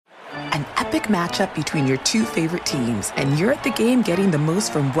An epic matchup between your two favorite teams, and you're at the game getting the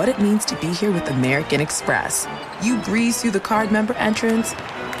most from what it means to be here with American Express. You breeze through the card member entrance,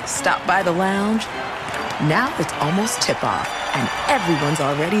 stop by the lounge. Now it's almost tip-off, and everyone's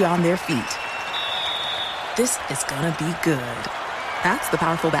already on their feet. This is gonna be good. That's the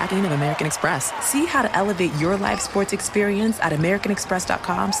powerful backing of American Express. See how to elevate your live sports experience at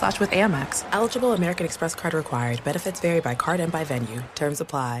americanexpress.com/withAmex. Eligible American Express card required. Benefits vary by card and by venue. Terms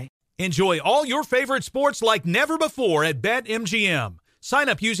apply. Enjoy all your favorite sports like never before at BetMGM. Sign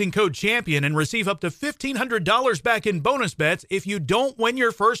up using code CHAMPION and receive up to $1,500 back in bonus bets if you don't win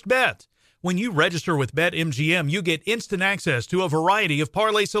your first bet. When you register with BetMGM, you get instant access to a variety of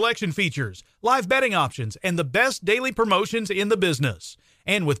parlay selection features, live betting options, and the best daily promotions in the business.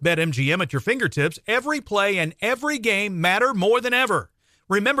 And with BetMGM at your fingertips, every play and every game matter more than ever.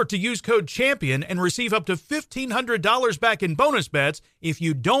 Remember to use code CHAMPION and receive up to $1,500 back in bonus bets if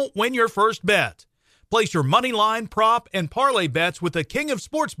you don't win your first bet. Place your money line, prop, and parlay bets with the king of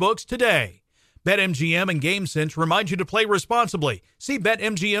sportsbooks today. BetMGM and GameSense remind you to play responsibly. See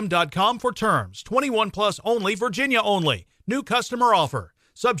BetMGM.com for terms. 21 plus only, Virginia only. New customer offer.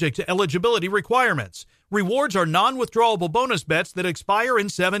 Subject to eligibility requirements. Rewards are non-withdrawable bonus bets that expire in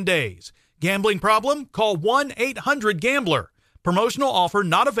 7 days. Gambling problem? Call 1-800-GAMBLER. Promotional offer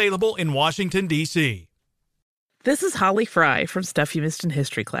not available in Washington, D.C. This is Holly Fry from Stuff You Missed in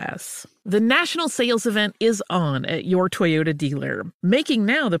History class. The national sales event is on at your Toyota dealer, making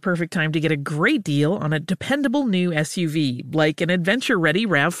now the perfect time to get a great deal on a dependable new SUV, like an adventure-ready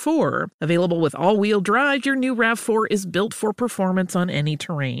RAV4. Available with all-wheel drive, your new RAV4 is built for performance on any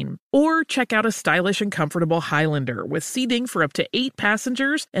terrain. Or check out a stylish and comfortable Highlander with seating for up to 8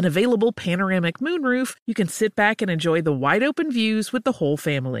 passengers and available panoramic moonroof. You can sit back and enjoy the wide-open views with the whole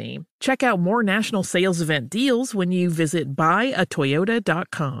family. Check out more national sales event deals when you visit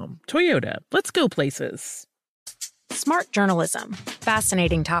buyatoyota.com. Toyota, let's go places. Smart journalism.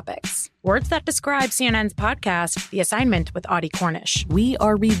 Fascinating topics. Words that describe CNN's podcast, The Assignment with Audie Cornish. We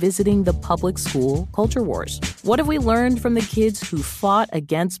are revisiting the public school culture wars. What have we learned from the kids who fought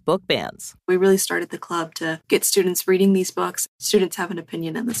against book bans? We really started the club to get students reading these books. Students have an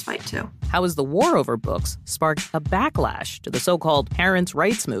opinion in this fight, too. How has the war over books sparked a backlash to the so-called parents'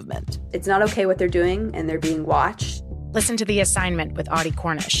 rights movement? It's not okay what they're doing, and they're being watched. Listen to The Assignment with Audie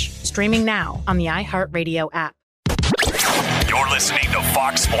Cornish. Streaming now on the iHeartRadio app. You're listening to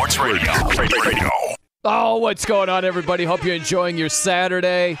Fox Sports Radio. Oh, what's going on, everybody? Hope you're enjoying your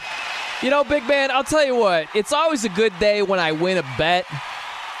Saturday. You know, big man, I'll tell you what. It's always a good day when I win a bet.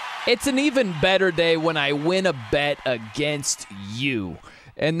 It's an even better day when I win a bet against you.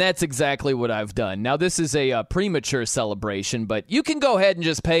 And that's exactly what I've done. Now, this is a premature celebration, but you can go ahead and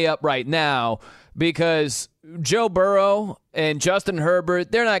just pay up right now because Joe Burrow and Justin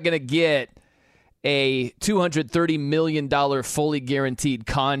Herbert, they're not going to get a $230 million fully guaranteed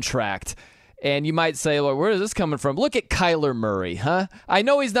contract. And you might say, well, where is this coming from? Look at Kyler Murray, huh? I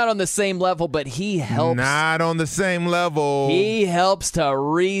know he's not on the same level, but he helps. Not on the same level. He helps to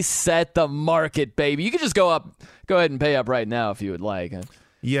reset the market, baby. You can just go ahead and pay up right now if you would like.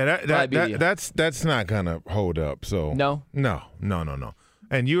 Yeah, that's not going to hold up. So No.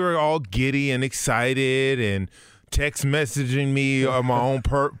 And you were all giddy and excited and text messaging me on my own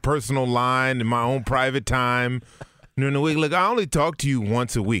personal line in my own private time during the week. Look, I only talk to you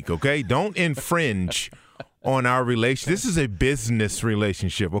once a week, okay? Don't infringe on our relation. This is a business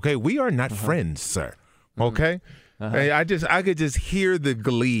relationship, okay? We are not friends, sir, okay? I could just hear the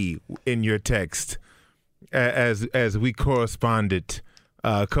glee in your text as we corresponded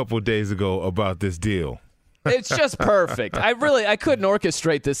a couple of days ago about this deal. It's just perfect. I couldn't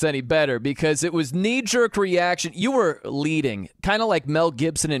orchestrate this any better because it was knee-jerk reaction. You were leading, kind of like Mel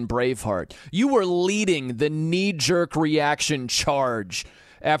Gibson in Braveheart. You were leading the knee-jerk reaction charge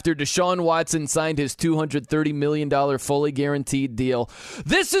after Deshaun Watson signed his $230 million fully guaranteed deal.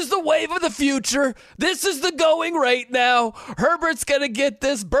 This is the wave of the future. This is the going rate now. Herbert's going to get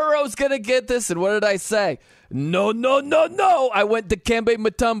this. Burrow's going to get this. And what did I say? No. I went to Kembe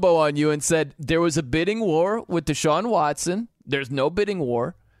Mutombo on you and said there was a bidding war with Deshaun Watson. There's no bidding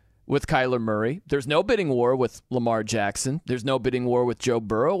war with Kyler Murray. There's no bidding war with Lamar Jackson. There's no bidding war with Joe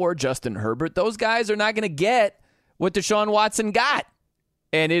Burrow or Justin Herbert. Those guys are not going to get what Deshaun Watson got.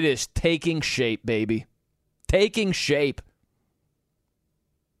 And it is taking shape, baby. Taking shape.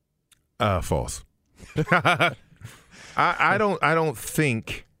 False. I don't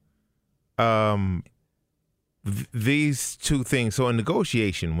think these two things. So in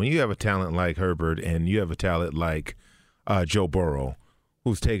negotiation, when you have a talent like Herbert and you have a talent like Joe Burrow,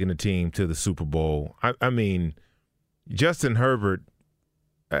 who's taking the team to the Super Bowl, I mean, Justin Herbert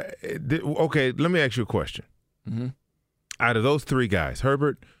Okay, let me ask you a question. Mm-hmm. Out of those three guys,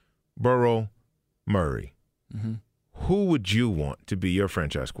 Herbert, Burrow, Murray, who would you want to be your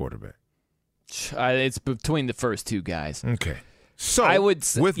franchise quarterback? It's between the first two guys. Okay. So I would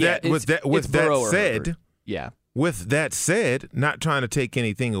say, with that said, yeah. With that said, not trying to take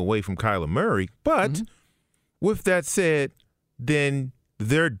anything away from Kyler Murray, but with that said, then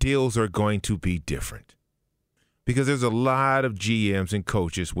their deals are going to be different. Because there's a lot of GMs and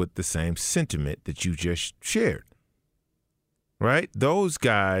coaches with the same sentiment that you just shared. Right? Those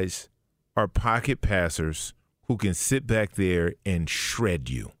guys are pocket passers who can sit back there and shred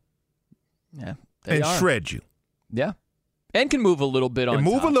you. Yeah. Shred you. Yeah. And can move a little bit on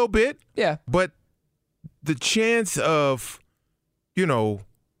top. A little bit. Yeah. But the chance of,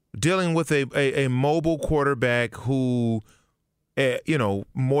 dealing with a mobile quarterback who,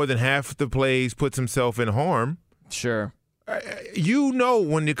 more than half the plays puts himself in harm. Sure.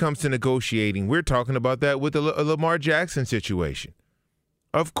 When it comes to negotiating, we're talking about that with the Lamar Jackson situation.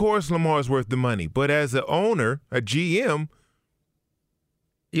 Of course, Lamar's worth the money. But as an owner, a GM,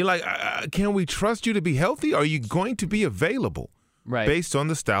 you're like, can we trust you to be healthy? Are you going to be available based on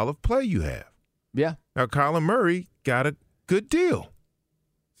the style of play you have? Yeah. Now, Kyler Murray got a good deal.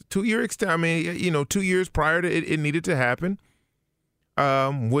 2-year extension. I mean, 2 years prior to it needed to happen,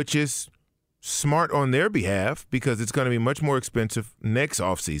 which is smart on their behalf because it's going to be much more expensive next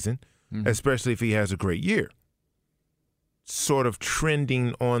offseason, especially if he has a great year. Sort of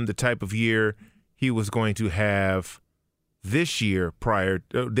trending on the type of year he was going to have this year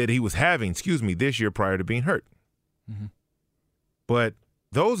this year prior to being hurt. But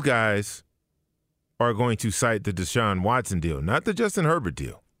those guys are going to cite the Deshaun Watson deal, not the Justin Herbert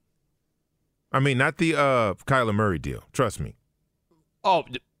deal. I mean, not the Kyler Murray deal. Trust me. Oh,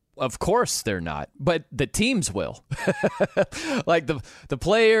 of course they're not, but the teams will. Like the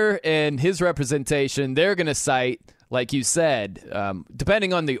player and his representation, they're going to cite, like you said,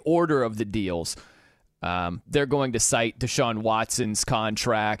 depending on the order of the deals, they're going to cite Deshaun Watson's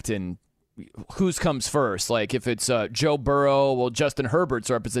contract and whose comes first. Like if it's Joe Burrow, well, Justin Herbert's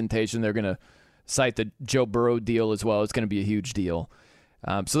representation, they're going to cite the Joe Burrow deal as well. It's going to be a huge deal.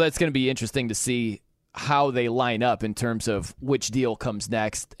 So that's going to be interesting to see how they line up in terms of which deal comes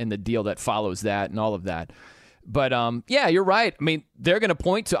next and the deal that follows that and all of that. But, yeah, you're right. I mean, they're going to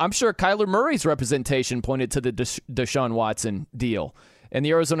point to – I'm sure Kyler Murray's representation pointed to the Deshaun Watson deal. And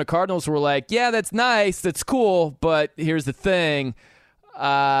the Arizona Cardinals were like, yeah, that's nice, that's cool, but here's the thing.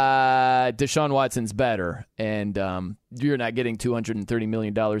 Deshaun Watson's better, and you're not getting $230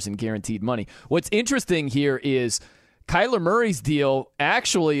 million in guaranteed money. What's interesting here is Kyler Murray's deal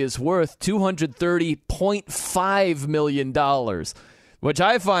actually is worth $230.5 million, which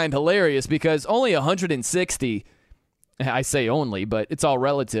I find hilarious because only 160, I say only, but it's all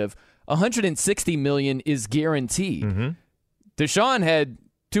relative, 160 million is guaranteed. Deshaun had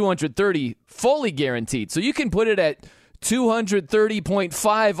 230 fully guaranteed, so you can put it at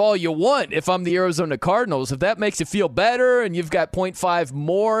 230.5 all you want if I'm the Arizona Cardinals. If that makes you feel better and you've got 0.5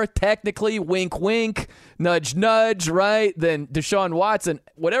 more, technically, wink, wink, nudge, nudge, right, than Deshaun Watson,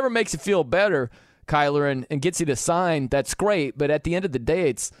 whatever makes you feel better, Kyler, and gets you to sign, that's great. But at the end of the day,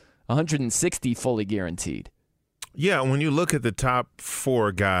 it's 160 fully guaranteed. Yeah, when you look at the top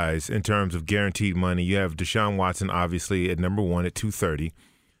four guys in terms of guaranteed money, you have Deshaun Watson, obviously, at number one at 230.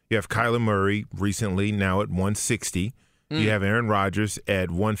 You have Kyler Murray recently, now at 160. You have Aaron Rodgers at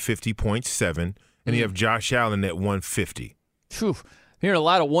 150.7, and you have Josh Allen at 150. Phew. Hearing a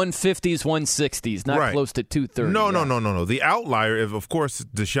lot of 150s, 160s, not close to 230. No. The outlier is, of course,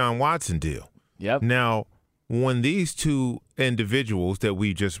 Deshaun Watson deal. Yep. Now, when these two individuals that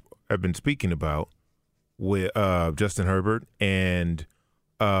we just have been speaking about, with Justin Herbert and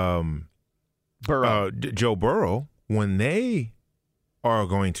Joe Burrow, when they are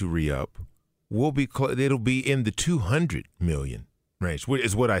going to re-up, it'll be in the 200 million range,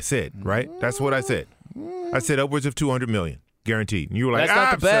 is what I said, right? That's what I said. I said upwards of 200 million guaranteed. And you were like,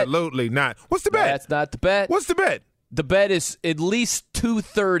 absolutely not. What's the bet? That's not the bet. What's the bet? The bet is at least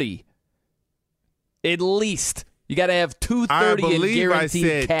 230. At least. You got to have 230 in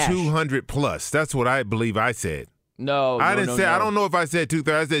guaranteed cash. I believe I said 200 plus. That's what I believe I said. No, I didn't say. No. I don't know if I said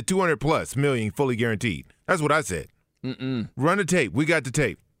 230. I said 200 plus million fully guaranteed. That's what I said. Run the tape. We got the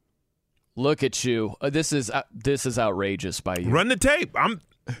tape. Look at you. This is outrageous by you. Run the tape.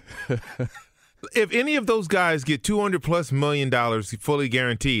 If any of those guys get $200+ million fully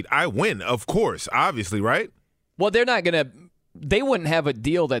guaranteed, I win. Of course, obviously, right? Well, they're not gonna. They wouldn't have a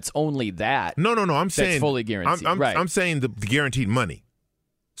deal that's only that. No. I'm saying fully guaranteed. I'm saying the guaranteed money.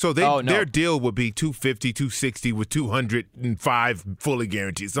 So their deal would be 250, 260 with 205 fully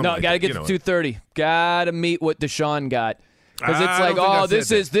guaranteed. No, got to get to 230. Got to meet what Deshaun got. Because it's like,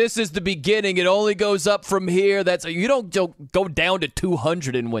 this is the beginning. It only goes up from here. You don't go down to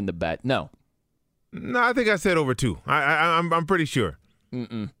 200 and win the bet. No. No, I think I said over 2. I'm pretty sure.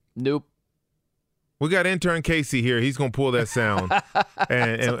 Nope. We got intern Casey here. He's going to pull that sound,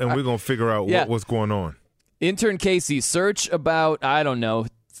 and we're going to figure out what's going on. Intern Casey, search about, I don't know,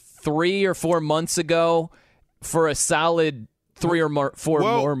 3 or 4 months ago for a solid 3 or 4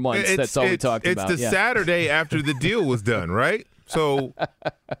 more months. That's all we talked about. It's the Saturday after the deal was done, right? So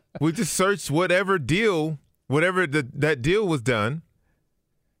we just searched whatever that deal was done.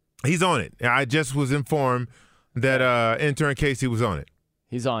 He's on it. I just was informed that intern Casey was on it.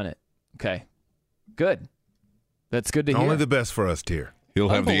 He's on it. Okay. Good. That's good to hear. Only the best for us, Tier. He'll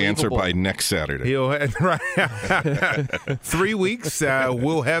have the answer by next Saturday. He'll have, right. 3 weeks,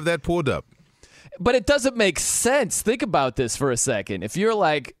 we'll have that pulled up. But it doesn't make sense. Think about this for a second. If you're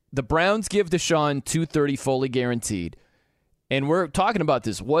like, the Browns give Deshaun 230 fully guaranteed, and we're talking about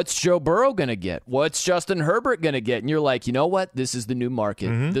this, what's Joe Burrow going to get? What's Justin Herbert going to get? And you're like, you know what? This is the new market.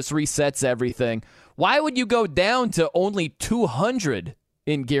 Mm-hmm. This resets everything. Why would you go down to only 200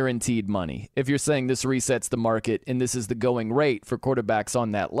 in guaranteed money if you're saying this resets the market and this is the going rate for quarterbacks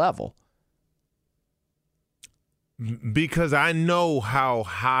on that level? Because I know how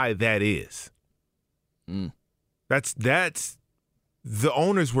high that is. That's the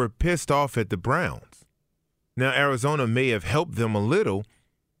owners were pissed off at the Browns. Now, Arizona may have helped them a little,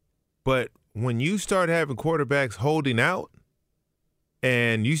 but when you start having quarterbacks holding out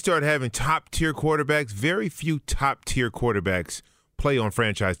and you start having top-tier quarterbacks, very few top-tier quarterbacks play on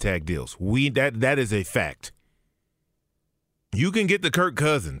franchise tag deals. That is a fact. You can get the Kirk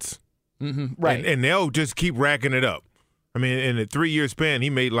Cousins, right, and they'll just keep racking it up. I mean, in a 3-year span, he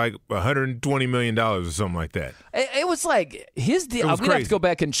made like $120 million or something like that. It was like his deal. I'm going to have to go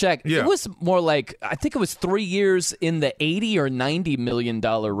back and check. Yeah. It was more like, I think it was 3 years in the $80 or $90 million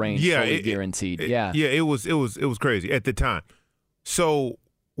range, fully guaranteed. It was crazy at the time. So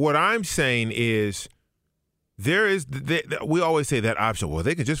what I'm saying is, we always say that option. Well,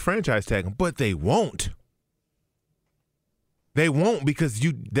 they can just franchise tag him, but they won't. They won't because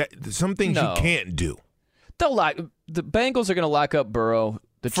some things you can't do. The Bengals are going to lock up Burrow.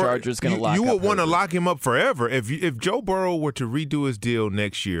 The Chargers are going to lock up You would want to Herbert. lock him up forever. If Joe Burrow were to redo his deal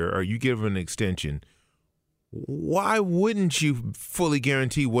next year, or you give him an extension, why wouldn't you fully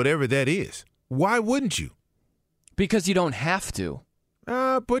guarantee whatever that is? Why wouldn't you? Because you don't have to.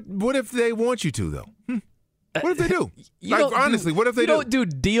 But what if they want you to, though? What if they do? Honestly, what if they do? You don't do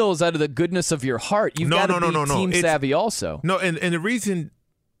deals out of the goodness of your heart. You've got to be team savvy also. No, and the reason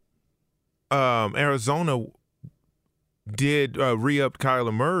Arizona did re-up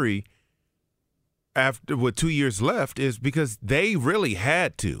Kyler Murray with 2 years left is because they really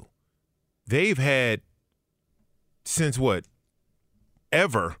had to. They've had, since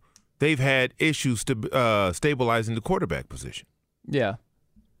ever, they've had issues to stabilizing the quarterback position. Yeah.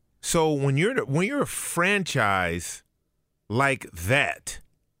 So when you're a franchise like that,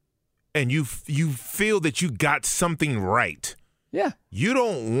 and you feel that you got something right, you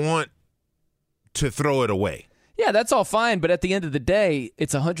don't want to throw it away. Yeah, that's all fine, but at the end of the day,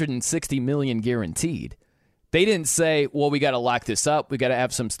 it's $160 million guaranteed. They didn't say, well, we got to lock this up. We got to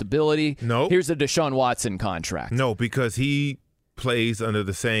have some stability. No. Here's a Deshaun Watson contract. No, because he plays under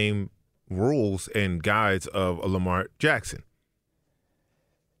the same rules and guides of a Lamar Jackson.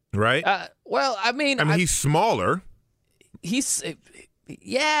 Right? He's smaller. He's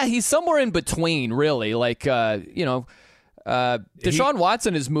somewhere in between, really. Like, Deshaun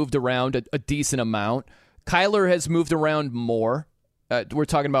Watson has moved around a decent amount. Kyler has moved around more. We're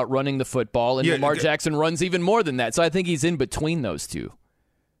talking about running the football, and Lamar Jackson runs even more than that. So I think he's in between those two.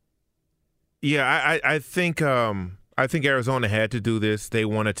 Yeah, I think Arizona had to do this. They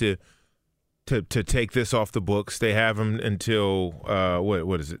wanted to take this off the books. They have him until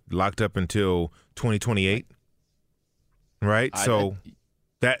what is it? Locked up until 2028. Right? So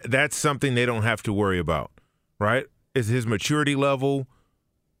that's something they don't have to worry about. Right? Is his maturity level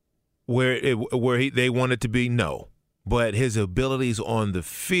where they want it to be? No. But his abilities on the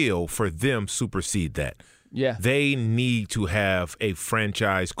field for them supersede that. Yeah. They need to have a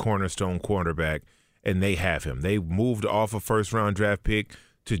franchise cornerstone quarterback, and they have him. They moved off a first-round draft pick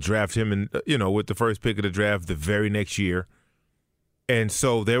to draft him with the first pick of the draft the very next year. And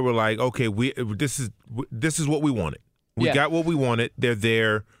so they were like, okay, this is what we wanted. We got what we wanted. They're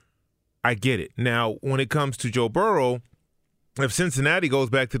there. I get it. Now, when it comes to Joe Burrow, if Cincinnati goes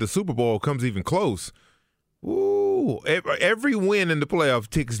back to the Super Bowl, comes even close, Ooh, every win in the playoff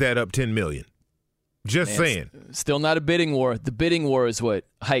ticks that up $10 million. Just saying. Still not a bidding war. The bidding war is what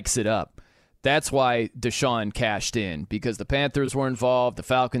hikes it up. That's why Deshaun cashed in, because the Panthers were involved, the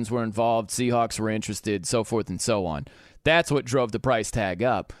Falcons were involved, Seahawks were interested, so forth and so on. That's what drove the price tag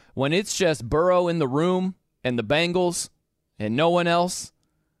up. When it's just Burrow in the room and the Bengals and no one else,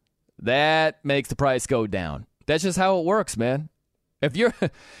 that makes the price go down. That's just how it works, man. If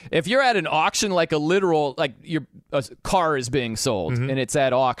you're at an auction, like a car is being sold and it's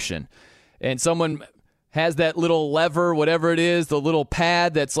at auction, and someone has that little lever, whatever it is, the little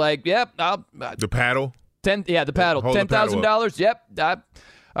pad that's like, yep, the paddle. The paddle. $10,000. Yep.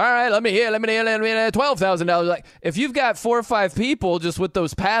 All right, let me hear $12,000. Like, if you've got 4 or 5 people just with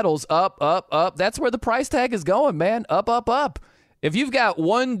those paddles up, that's where the price tag is going, man. Up. If you've got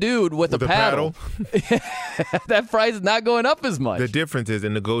one dude with a paddle, that price is not going up as much. The difference is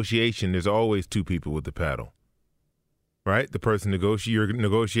in negotiation, there's always 2 people with the paddle. Right? The person you're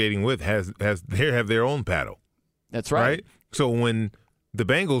negotiating with have their own paddle. That's right. So when the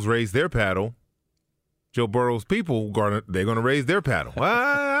Bengals raise their paddle, Joe Burrow's people, they're going to raise their paddle.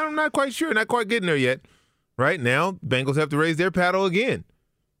 Well, I'm not quite sure. Not quite getting there yet. Right now, Bengals have to raise their paddle again.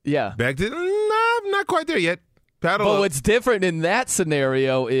 Yeah. Back to, not quite there yet. Paddle but up. What's different in that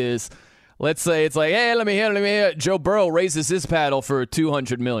scenario is, let's say it's like, hey, let me hear. Joe Burrow raises his paddle for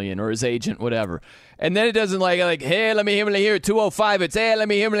 $200 million, or his agent, whatever. And then it doesn't like, hey, let me hear 205. It's, hey, let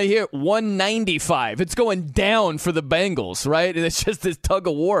me hear 195. It's going down for the Bengals, right? And it's just this tug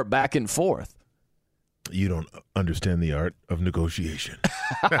of war back and forth. You don't understand the art of negotiation.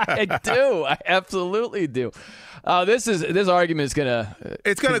 I do. I absolutely do. This argument is gonna.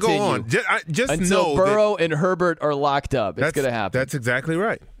 It's gonna go on. Just until know Burrow and Herbert are locked up. It's gonna happen. That's exactly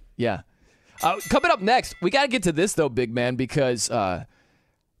right. Yeah. Coming up next, we got to get to this though, big man, because the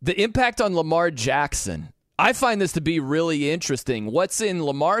impact on Lamar Jackson. I find this to be really interesting. What's in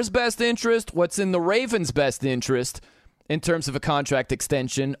Lamar's best interest? What's in the Ravens' best interest in terms of a contract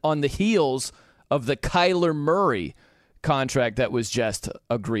extension on the heels of the Kyler Murray contract that was just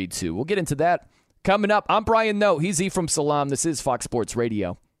agreed to? We'll get into that coming up. I'm Brian Noe. He's Ephraim Salam. This is Fox Sports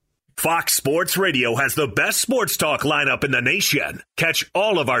Radio. Fox Sports Radio has the best sports talk lineup in the nation. Catch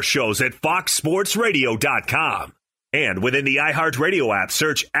all of our shows at foxsportsradio.com. And within the iHeartRadio app,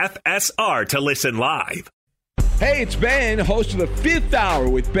 search FSR to listen live. Hey, it's Ben, host of The Fifth Hour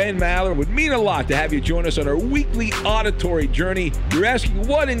with Ben Maller. It would mean a lot to have you join us on our weekly auditory journey. You're asking,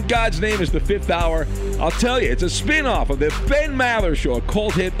 what in God's name is The Fifth Hour? I'll tell you, it's a spin-off of The Ben Maller Show, a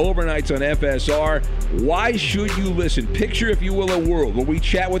cult hit overnights on FSR. Why should you listen? Picture, if you will, a world where we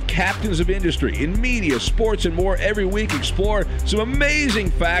chat with captains of industry in media, sports, and more every week. Explore some amazing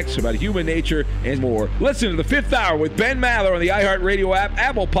facts about human nature and more. Listen to The Fifth Hour with Ben Maller on the iHeartRadio app,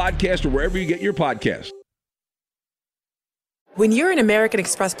 Apple Podcast, or wherever you get your podcasts. When you're an American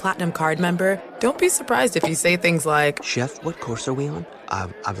Express Platinum card member, don't be surprised if you say things like, Chef, what course are we on?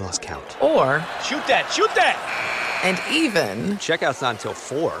 I've lost count. Or, Shoot that! And even, Checkout's not until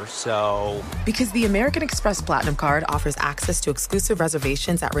 4, so... Because the American Express Platinum Card offers access to exclusive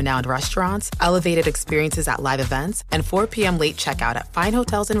reservations at renowned restaurants, elevated experiences at live events, and 4 p.m. late checkout at fine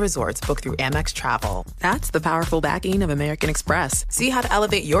hotels and resorts booked through Amex Travel. That's the powerful backing of American Express. See how to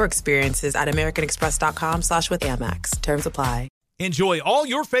elevate your experiences at americanexpress.com/withAmex. Terms apply. Enjoy all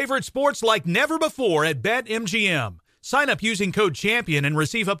your favorite sports like never before at BetMGM. Sign up using code CHAMPION and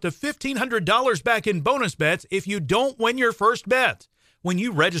receive up to $1,500 back in bonus bets if you don't win your first bet. When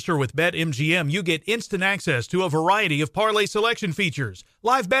you register with BetMGM, you get instant access to a variety of parlay selection features,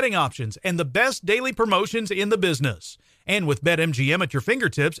 live betting options, and the best daily promotions in the business. And with BetMGM at your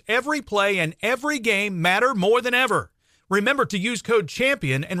fingertips, every play and every game matter more than ever. Remember to use code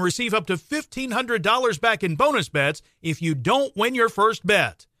CHAMPION and receive up to $1,500 back in bonus bets if you don't win your first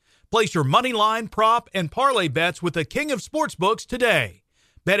bet. Place your money line, prop, and parlay bets with the king of sportsbooks today.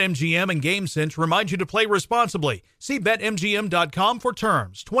 BetMGM and GameSense remind you to play responsibly. See BetMGM.com for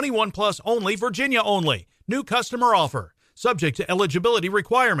terms. 21 plus only, Virginia only. New customer offer. Subject to eligibility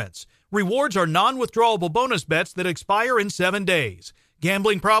requirements. Rewards are non-withdrawable bonus bets that expire in 7 days.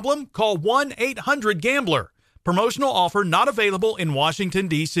 Gambling problem? Call 1-800-GAMBLER. Promotional offer not available in Washington,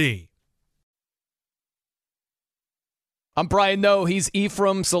 D.C. I'm Brian Noe. He's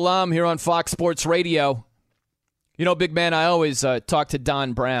Ephraim Salam here on Fox Sports Radio. You know, big man, I always talk to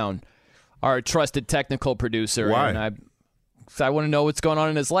Don Brown, our trusted technical producer. Why? And I want to know what's going on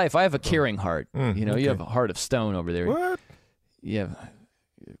in his life. I have a caring heart. You have a heart of stone over there. What? Yeah,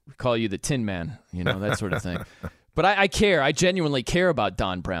 we call you the Tin Man, that sort of thing. But I care. I genuinely care about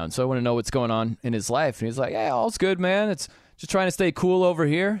Don Brown, so I want to know what's going on in his life. And he's like, yeah, all's good, man. It's just trying to stay cool over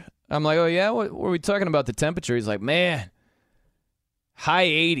here. I'm like, oh, yeah? What were we talking about the temperature? He's like, man, high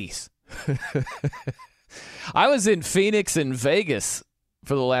 80s. I was in Phoenix and Vegas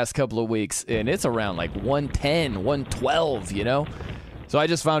for the last couple of weeks, and it's around like 110, 112, you know? So I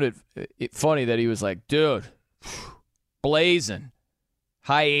just found it funny that he was like, dude, blazing,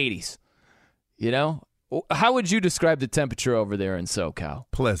 high 80s, you know? How would you describe the temperature over there in SoCal?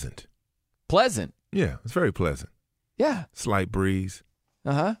 Pleasant. Pleasant? Yeah, it's very pleasant. Yeah. Slight breeze.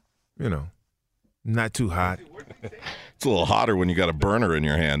 Uh-huh. You know, not too hot. It's a little hotter when you got a burner in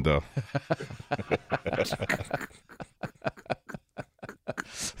your hand, though.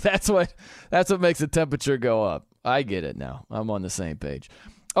 That's what makes the temperature go up. I get it now. I'm on the same page.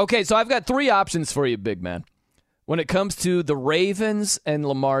 Okay, so I've got 3 options for you, big man, when it comes to the Ravens and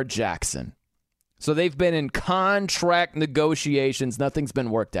Lamar Jackson. So they've been in contract negotiations. Nothing's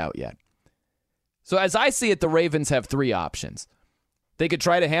been worked out yet. So as I see it, the Ravens have 3 options. They could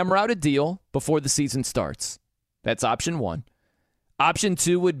try to hammer out a deal before the season starts. That's option 1. Option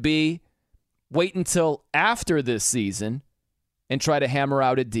 2 would be wait until after this season and try to hammer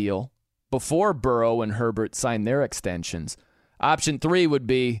out a deal before Burrow and Herbert sign their extensions. Option 3 would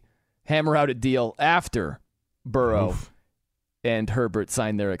be hammer out a deal after Burrow and Herbert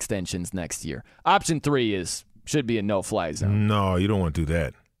sign their extensions next year. Option 3 should be a no-fly zone. No, you don't want to do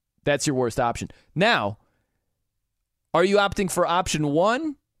that. That's your worst option. Now, are you opting for option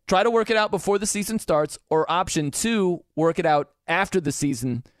 1, try to work it out before the season starts, or option 2, work it out after the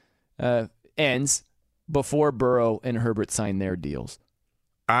season ends before Burrow and Herbert sign their deals?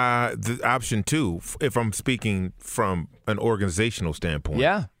 The option 2, if I'm speaking from an organizational standpoint.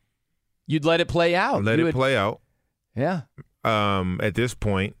 Yeah. You'd let it play out. Let it play out. Yeah. At this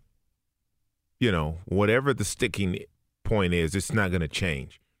point, you know, whatever the sticking point is, it's not going to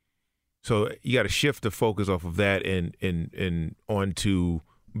change. So you got to shift the focus off of that and onto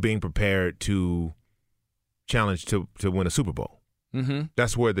being prepared to challenge to win a Super Bowl. Mm-hmm.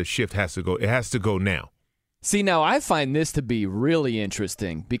 That's where the shift has to go. It has to go now. See, now I find this to be really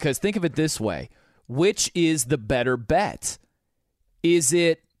interesting because think of it this way. Which is the better bet? Is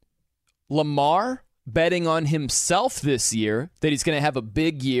it Lamar betting on himself this year that he's going to have a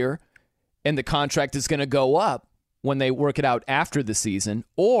big year and the contract is going to go up when they work it out after the season?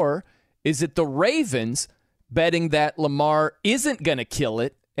 Or is it the Ravens betting that Lamar isn't going to kill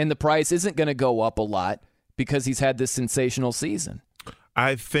it and the price isn't going to go up a lot because he's had this sensational season?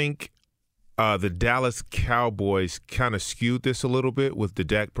 I think the Dallas Cowboys kind of skewed this a little bit with the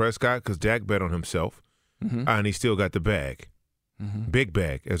Dak Prescott because Dak bet on himself, and he still got the bag. Mm-hmm. Big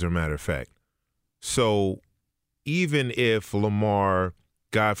bag, as a matter of fact. So even if Lamar,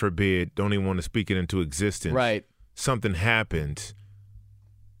 God forbid, don't even want to speak it into existence, right? Something happens,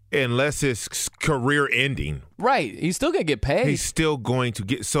 unless it's career ending. Right. He's still going to get paid. He's still going to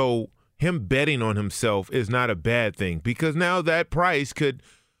get – so him betting on himself is not a bad thing because now that price could,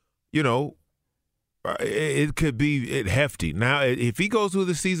 you know, it could be hefty. Now, if he goes through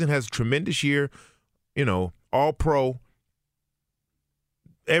the season, has a tremendous year, you know, all-pro,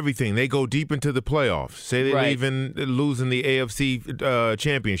 everything. They go deep into the playoffs. Say they're even losing the AFC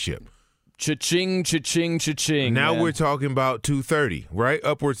championship. Cha-ching, cha-ching, cha-ching. Now man. we're talking about 230, right?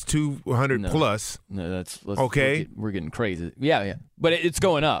 Upwards 200 plus. No, that's okay. We're getting crazy. Yeah. But it's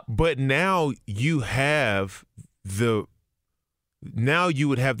going up. But now you have you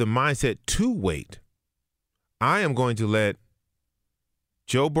would have the mindset to wait. I am going to let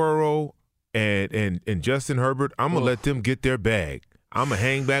Joe Burrow and Justin Herbert, I'm going to let them get their bag. I'm going to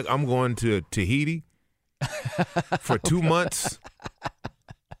hang back. I'm going to Tahiti for 2 months,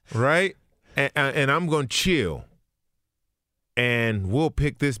 right? And I'm going to chill. And we'll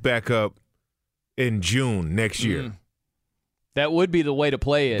pick this back up in June next year. That would be the way to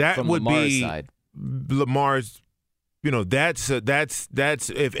play it that from would Lamar's be side. Lamar's, you know, that's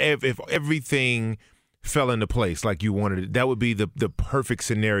if everything fell into place like you wanted it, that would be the perfect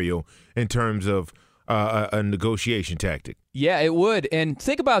scenario in terms of a negotiation tactic. Yeah, it would. And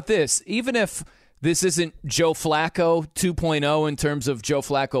think about this. Even if this isn't Joe Flacco 2.0 in terms of Joe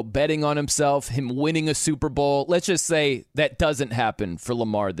Flacco betting on himself, him winning a Super Bowl, let's just say that doesn't happen for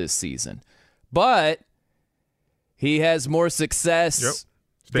Lamar this season. But he has more success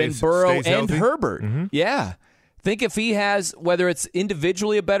than Burrow and Herbert. Mm-hmm. Yeah. Think if he has, whether it's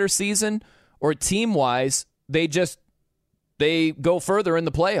individually a better season or team-wise, they go further in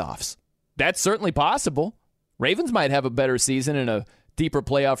the playoffs. That's certainly possible. Ravens might have a better season and a deeper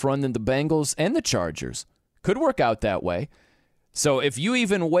playoff run than the Bengals and the Chargers. Could work out that way. So if you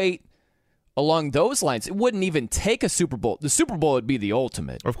even wait along those lines, it wouldn't even take a Super Bowl. The Super Bowl would be the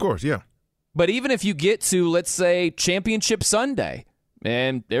ultimate. Of course, yeah. But even if you get to, let's say, Championship Sunday,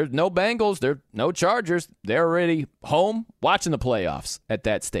 And there's no Bengals, there's no Chargers. They're already home watching the playoffs at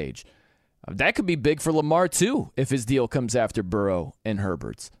that stage. That could be big for Lamar, too, if his deal comes after Burrow and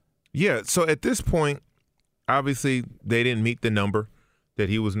Herbert's. Yeah, so at this point, obviously, they didn't meet the number that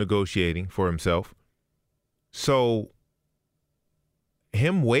he was negotiating for himself. So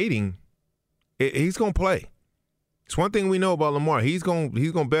him waiting, he's going to play. It's one thing we know about Lamar. He's going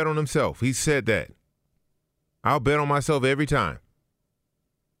to bet on himself. He said that. I'll bet on myself every time.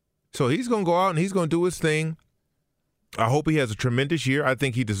 So he's going to go out and he's going to do his thing. I hope he has a tremendous year. I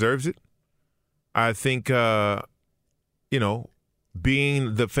think he deserves it. I think, being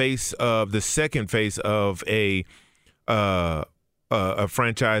the second face of a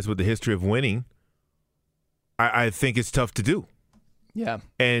franchise with a history of winning, I think it's tough to do. Yeah.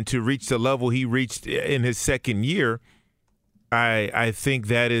 And to reach the level he reached in his second year, I think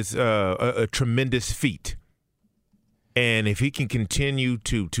that is a tremendous feat. And if he can continue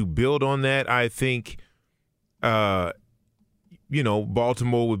to build on that, I think, Baltimore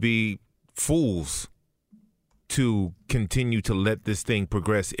would be fools to continue to let this thing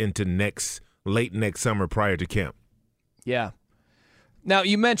progress into late next summer prior to camp. Yeah. Now,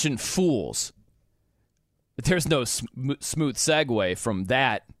 you mentioned fools. There's no smooth segue from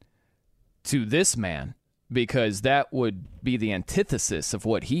that to this man, because that would be the antithesis of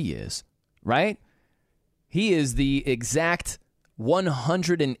what he is, right? He is the exact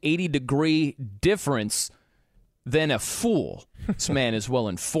 180-degree difference than a fool. This man is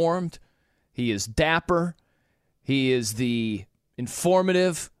well-informed. He is dapper. He is the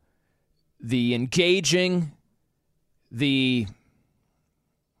informative, the engaging,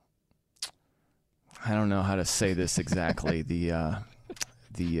 I don't know how to say this exactly. You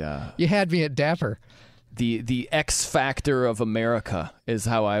had me at dapper. The X factor of America is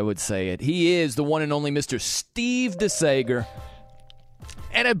how I would say it. He is the one and only Mr. Steve DeSager.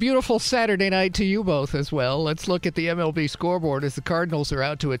 And a beautiful Saturday night to you both as well. Let's look at the MLB scoreboard as the Cardinals are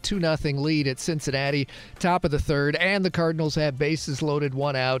out to a 2-0 lead at Cincinnati, top of the third, and the Cardinals have bases loaded,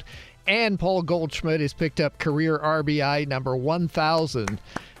 one out. And Paul Goldschmidt has picked up career RBI number 1,000.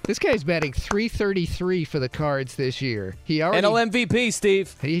 This guy's batting .333 for the Cards this year. NL MVP,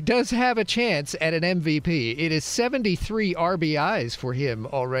 Steve. He does have a chance at an MVP. It is 73 RBIs for him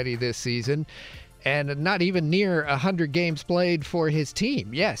already this season, and not even near 100 games played for his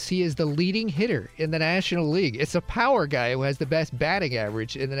team. Yes, he is the leading hitter in the National League. It's a power guy who has the best batting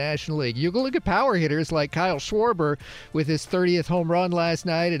average in the National League. You can look at power hitters like Kyle Schwarber with his 30th home run last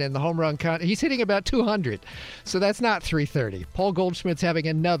night, and in the home run count, he's hitting about 200. So that's not .330. Paul Goldschmidt's having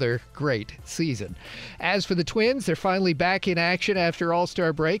another great season. As for the Twins, they're finally back in action after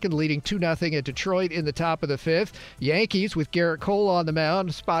All-Star break and leading 2-0 at Detroit in the top of the fifth. Yankees, with Garrett Cole on the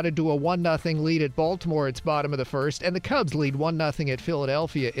mound, spotted to a 1-0 lead at Baltimore. It's bottom of the first, and the Cubs lead 1-0 at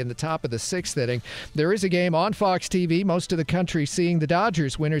Philadelphia in the top of the sixth inning. There is a game on Fox TV. Most of the country seeing the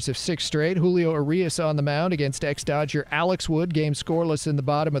Dodgers, winners of 6 straight. Julio Urias on the mound against ex-Dodger Alex Wood. Game scoreless in the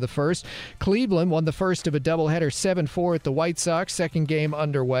bottom of the first. Cleveland won the first of a doubleheader 7-4 at the White Sox. Second game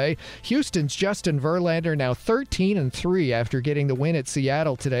underway. Houston's Justin Verlander now 13-3 after getting the win at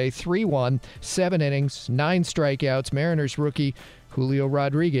Seattle today. 3-1, 7 innings, 9 strikeouts. Mariners rookie Julio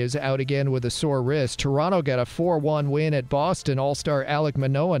Rodriguez out again with a sore wrist. Toronto got a 4-1 win at Boston. All-Star Alek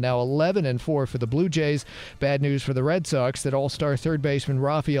Manoah now 11-4 for the Blue Jays. Bad news for the Red Sox that All-Star third baseman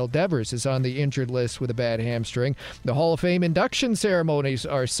Rafael Devers is on the injured list with a bad hamstring. The Hall of Fame induction ceremonies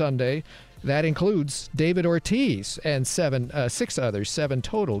are Sunday. That includes David Ortiz and 6 others, 7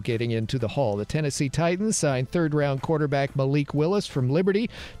 total, getting into the Hall. The Tennessee Titans signed third-round quarterback Malik Willis from Liberty.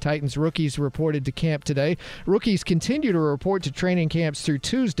 Titans rookies reported to camp today. Rookies continue to report to training camps through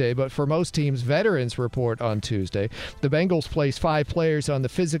Tuesday, but for most teams, veterans report on Tuesday. The Bengals placed 5 players on the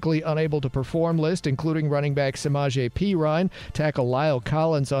physically unable to perform list, including running back Samaje Perine, tackle Lyle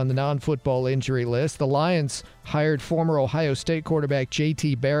Collins on the non-football injury list. The Lions hired former Ohio State quarterback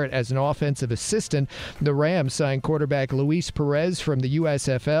J.T. Barrett as an offensive assistant. The Rams signed quarterback Luis Perez from the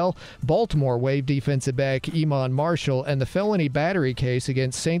USFL. Baltimore waived defensive back Iman Marshall, and the felony battery case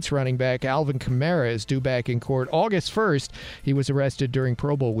against Saints running back Alvin Kamara is due back in court August 1st. He was arrested during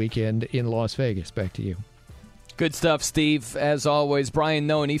Pro Bowl weekend in Las Vegas. Back to you. Good stuff, Steve. As always, Brian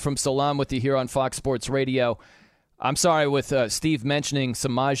Noe from Salam with you here on Fox Sports Radio. I'm sorry, with Steve mentioning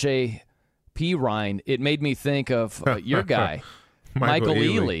Samaje Perine, it made me think of your guy, Michael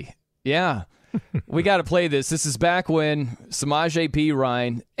Ealy. Yeah. We got to play this. This is back when Samaje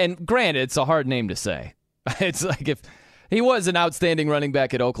Perine, and granted, it's a hard name to say. It's like if he was an outstanding running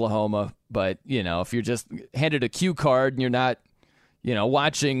back at Oklahoma, but, if you're just handed a cue card and you're not,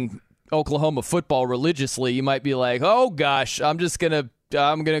 watching Oklahoma football religiously, you might be like, "Oh gosh, I'm gonna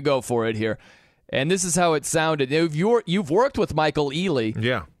go for it here." And this is how it sounded. You've worked with Michael Ealy.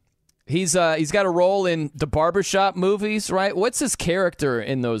 Yeah. He's got a role in the Barbershop movies, right? What's his character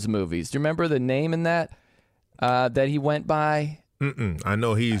in those movies? Do you remember the name in that he went by? I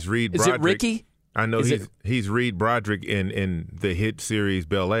know he's Reed Broderick. Is it Ricky? I know he's Reed Broderick in the hit series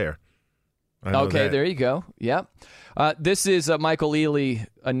Bel Air. Okay, there you go. Yep. This is Michael Ealy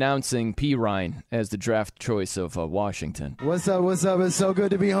announcing Perine as the draft choice of Washington. What's up? It's so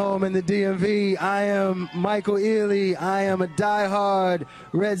good to be home in the DMV. I am Michael Ealy. I am a diehard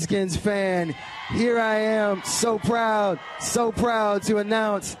Redskins fan. Here I am, so proud to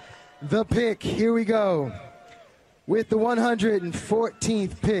announce the pick. Here we go. With the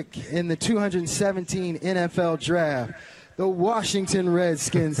 114th pick in the 217 NFL Draft, the Washington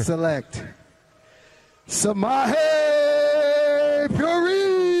Redskins select Samaje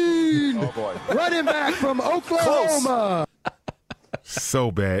Perine, running back from Oklahoma.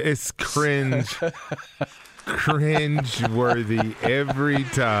 So bad. It's cringe-worthy every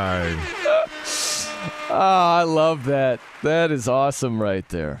time. Oh, I love that. That is awesome right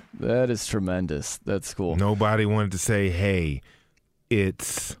there. That is tremendous. That's cool. Nobody wanted to say, hey,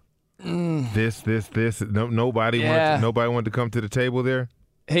 it's this. Nobody wanted to come to the table there.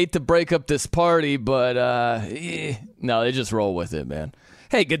 Hate to break up this party, but no, they just roll with it, man.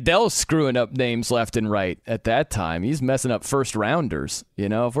 Hey, Goodell's screwing up names left and right at that time. He's messing up first-rounders. You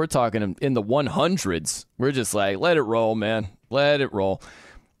know, if we're talking in the 100s, we're just like, let it roll, man. Let it roll.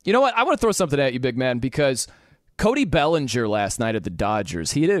 You know what? I want to throw something at you, big man, because Cody Bellinger last night at the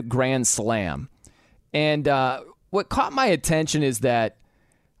Dodgers, he did a grand slam. And what caught my attention is that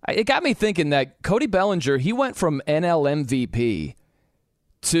it got me thinking that Cody Bellinger, he went from NL MVP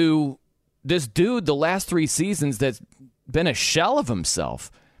to this dude the last 3 seasons that's been a shell of himself.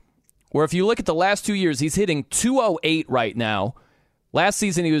 Where if you look at the last 2 years, he's hitting .208 right now. Last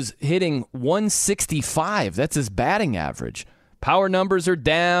season, he was hitting .165. That's his batting average. Power numbers are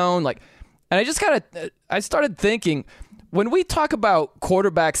down. And I started thinking, when we talk about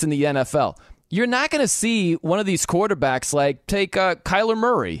quarterbacks in the NFL, you're not going to see one of these quarterbacks like take Kyler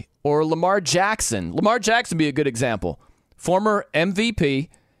Murray or Lamar Jackson. Lamar Jackson would be a good example. Former MVP.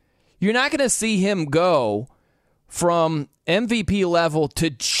 You're not going to see him go from MVP level to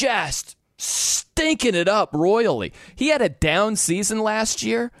just stinking it up royally. He had a down season last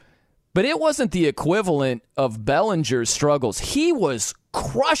year, but it wasn't the equivalent of Bellinger's struggles. He was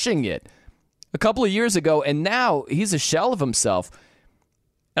crushing it a couple of years ago, and now he's a shell of himself.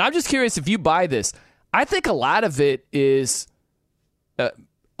 And I'm just curious if you buy this. I think a lot of it is a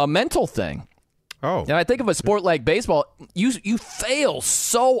mental thing. Oh. And I think of a sport like baseball, you fail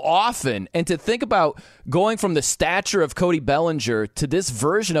so often. And to think about going from the stature of Cody Bellinger to this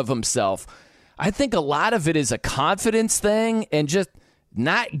version of himself, I think a lot of it is a confidence thing and just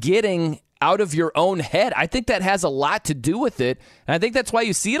not getting out of your own head. I think that has a lot to do with it. And I think that's why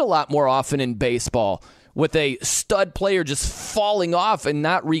you see it a lot more often in baseball with a stud player just falling off and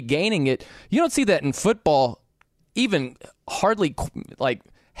not regaining it. You don't see that in football even hardly like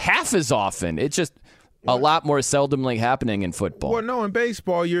half as often. It's just a lot more seldomly happening in football. Well, no, in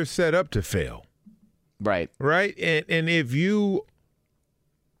baseball, you're set up to fail. Right. Right? And if you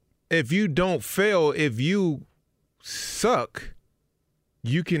don't fail, if you suck,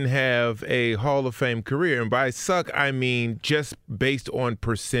 you can have a Hall of Fame career. And by suck, I mean just based on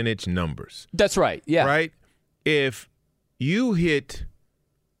percentage numbers. That's right. Yeah. Right? If you hit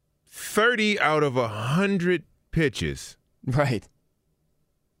 30 out of 100 pitches. Right.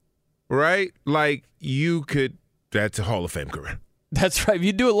 Right? Like that's a Hall of Fame career. That's right. If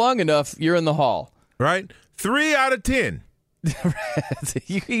you do it long enough, you're in the Hall. Right? 3 out of 10.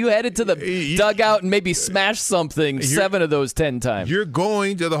 you headed to the dugout and maybe smash something 7 of those 10 times. You're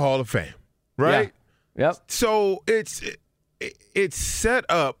going to the Hall of Fame, right? Yeah. Yep. So it's set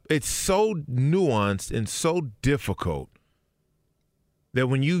up. It's so nuanced and so difficult that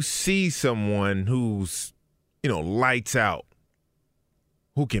when you see someone who's, lights out,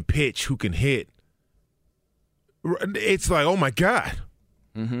 who can pitch, who can hit, it's like, oh my God.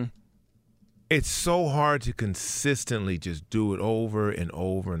 Mm-hmm. It's so hard to consistently just do it over and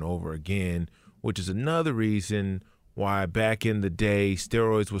over and over again, which is another reason why back in the day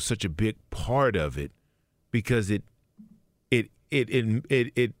steroids was such a big part of it, because it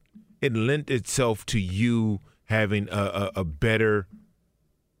lent itself to you having a better,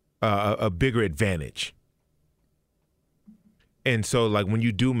 a bigger advantage. And so, like, when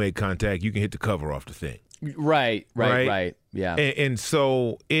you do make contact, you can hit the cover off the thing. Right. Yeah. And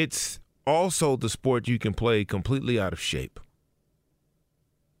so it's also the sport you can play completely out of shape.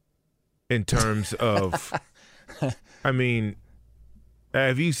 in terms of, I mean,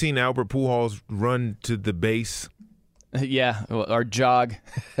 have you seen Albert Pujols run to the base? Yeah, or jog.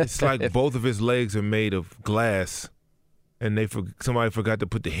 It's like both of his legs are made of glass, and somebody forgot to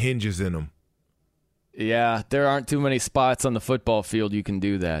put the hinges in them. Yeah, there aren't too many spots on the football field you can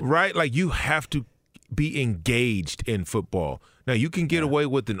do that. Right? Like, you have to be engaged in football. Now, you can get away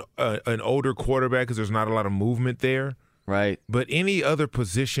with an older quarterback because there's not a lot of movement there. Right. But any other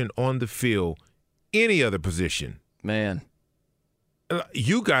position on the field, any other position, man,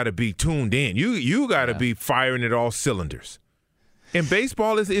 you got to be tuned in. You got to be firing at all cylinders. And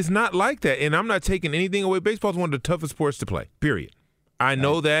baseball is not like that. And I'm not taking anything away. Baseball is one of the toughest sports to play, period. I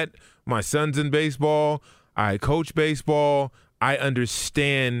know that. My son's in baseball. I coach baseball. I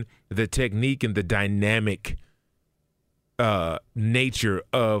understand the technique and the dynamic nature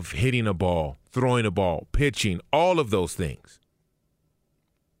of hitting a ball, throwing a ball, pitching, all of those things.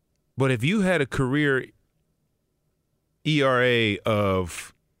 But if you had a career ERA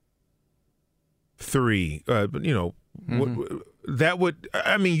of 3, that would,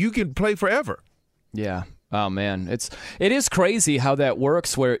 I mean, you can play forever. Yeah. Oh, man. It is crazy how that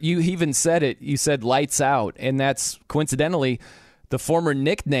works, where you even said it. You said lights out, and that's coincidentally the former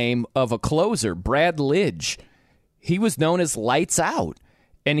nickname of a closer, Brad Lidge. He was known as Lights Out,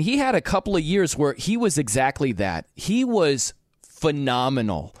 and he had a couple of years where he was exactly that. He was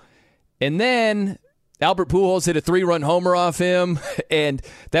phenomenal. And then Albert Pujols hit a 3-run homer off him, and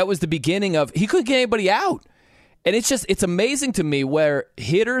that was the beginning of he couldn't get anybody out. And it's amazing to me where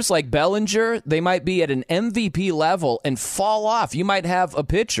hitters like Bellinger, they might be at an MVP level and fall off. You might have a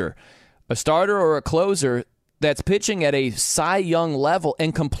pitcher, a starter or a closer that's pitching at a Cy Young level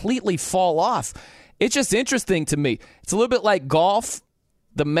and completely fall off. It's just interesting to me. It's a little bit like golf,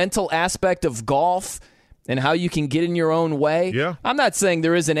 the mental aspect of golf and how you can get in your own way. Yeah. I'm not saying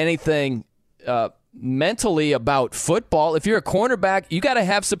there isn't anything mentally about football. If you're a cornerback, you got to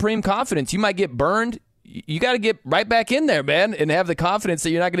have supreme confidence. You might get burned. You got to get right back in there, man, and have the confidence that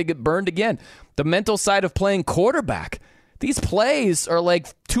you're not going to get burned again. The mental side of playing quarterback. These plays are like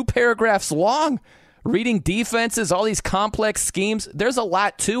 2 paragraphs long. Reading defenses, all these complex schemes. There's a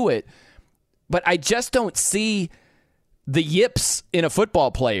lot to it. But I just don't see the yips in a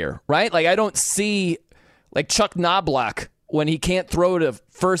football player, right? Like, I don't see, like, Chuck Knobloch when he can't throw to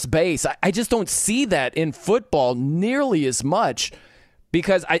first base. I just don't see that in football nearly as much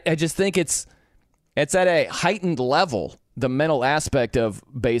because I just think it's at a heightened level, the mental aspect of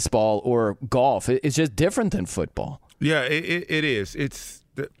baseball or golf. It's just different than football. Yeah, it is. It's,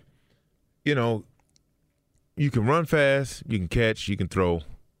 you can run fast, you can catch, you can throw,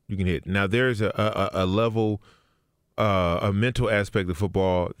 you can hit. Now, there's a level, a mental aspect of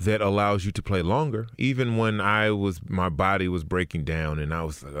football that allows you to play longer. Even when my body was breaking down and I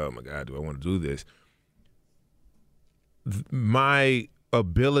was like, oh, my God, do I want to do this? My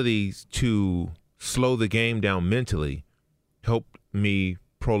abilities to slow the game down mentally helped me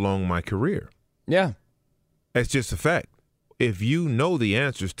prolong my career. Yeah. That's just a fact. If you know the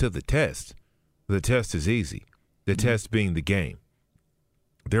answers to the test is easy. The test being the game.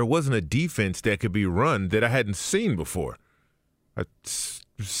 There wasn't a defense that could be run that I hadn't seen before. I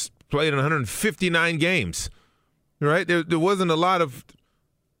played in 159 games, right? There wasn't a lot of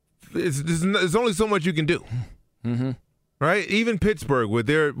 – there's only so much you can do. Mm-hmm. Right? Even Pittsburgh,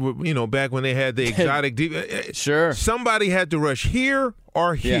 back when they had the exotic sure. Somebody had to rush here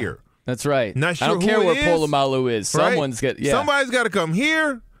or here. Yeah, that's right. Not sure I don't care who where it is, Polamalu is. right? Somebody's got to come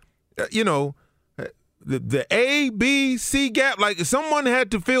here. The A, B, C gap. Like, someone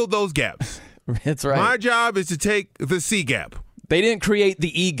had to fill those gaps. That's right. My job is to take the C gap. They didn't create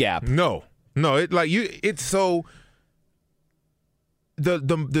the E gap. No. It's so. And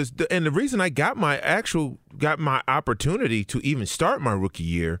the reason I got my opportunity to even start my rookie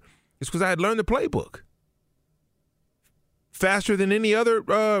year is because I had learned the playbook faster than any other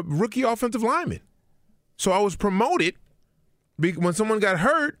rookie offensive lineman. So I was promoted. When someone got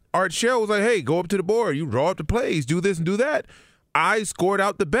hurt, Art Shell was like, hey, go up to the board. You draw up the plays, do this and do that. I scored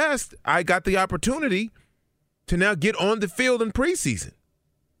out the best. I got the opportunity to now get on the field in preseason.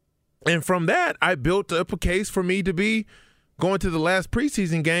 And from that, I built up a case for me to be going to the last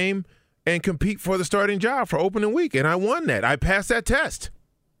preseason game and compete for the starting job for opening week. And I won that. I passed that test.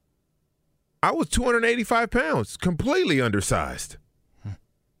 I was 285 pounds, completely undersized.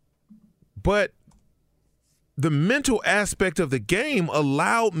 But the mental aspect of the game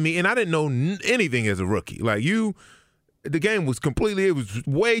allowed me, and I didn't know anything as a rookie. Like the game was it was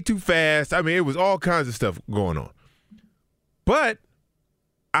way too fast. I mean, it was all kinds of stuff going on. But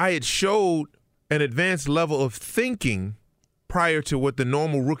I had showed an advanced level of thinking prior to what the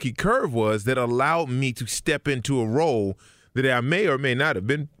normal rookie curve was that allowed me to step into a role that I may or may not have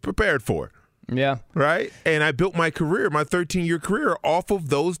been prepared for. Yeah. Right? And I built my career, my 13-year career, off of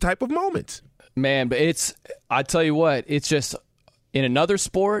those type of moments. Man, but I tell you what, it's just, in another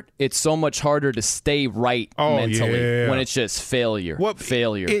sport, it's so much harder to stay right mentally when it's just failure,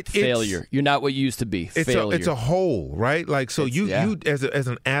 failure. You're not what you used to be. Failure. It's a whole, right? Like, so you as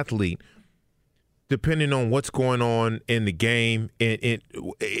an athlete, depending on what's going on in the game,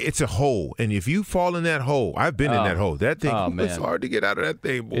 it's a hole. And if you fall in that hole, I've been in that hole. That thing, it's hard to get out of that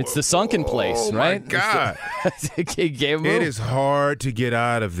thing, boy. It's the sunken place, right? Oh, my God. It is hard to get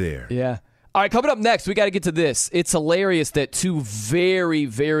out of there. Yeah. All right, coming up next, we got to get to this. It's hilarious that two very,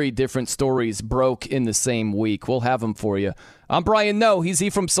 very different stories broke in the same week. We'll have them for you. I'm Brian Noe. He's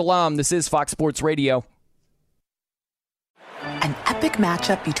Ephraim Salaam. This is Fox Sports Radio. An epic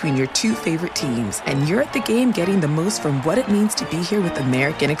matchup between your two favorite teams, and you're at the game getting the most from what it means to be here with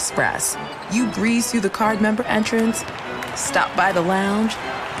American Express. You breeze through the card member entrance, stop by the lounge.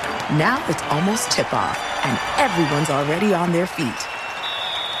 Now it's almost tip-off, and everyone's already on their feet.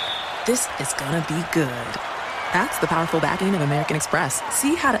 This is gonna be good. That's the powerful backing of American Express.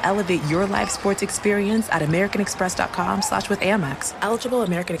 See how to elevate your live sports experience at americanexpress.com/withAmex. Eligible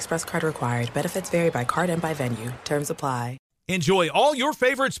American Express card required. Benefits vary by card and by venue. Terms apply. Enjoy all your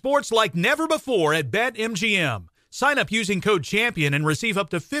favorite sports like never before at BetMGM. Sign up using code CHAMPION and receive up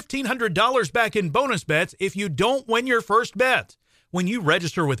to $1,500 back in bonus bets if you don't win your first bet. When you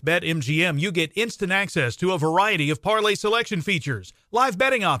register with BetMGM, you get instant access to a variety of parlay selection features, live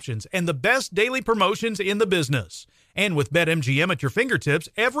betting options, and the best daily promotions in the business. And with BetMGM at your fingertips,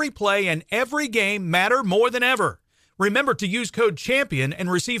 every play and every game matter more than ever. Remember to use code CHAMPION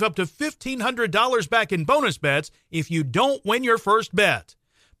and receive up to $1,500 back in bonus bets if you don't win your first bet.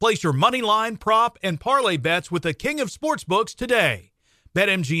 Place your money line, prop, and parlay bets with the king of sportsbooks today.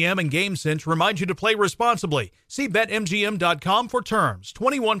 BetMGM and GameSense remind you to play responsibly. See BetMGM.com for terms.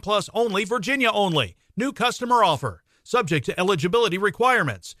 21 plus only, Virginia only. New customer offer. Subject to eligibility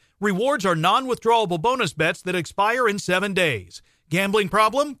requirements. Rewards are non-withdrawable bonus bets that expire in 7 days. Gambling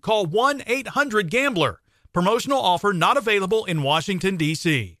problem? Call 1-800-GAMBLER. Promotional offer not available in Washington,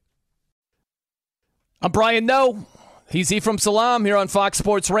 D.C. I'm Brian Noe. He's Ephraim Salaam here on Fox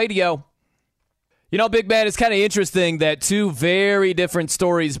Sports Radio. You know, big man, it's kind of interesting that two very different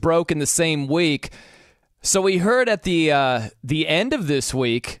stories broke in the same week. So we heard at the end of this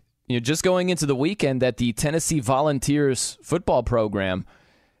week, just going into the weekend, that the Tennessee Volunteers football program,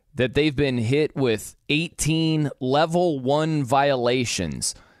 that they've been hit with 18 Level 1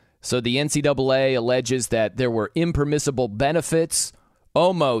 violations. So the NCAA alleges that there were impermissible benefits,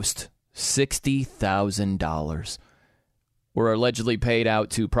 almost $60,000 were allegedly paid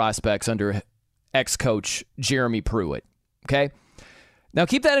out to prospects under ex-coach Jeremy Pruitt. Okay? Now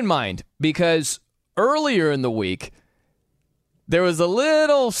keep that in mind, because earlier in the week, there was a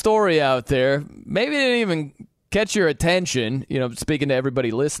little story out there, maybe it didn't even catch your attention, speaking to everybody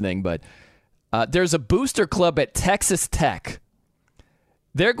listening, but there's a booster club at Texas Tech.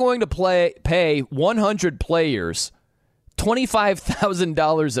 They're going to pay 100 players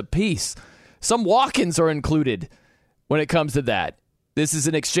 $25,000 apiece. Some walk-ins are included when it comes to that. This is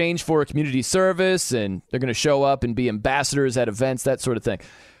in exchange for community service, and they're going to show up and be ambassadors at events, that sort of thing.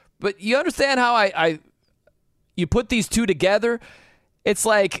 But you understand how you put these two together? It's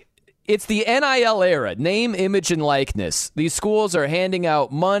like it's the NIL era, name, image, and likeness. These schools are handing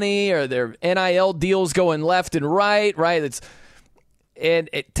out money, or their NIL deals going left and right, right? And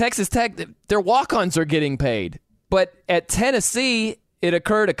at Texas Tech, their walk-ons are getting paid. But at Tennessee, it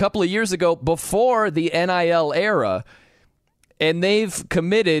occurred a couple of years ago before the NIL era, and they've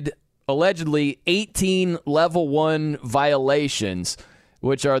committed, allegedly, 18 Level 1 violations,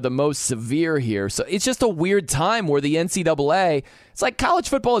 which are the most severe here. So it's just a weird time where the NCAA, it's like college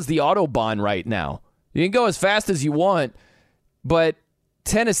football is the Autobahn right now. You can go as fast as you want, but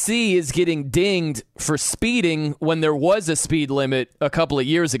Tennessee is getting dinged for speeding when there was a speed limit a couple of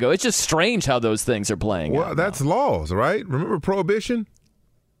years ago. It's just strange how those things are playing. Well, that's laws, right? Remember Prohibition?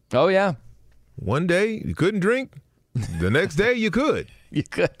 Oh, yeah. One day you couldn't drink. The next day you could. You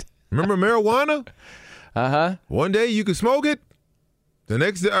could. Remember marijuana? Uh-huh. One day you could smoke it. The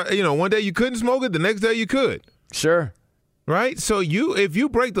next day, one day you couldn't smoke it. The next day you could. Sure. Right? So if you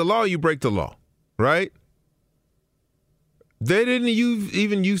break the law, you break the law. Right? They didn't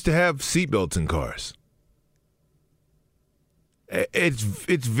even used to have seatbelts in cars. It's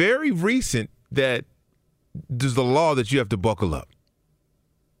very recent that there's the law that you have to buckle up.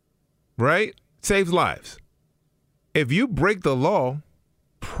 Right? It saves lives. If you break the law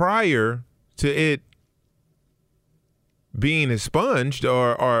prior to it being expunged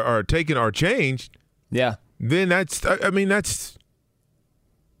or taken or changed, then that's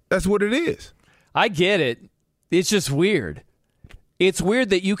what it is. I get it. It's just weird. It's weird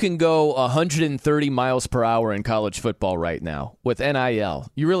that you can go 130 miles per hour in college football right now with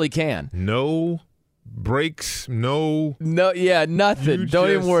NIL. You really can. No breaks, nothing. Don't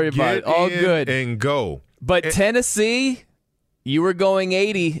even worry about it. All good. And go. But Tennessee, you were going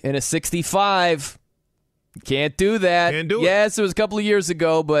 80 in a 65. Can't do that. Can't do it. Yes, it was a couple of years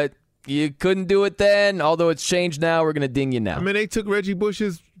ago, but you couldn't do it then. Although it's changed now, we're going to ding you now. I mean, they took Reggie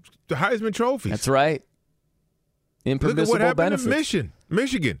Bush's Heisman trophies. That's right. Impermissible Look at what happened benefits. in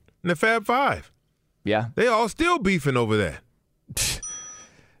Michigan, in the Fab Five. Yeah. They all still beefing over that.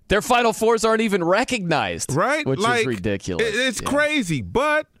 Their Final Fours aren't even recognized. Right? Which is ridiculous. It's crazy,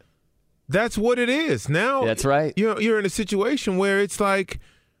 but that's what it is. Now, that's right. You're in a situation where it's like,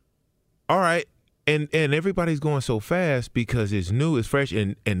 all right, and everybody's going so fast because it's new, it's fresh,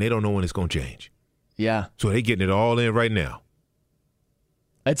 and they don't know when it's going to change. Yeah. So they're getting it all in right now.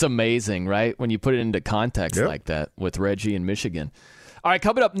 It's amazing, right? When you put it into context like that with Reggie in Michigan. All right,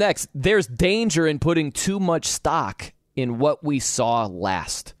 coming up next, there's danger in putting too much stock in what we saw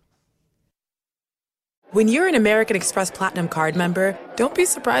last. When you're an American Express Platinum Card member, don't be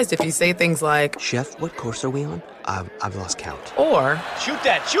surprised if you say things like, Chef, what course are we on? I've lost count. Or, Shoot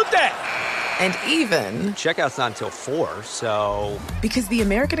that! And even, Checkout's not until 4, so... Because the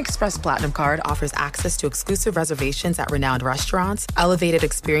American Express Platinum Card offers access to exclusive reservations at renowned restaurants, elevated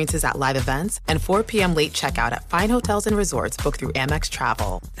experiences at live events, and 4 p.m. late checkout at fine hotels and resorts booked through Amex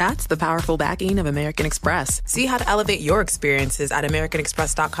Travel. That's the powerful backing of American Express. See how to elevate your experiences at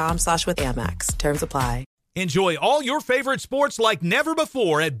americanexpress.com/withAmex. Terms apply. Enjoy all your favorite sports like never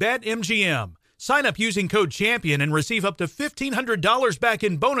before at BetMGM. Sign up using code CHAMPION and receive up to $1,500 back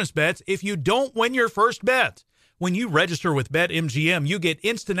in bonus bets if you don't win your first bet. When you register with BetMGM, you get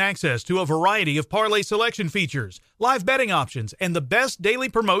instant access to a variety of parlay selection features, live betting options, and the best daily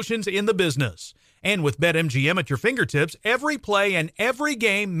promotions in the business. And with BetMGM at your fingertips, every play and every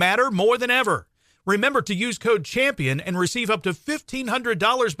game matter more than ever. Remember to use code CHAMPION and receive up to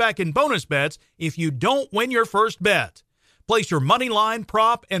 $1,500 back in bonus bets if you don't win your first bet. Place your money line,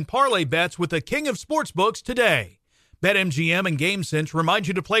 prop, and parlay bets with the king of sportsbooks today. BetMGM and GameSense remind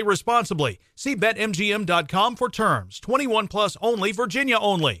you to play responsibly. See BetMGM.com for terms. 21 plus only, Virginia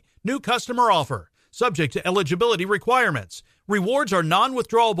only. New customer offer. Subject to eligibility requirements. Rewards are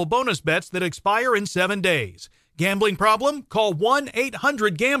non-withdrawable bonus bets that expire in 7 days. Gambling problem? Call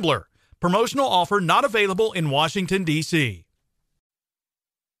 1-800-GAMBLER. Promotional offer not available in Washington, D.C.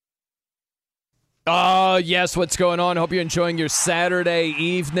 Yes, what's going on? Hope you're enjoying your Saturday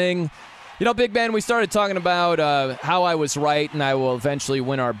evening. You know, Big Ben, we started talking about how I was right and I will eventually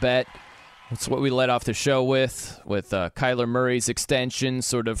win our bet. That's what we led off the show with Kyler Murray's extension,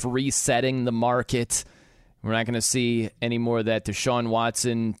 sort of resetting the We're not going to see any more of that Deshaun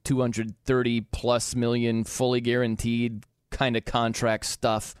Watson, $230+ million, fully guaranteed kind of contract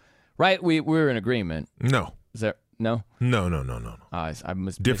stuff. Right? We were in agreement. No. Is there? No? No. I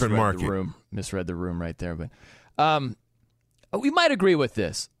Different market. Misread the room right there. But we might agree with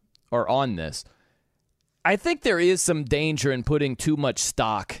this or on this. I think there is some danger in putting too much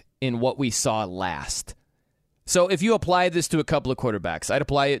stock in what we saw last. So if you apply this to a couple of quarterbacks, I'd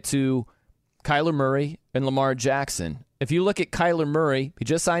apply it to Kyler Murray and Lamar Jackson. If you look at Kyler Murray, he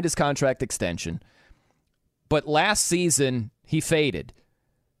just signed his contract extension. But last season, he faded.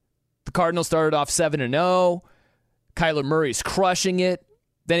 The Cardinals started off 7-0. Kyler Murray's crushing it.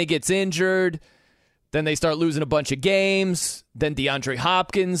 Then he gets injured. Then they start losing a bunch of games. Then DeAndre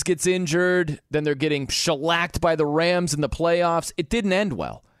Hopkins gets injured. Then they're getting shellacked by the Rams in the playoffs. It didn't end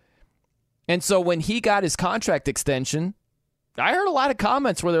well. And so when he got his contract extension, I heard a lot of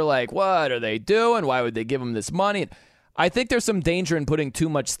comments where they're like, what are they doing? Why would they give him this money? I think there's some danger in putting too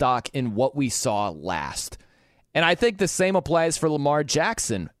much stock in what we saw last. And I think the same applies for Lamar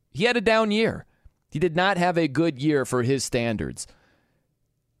Jackson. He had a down year. He did not have a good year for his standards.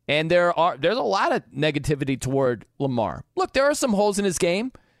 And there's a lot of negativity toward Lamar. Look, there are some holes in his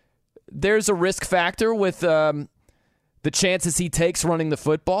game. There's a risk factor with the chances he takes running the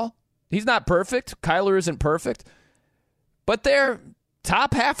football. He's not perfect. Kyler isn't perfect. But they're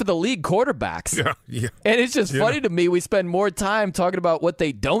top half of the league quarterbacks. Yeah. And it's just funny to me we spend more time talking about what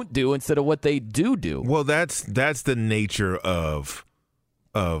they don't do instead of what they do. Well, that's the nature of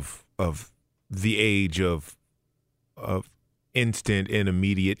the age of instant and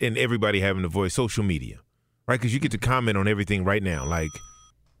immediate and everybody having a voice, social media, right? Because you get to comment on everything right now. Like,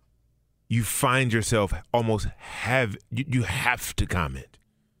 you find yourself almost you have to comment.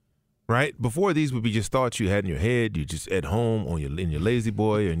 right? Before, these would be just thoughts you had in your head. You're just at home in your lazy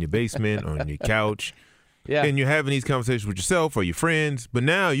boy or in your basement or on your couch. Yeah. And you're having these conversations with yourself or your friends. But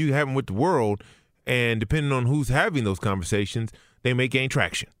now you have them with the world, and depending on who's having those conversations, they may gain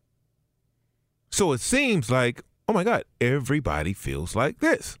traction. So it seems like, oh, my God, everybody feels like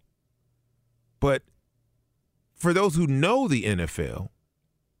this. But for those who know the NFL,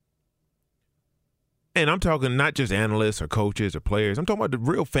 and I'm talking not just analysts or coaches or players, I'm talking about the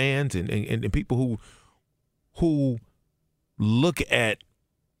real fans and people who look at,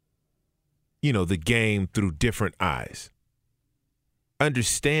 the game through different eyes,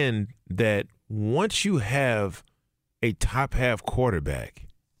 understand that once you have a top half quarterback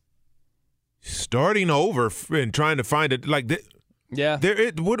starting over and trying to find it like that, yeah,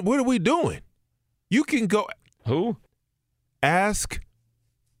 what are we doing? You can go. Who? Ask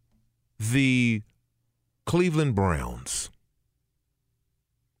the Cleveland Browns.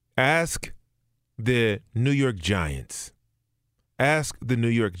 Ask the New York Giants. Ask the New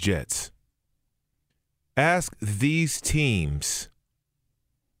York Jets. Ask these teams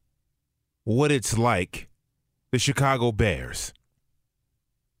what it's like, the Chicago Bears,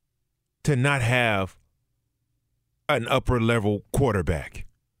 to not have an upper-level quarterback.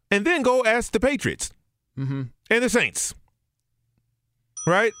 And then go ask the Patriots and the Saints,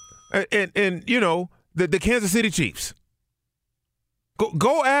 right? And the Kansas City Chiefs.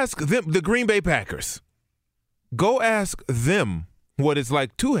 Go ask them, the Green Bay Packers. Go ask them what it's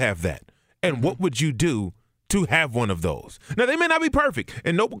like to have that. And what would you do to have one of those? Now, they may not be perfect,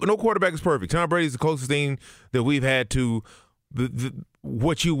 and no quarterback is perfect. Tom Brady is the closest thing that we've had to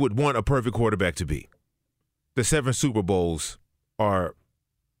what you would want a perfect quarterback to be. The 7 Super Bowls are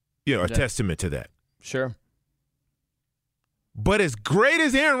a testament to that. Sure. But as great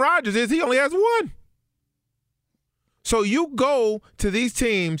as Aaron Rodgers is, he only has one. So you go to these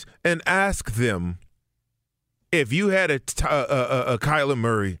teams and ask them if you had a Kyler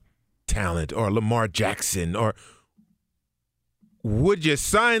Murray talent or Lamar Jackson, or would you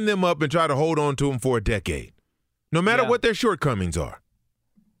sign them up and try to hold on to them for a decade, no matter what their shortcomings are?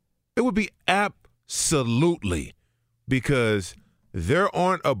 It would be absolutely, because there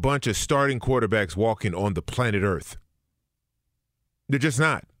aren't a bunch of starting quarterbacks walking on the planet Earth. They're just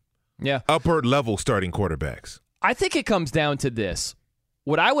not. Yeah. Upper level starting quarterbacks. I think it comes down to this.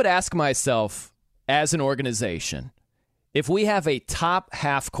 What I would ask myself as an organization, if we have a top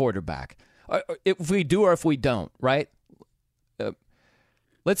half quarterback, if we do or if we don't, right?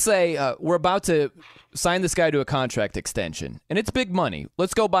 Let's say we're about to sign this guy to a contract extension, and it's big money.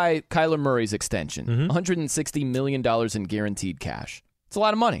 Let's go by Kyler Murray's extension, $160 million in guaranteed cash. It's a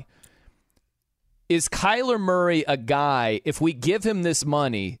lot of money. Is Kyler Murray a guy, if we give him this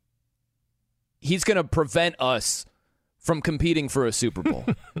money, he's going to prevent us from competing for a Super Bowl?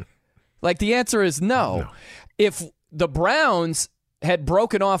 Like, the answer is no. If the Browns had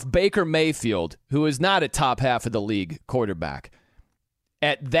broken off Baker Mayfield, who is not a top half of the league quarterback,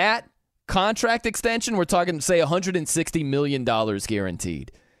 at that contract extension, we're talking, say, $160 million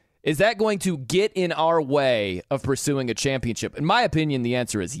guaranteed. Is that going to get in our way of pursuing a championship? In my opinion, the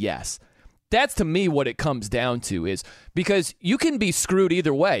answer is yes. That's, to me, what it comes down to, is because you can be screwed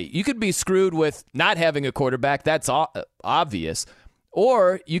either way. You could be screwed with not having a quarterback. That's obvious.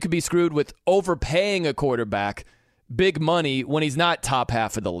 Or you could be screwed with overpaying a quarterback big money when he's not top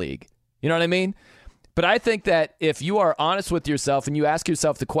half of the league. You know what I mean? But I think that if you are honest with yourself and you ask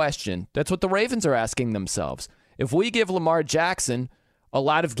yourself the question, that's what the Ravens are asking themselves. If we give Lamar Jackson a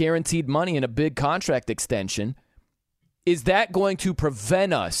lot of guaranteed money and a big contract extension, is that going to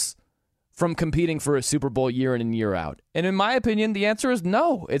prevent us from competing for a Super Bowl year in and year out? And in my opinion, the answer is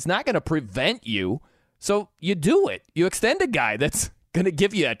no. It's not going to prevent you. So you do it. You extend a guy that's going to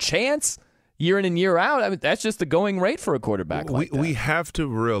give you a chance year in and year out. I mean, that's just the going rate for a quarterback like that. We have to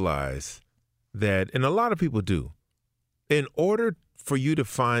realize that, and a lot of people do, in order for you to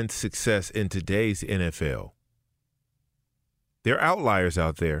find success in today's NFL, there are outliers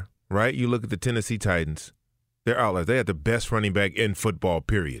out there, right? You look at the Tennessee Titans. They're outliers. They have the best running back in football,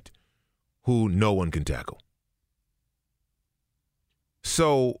 period, who no one can tackle.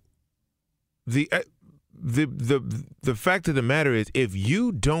 So the fact of the matter is, if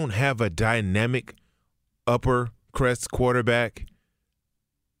you don't have a dynamic upper crest quarterback,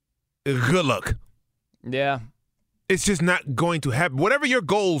 good luck. Yeah. It's just not going to happen. Whatever your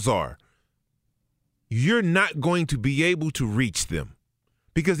goals are, you're not going to be able to reach them,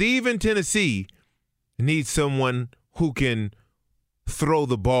 because even Tennessee needs someone who can throw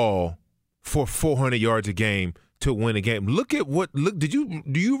the ball for 400 yards a game to win a game.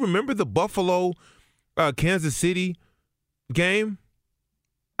 Do you remember the Buffalo Kansas City game?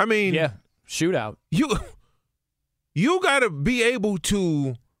 I mean, yeah, shootout. You got to be able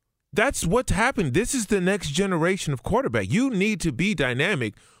to. That's what's happened. This is the next generation of quarterback. You need to be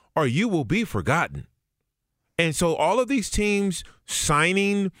dynamic, or you will be forgotten. And so, all of these teams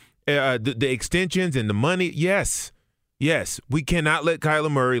signing the extensions and the money. Yes, we cannot let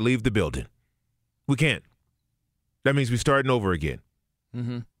Kyler Murray leave the building. We can't. That means we're starting over again.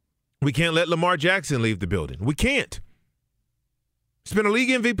 Mm-hmm. We can't let Lamar Jackson leave the building. We can't. He's been a league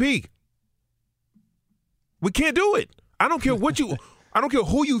MVP. We can't do it. I don't care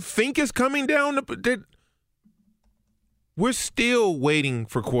who you think is coming down. We're still waiting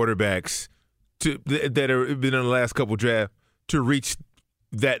for quarterbacks that have been in the last couple drafts to reach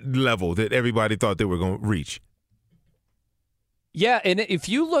that level that everybody thought they were going to reach. Yeah, and if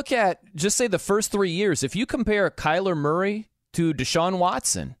you look at, just say the first 3 years, if you compare Kyler Murray to Deshaun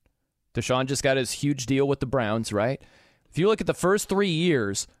Watson, Deshaun just got his huge deal with the Browns, right? If you look at the first 3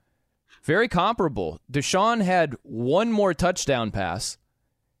 years, very comparable. Deshaun had one more touchdown pass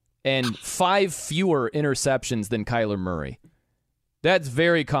and 5 fewer interceptions than Kyler Murray. That's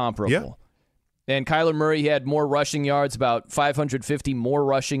very comparable. Yeah. And Kyler Murray had more rushing yards, about 550 more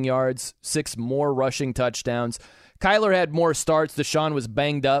rushing yards, 6 more rushing touchdowns. Kyler had more starts. Deshaun was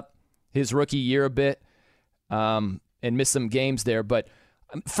banged up his rookie year a bit and missed some games there. But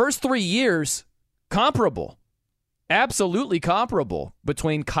first 3 years, comparable. Absolutely comparable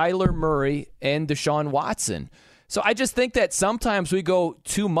between Kyler Murray and Deshaun Watson. So I just think that sometimes we go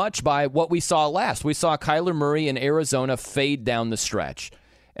too much by what we saw last. We saw Kyler Murray in Arizona fade down the stretch.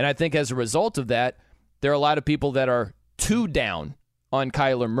 And I think as a result of that, there are a lot of people that are too down on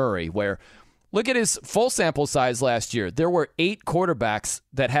Kyler Murray, where look at his full sample size last year. There were 8 quarterbacks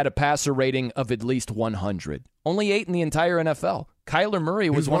that had a passer rating of at least 100. Only 8 in the entire NFL. Kyler Murray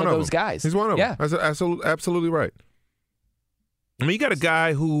was one of those guys. He's one of them. That's absolutely right. I mean, you got a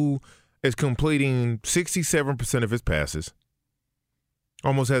guy who is completing 67% of his passes,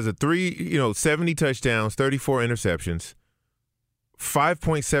 almost has 70 touchdowns, 34 interceptions,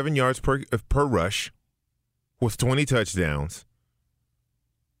 5.7 yards per rush with 20 touchdowns,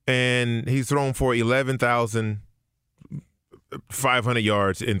 and he's thrown for 11,500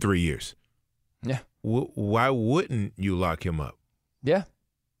 yards in 3 years. Yeah. Why wouldn't you lock him up? Yeah.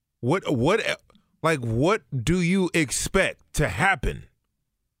 What do you expect to happen?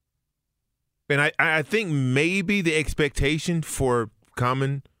 And I think maybe the expectation for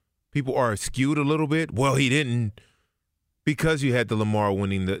common people are skewed a little bit. Well, he didn't, because you had the Lamar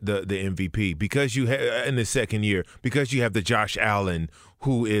winning the MVP, because you had in the second year, because you have the Josh Allen,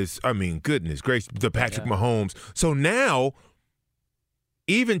 who is, I mean, goodness gracious, the Patrick Mahomes. So now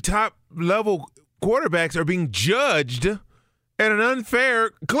even top level quarterbacks are being judged at an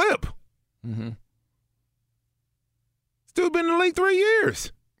unfair clip. Mm-hmm. Still been in the league 3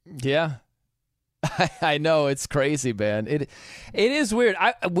 years. Yeah. I know, it's crazy, man. It is weird.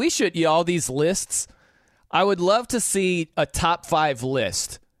 We should, all these lists. I would love to see a top 5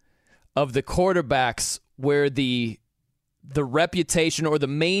 list of the quarterbacks where the reputation or the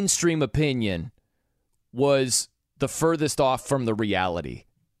mainstream opinion was the furthest off from the reality.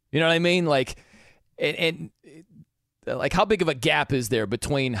 You know what I mean? Like, and like, how big of a gap is there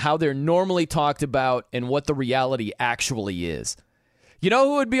between how they're normally talked about and what the reality actually is? You know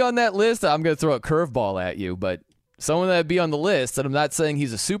who would be on that list? I'm going to throw a curveball at you, but someone that would be on the list, and I'm not saying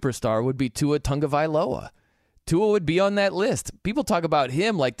he's a superstar, would be Tua Tagovailoa. Tua would be on that list. People talk about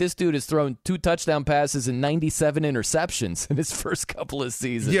him like this dude has thrown 2 touchdown passes and 97 interceptions in his first couple of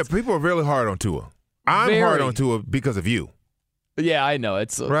seasons. Yeah, people are really hard on Tua. I'm hard on Tua because of you. Yeah, I know.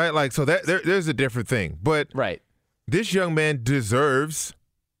 It's right. Like, so that there's a different thing. But right, this young man deserves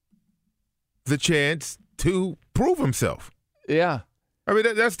the chance to prove himself. Yeah. I mean,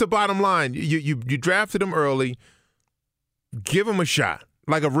 that's the bottom line. You drafted him early. Give him a shot,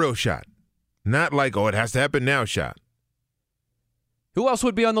 like a real shot. Not like, it has to happen now shot. Who else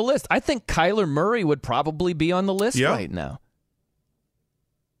would be on the list? I think Kyler Murray would probably be on the list right now.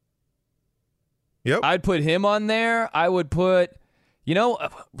 Yep. I'd put him on there. I would put,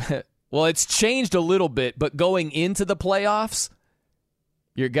 well, it's changed a little bit, but going into the playoffs,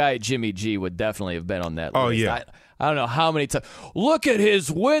 your guy Jimmy G would definitely have been on that list. Oh, yeah. I don't know how many times. Look at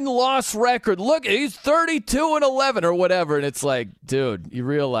his win-loss record. Look, he's 32-11 or whatever. And it's like, dude, you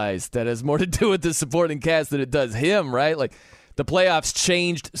realize that has more to do with the supporting cast than it does him, right? Like, the playoffs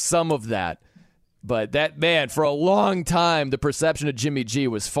changed some of that. But that, man, for a long time, the perception of Jimmy G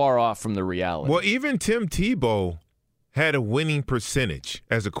was far off from the reality. Well, even Tim Tebow had a winning percentage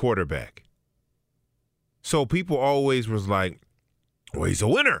as a quarterback. So people always was like, well, he's a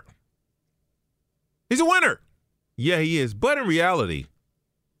winner. He's a winner. Yeah, he is. But in reality,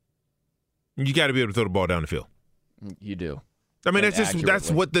 You got to be able to throw the ball down the field. You do. I mean,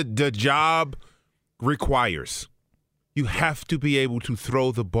 that's what the job requires. You have to be able to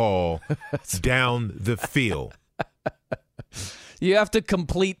throw the ball down the field. You have to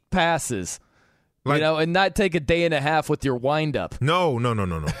complete passes, and not take a day and a half with your windup. No.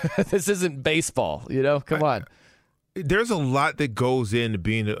 This isn't baseball, Come on. There's a lot that goes into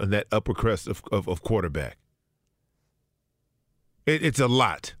being that upper crust of quarterback. It's a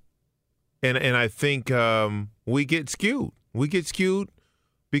lot. And I think we get skewed. We get skewed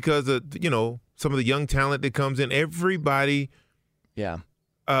because of, some of the young talent that comes in. Everybody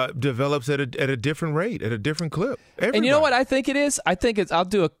develops at a different rate, at a different clip. Everybody. And you know what I think it is? I think I'll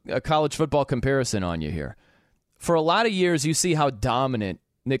do a college football comparison on you here. For a lot of years, you see how dominant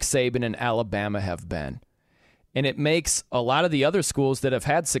Nick Saban and Alabama have been. And it makes a lot of the other schools that have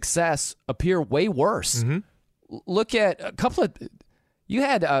had success appear way worse. Mm-hmm. Look at a couple of – you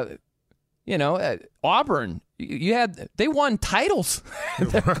had Auburn. They won titles.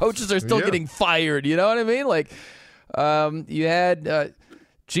 Their coaches are still getting fired. You know what I mean? Like, you had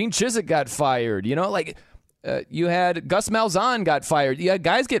Gene Chizik got fired. You had Gus Malzahn got fired. You had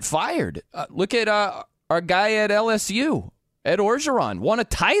guys get fired. Look at our guy at LSU, Ed Orgeron, won a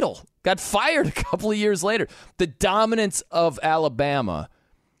title, got fired a couple of years later. The dominance of Alabama,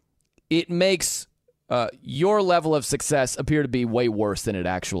 it makes your level of success appear to be way worse than it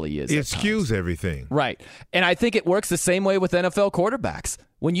actually is. It skews everything. Right. And I think it works the same way with NFL quarterbacks.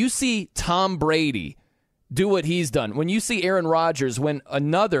 When you see Tom Brady do what he's done, when you see Aaron Rodgers win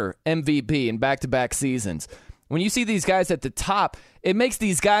another MVP in back-to-back seasons, when you see these guys at the top, it makes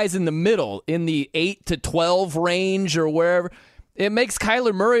these guys in the middle, in the 8 to 12 range or wherever, it makes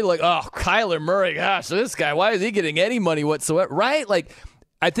Kyler Murray like, oh, Kyler Murray, gosh, this guy, why is he getting any money whatsoever? Right? Like,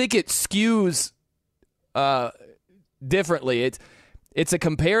 I think it skews differently. It's a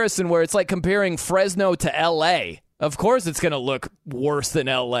comparison where it's like comparing Fresno to LA. Of course it's going to look worse than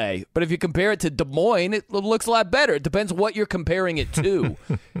LA, but if you compare it to Des Moines, it looks a lot better. It depends what you're comparing it to.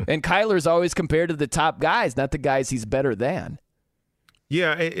 And Kyler's always compared to the top guys, not the guys he's better than.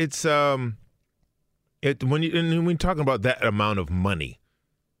 Yeah, it's when you're talking about that amount of money,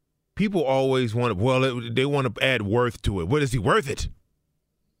 people always want to, they want to add worth to it. What is he worth it?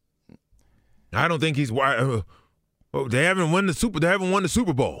 I don't think he's. They haven't won the Super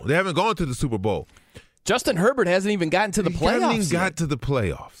Bowl. They haven't gone to the Super Bowl. Justin Herbert hasn't even gotten to the playoffs. He hasn't even got to the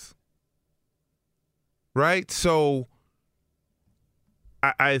playoffs. Right? So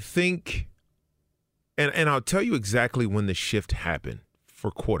I think, and I'll tell you exactly when the shift happened for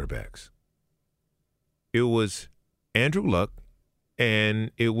quarterbacks. It was Andrew Luck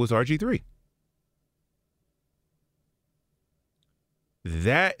and it was RG3.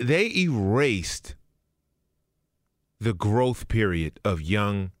 That they erased the growth period of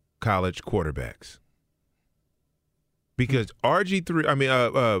young college quarterbacks because Andrew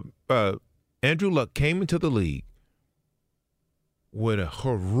Luck came into the league with a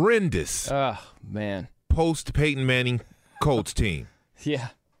horrendous post Peyton Manning Colts team. Yeah,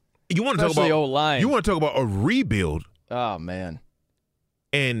 you want to talk about O-line. You want to talk about a rebuild? Oh man,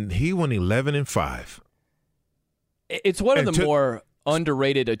 and he won 11-5. It's one of the more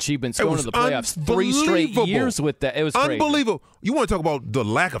underrated achievements going to the playoffs 3 straight years with that. It was crazy. Unbelievable. You want to talk about the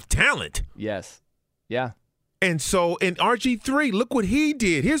lack of talent. Yes. Yeah. And so in RG3, look what he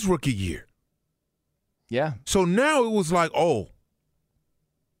did his rookie year. Yeah. So now it was like, oh,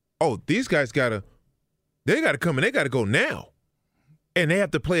 these guys they got to come and they got to go now. And they have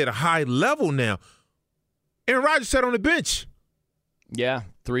to play at a high level now. Aaron Rodgers sat on the bench. Yeah,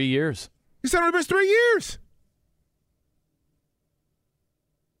 3 years. He sat on the bench 3 years.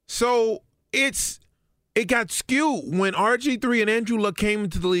 So it got skewed when RG3 and Andrew Luck came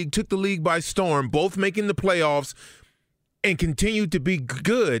into the league, took the league by storm, both making the playoffs and continued to be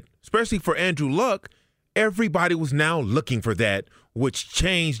good, especially for Andrew Luck. Everybody was now looking for that, which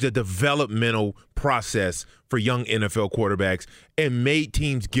changed the developmental process for young NFL quarterbacks and made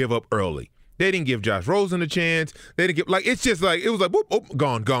teams give up early. They didn't give Josh Rosen a chance. They didn't give, it's just like, it was like, whoop,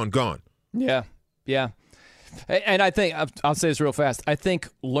 gone. Yeah. Yeah. And I think, I'll say this real fast, I think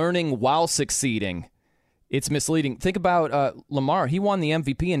learning while succeeding, it's misleading. Think about Lamar. He won the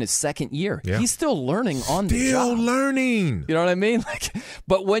MVP in his second year. Yeah. He's still learning on the job. Still learning. You know what I mean?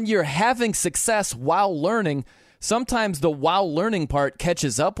 But when you're having success while learning, sometimes the while learning part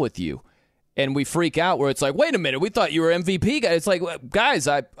catches up with you. And we freak out where it's like, wait a minute, we thought you were MVP guy. It's like, guys,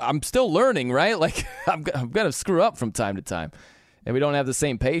 I'm still learning, right? Like, I'm going to screw up from time to time. And we don't have the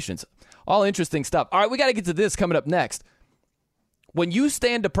same patience. All interesting stuff. All right, we got to get to this coming up next. When you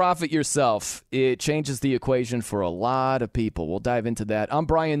stand to profit yourself, it changes the equation for a lot of people. We'll dive into that. I'm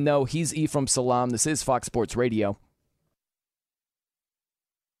Brian Noe. He's Ephraim Salam. This is Fox Sports Radio.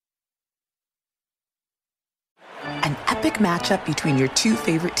 An epic matchup between your two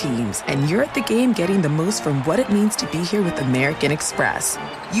favorite teams, and you're at the game getting the most from what it means to be here with American Express.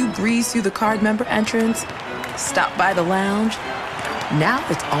 You breeze through the card member entrance, stop by the lounge. Now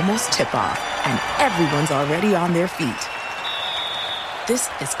it's almost tip-off, and everyone's already on their feet.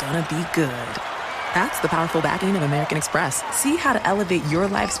 This is gonna be good. That's the powerful backing of American Express. See how to elevate your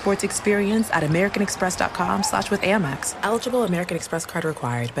live sports experience at americanexpress.com/withAmex. Eligible American Express card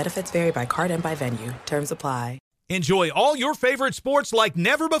required. Benefits vary by card and by venue. Terms apply. Enjoy all your favorite sports like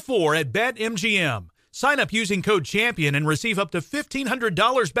never before at BetMGM. Sign up using code CHAMPION and receive up to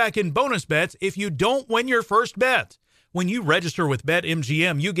 $1,500 back in bonus bets if you don't win your first bet. When you register with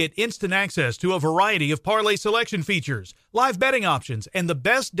BetMGM, you get instant access to a variety of parlay selection features, live betting options, and the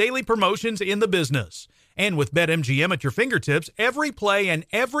best daily promotions in the business. And with BetMGM at your fingertips, every play and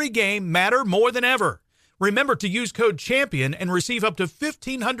every game matter more than ever. Remember to use code CHAMPION and receive up to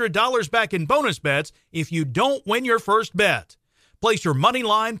 $1,500 back in bonus bets if you don't win your first bet. Place your money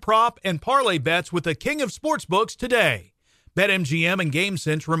line, prop, and parlay bets with the king of sportsbooks today. BetMGM and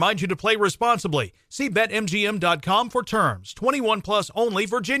GameSense remind you to play responsibly. See BetMGM.com for terms. 21 plus only,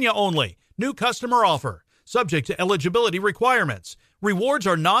 Virginia only. New customer offer. Subject to eligibility requirements. Rewards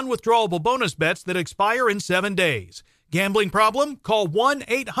are non-withdrawable bonus bets that expire in 7 days. Gambling problem? Call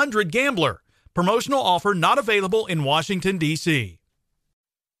 1-800-GAMBLER. Promotional offer not available in Washington, D.C.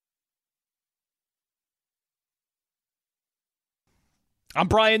 I'm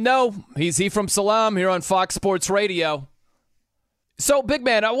Brian Noe. He's Ephraim Salam here on Fox Sports Radio. So, big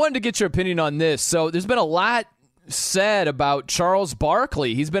man, I wanted to get your opinion on this. So, there's been a lot said about Charles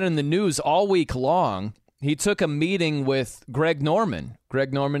Barkley. He's been in the news all week long. He took a meeting with Greg Norman.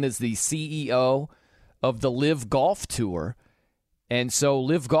 Greg Norman is the CEO of the LIV Golf Tour. And so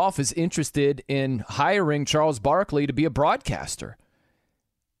LIV Golf is interested in hiring Charles Barkley to be a broadcaster.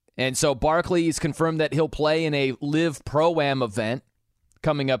 And so Barkley's confirmed that he'll play in a LIV Pro-Am event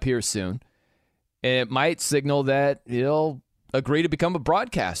coming up here soon. And it might signal that he'll agree to become a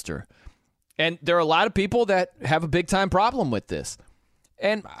broadcaster. And there are a lot of people that have a big-time problem with this.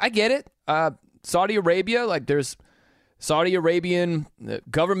 And I get it. Saudi Arabia, like there's Saudi Arabian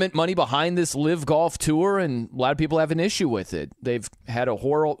government money behind this LIV Golf Tour, and a lot of people have an issue with it. They've had a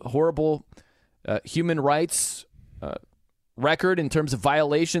horrible human rights record in terms of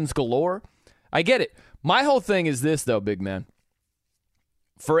violations galore. I get it. My whole thing is this, though, big man.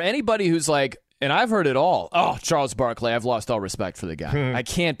 For anybody who's like, and I've heard it all, oh, Charles Barkley, I've lost all respect for the guy. I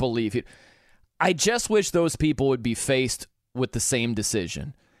can't believe it. I just wish those people would be faced with the same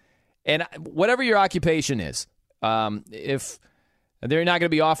decision. And whatever your occupation is, if they're not going to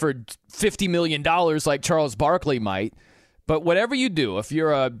be offered $50 million like Charles Barkley might, but whatever you do, if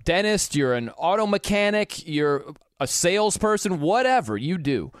you're a dentist, you're an auto mechanic, you're a salesperson, whatever you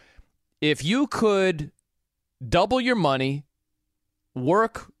do, if you could double your money,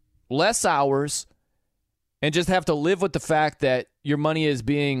 work less hours, and just have to live with the fact that your money is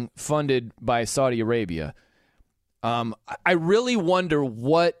being funded by Saudi Arabia, I really wonder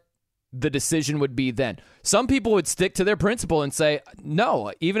what the decision would be then. Some people would stick to their principle and say,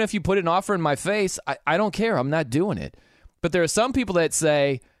 no, even if you put an offer in my face, I don't care. I'm not doing it. But there are some people that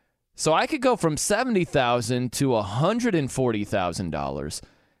say, so I could go from $70,000 to $140,000,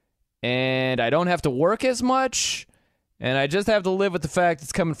 and I don't have to work as much, and I just have to live with the fact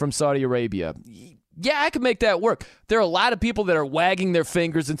it's coming from Saudi Arabia. Yeah, I could make that work. There are a lot of people that are wagging their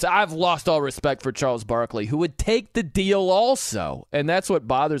fingers and say, I've lost all respect for Charles Barkley, who would take the deal also. And that's what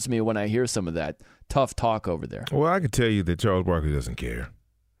bothers me when I hear some of that tough talk over there. Well, I can tell you that Charles Barkley doesn't care.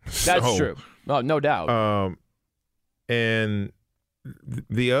 That's true. Oh, no doubt. And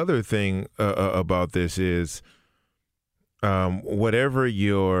the other thing about this is whatever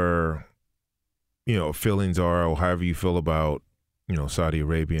your feelings are, or however you feel about Saudi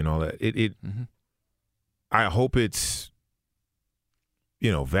Arabia and all that, mm-hmm. I hope it's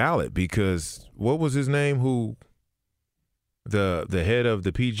valid, because what was his name? Who the head of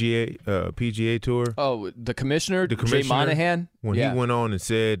the PGA Tour? Oh, the commissioner, Jay Monahan. When he went on and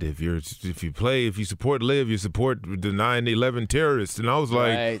said, if you support LIV, you support the 9/11 terrorists, and I was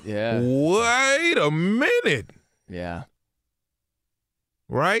like, right, yeah. Wait a minute. Yeah.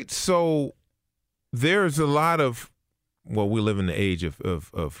 Right. So there's a lot of, well, we live in the age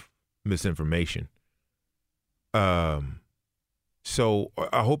of misinformation. So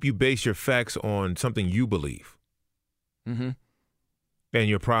I hope you base your facts on something you believe. Mm-hmm. And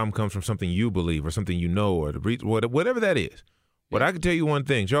your problem comes from something you believe or something or whatever that is. But I can tell you one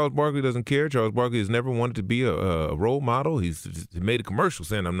thing. Charles Barkley doesn't care. Charles Barkley has never wanted to be a role model. He's made a commercial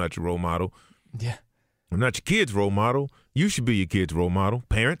saying, I'm not your role model. Yeah. I'm not your kid's role model. You should be your kid's role model,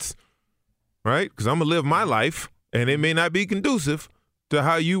 parents, right? Because I'm going to live my life, and it may not be conducive to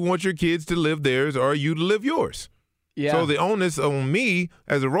how you want your kids to live theirs or you to live yours. Yeah. So the onus on me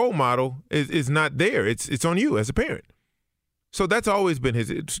as a role model is not there. It's on you as a parent. So that's always been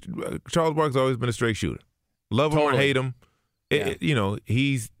Charles Barkley's always been a straight shooter. Love him or hate him.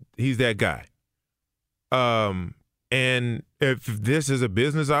 He's that guy. And if this is a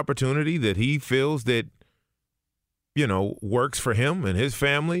business opportunity that he feels that, works for him and his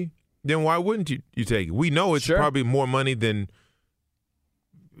family, then why wouldn't you take it? We know it's probably more money than,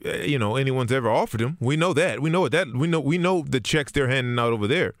 anyone's ever offered him. We know that. We know the checks they're handing out over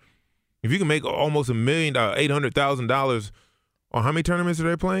there. If you can make almost $800,000 on how many tournaments are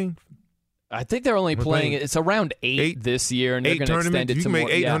they playing? I think they're only playing. It's around eight this year, and they're going to extend it to more.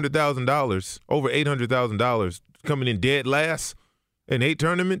 You can make $800,000, over $800,000, coming in dead last in 8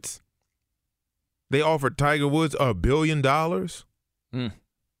 tournaments. They offered Tiger Woods $1 billion.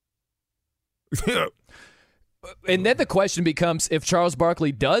 And then the question becomes, if Charles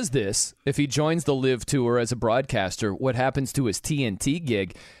Barkley does this, if he joins the LIV Tour as a broadcaster, what happens to his TNT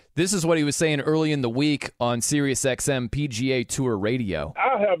gig? This is what he was saying early in the week on SiriusXM PGA Tour Radio.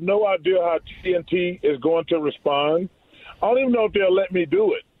 I have no idea how TNT is going to respond. I don't even know if they'll let me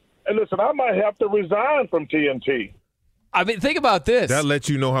do it. And listen, I might have to resign from TNT. I mean, think about this. That lets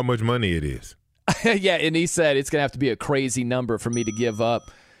you know how much money it is. Yeah, and he said it's going to have to be a crazy number for me to give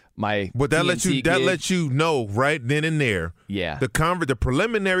up my But that TNT lets you know right then and there. Yeah. The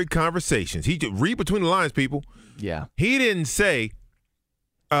preliminary conversations. He read between the lines, people. Yeah. He didn't say,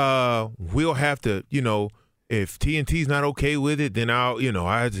 we'll have to, if TNT's not okay with it, then we'll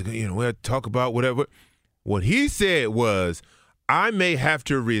have to talk about whatever. What he said was, I may have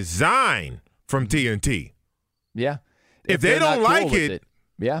to resign from TNT. Yeah. If they don't like it,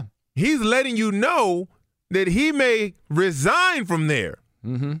 yeah, he's letting you know that he may resign from there.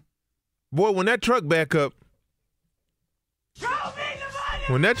 Mm-hmm. Boy, when that truck back up,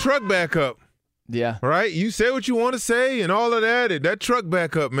 yeah, right? You say what you want to say and all of that, and that truck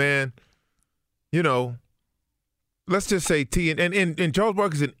back up, man. Let's just say and Charles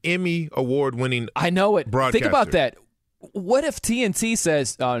Barkley's an Emmy award-winning I know it. broadcaster. Think about that. What if TNT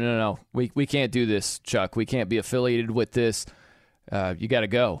says, "Oh no, we can't do this, Chuck. We can't be affiliated with this. You got to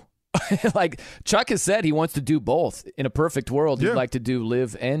go." Like Chuck has said, he wants to do both. In a perfect world, he'd like to do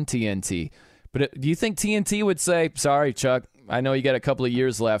LIV and TNT. But do you think TNT would say, "Sorry, Chuck, I know you got a couple of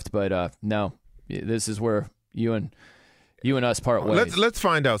years left, but no, this is where you and us part ways." Let's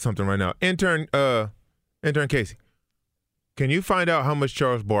find out something right now. Intern Casey, can you find out how much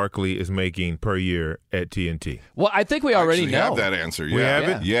Charles Barkley is making per year at TNT? Well, I think we already know. Have that answer. Yeah. We have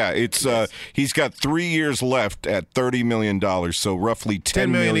it? Yeah, it's he's got 3 years left at $30 million, so roughly $10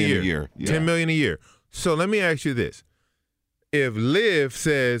 million a year. Yeah. $10 million a year. So let me ask you this. If LIV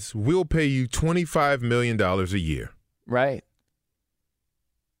says we'll pay you $25 million a year. Right.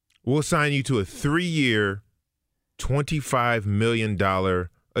 We'll sign you to a 3-year, $25 million a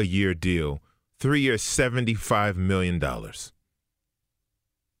year deal. 3 years, $75 million.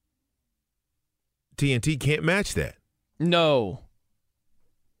 TNT can't match that. No.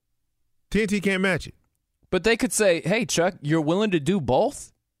 TNT can't match it. But they could say, "Hey, Chuck, you're willing to do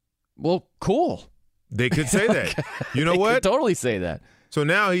both?" Well, cool. They could say that. You know they what? Could totally say that. So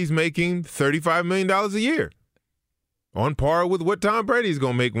now he's making $35 million a year. On par with what Tom Brady's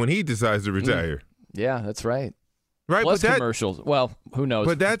going to make when he decides to retire. Yeah, that's right. Right, Plus but commercials. Well, who knows?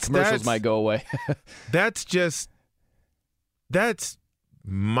 But commercials might go away. that's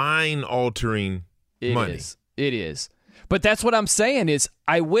mind-altering money. It is. But that's what I'm saying is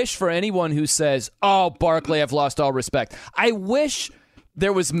I wish for anyone who says, "Oh, Barkley, I've lost all respect." I wish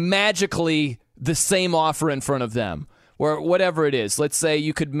there was magically the same offer in front of them, or whatever it is. Let's say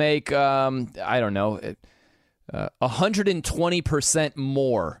you could make, 120%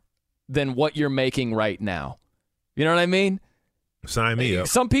 more than what you're making right now. You know what I mean? Sign me up.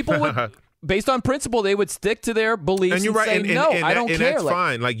 Some people would, based on principle, they would stick to their beliefs and you're say, right. "No, I don't care." That's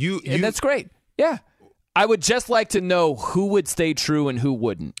fine. Like you, and that's great. Yeah. I would just like to know who would stay true and who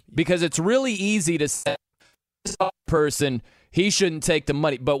wouldn't, because it's really easy to say this person, he shouldn't take the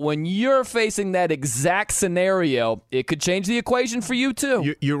money. But when you're facing that exact scenario, it could change the equation for you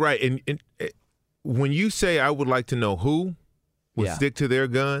too. You're right. And when you say I would like to know who would stick to their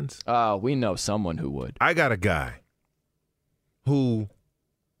guns, we know someone who would. I got a guy who,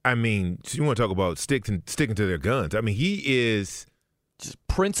 you want to talk about sticking to their guns. I mean, he is just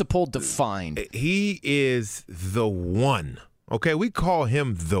principle defined. He is the one. Okay, we call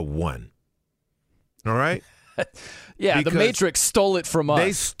him the one. All right? Yeah, because the Matrix stole it from us.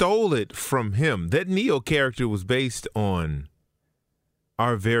 They stole it from him. That Neo character was based on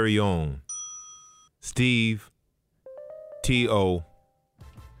our very own Steve T.O.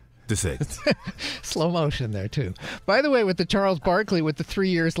 the Sixth. Slow motion there, too. By the way, with the Charles Barkley with the 3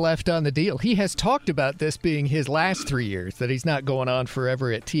 years left on the deal, he has talked about this being his last 3 years, that he's not going on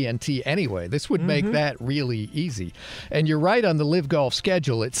forever at TNT anyway. This would make that really easy. And you're right on the Live Golf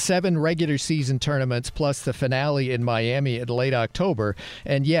schedule. It's 7 regular season tournaments plus the finale in Miami in late October.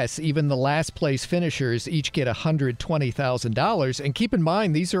 And yes, even the last place finishers each get $120,000. And keep in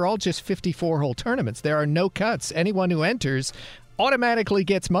mind, these are all just 54-hole tournaments. There are no cuts. Anyone who enters automatically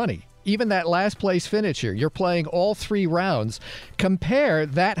gets money. Even that last place finisher, you're playing all 3 rounds. Compare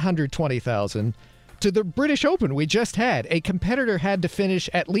that $120,000 to the British Open we just had. A competitor had to finish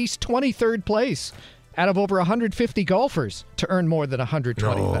at least 23rd place out of over 150 golfers to earn more than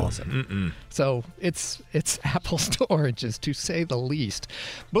 $120,000. So it's apples to oranges, to say the least.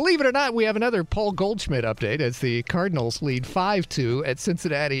 Believe it or not, we have another Paul Goldschmidt update as the Cardinals lead 5-2 at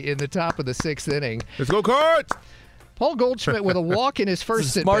Cincinnati in the top of the 6th inning. Let's go, Cards! Paul Goldschmidt with a walk in his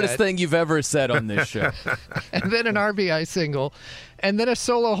first at-bat. Smartest thing you've ever said on this show. And then an RBI single, and then a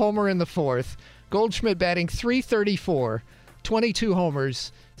solo homer in the 4th. Goldschmidt batting .334, 22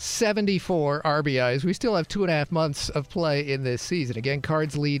 homers, 74 RBIs. We still have 2.5 months of play in this season. Again,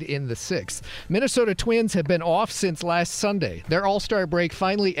 Cards lead in the 6th. Minnesota Twins have been off since last Sunday. Their All-Star break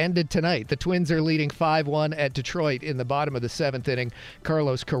finally ended tonight. The Twins are leading 5-1 at Detroit in the bottom of the 7th inning.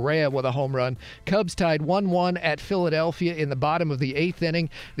 Carlos Correa with a home run. Cubs tied 1-1 at Philadelphia in the bottom of the 8th inning.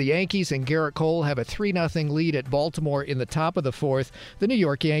 The Yankees and Garrett Cole have a 3-0 lead at Baltimore in the top of the 4th. The New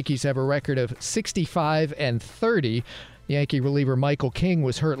York Yankees have a record of 65-30. Yankee reliever Michael King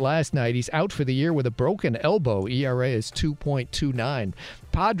was hurt last night. He's out for the year with a broken elbow. ERA is 2.29.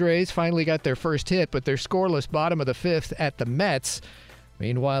 Padres finally got their first hit, but they're scoreless bottom of the 5th at the Mets.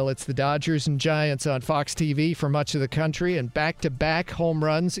 Meanwhile, it's the Dodgers and Giants on Fox TV for much of the country, and back-to-back home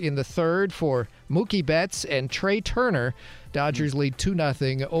runs in the 3rd for Mookie Betts and Trey Turner. Dodgers lead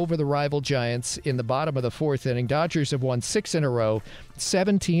 2-0 over the rival Giants in the bottom of the 4th inning. Dodgers have won 6 in a row,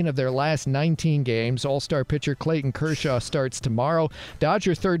 17 of their last 19 games. All-star pitcher Clayton Kershaw starts tomorrow.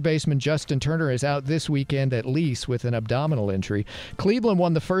 Dodger third baseman Justin Turner is out this weekend at least with an abdominal injury. Cleveland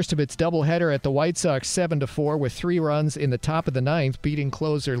won the first of its doubleheader at the White Sox 7-4 with 3 runs in the top of the 9th, beating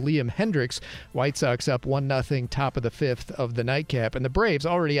closer Liam Hendricks. White Sox up 1-0 top of the 5th of the nightcap. And the Braves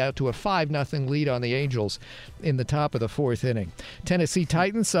already out to a 5-0 lead on the Angels in the top of the 4th inning. Tennessee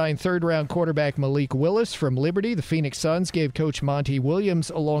Titans signed third-round quarterback Malik Willis from Liberty. The Phoenix Suns gave coach Monty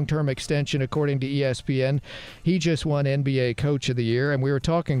Williams a long-term extension, according to ESPN. He just won NBA Coach of the Year. And we were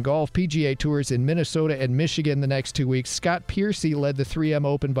talking golf. PGA Tours in Minnesota and Michigan the next 2 weeks. Scott Piercy led the 3M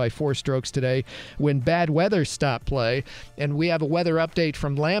Open by 4 strokes today when bad weather stopped play. And we have a weather update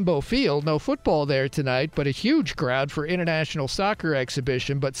from Lambeau Field. No football there tonight, but a huge crowd for International Soccer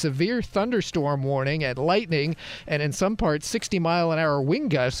Exhibition. But severe thunderstorm warning and lightning, and in some parts 60-mile-an-hour wind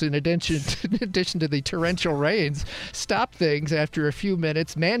gusts in addition to the torrential rains stopped things after a few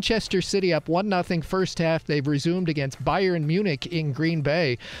minutes. Manchester City up 1-0 first half. They've resumed against Bayern Munich in Green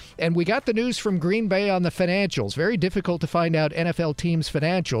Bay. And we got the news from Green Bay on the financials. Very difficult to find out NFL teams'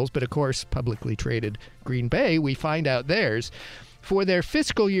 financials, but of course, publicly traded Green Bay, we find out theirs. For their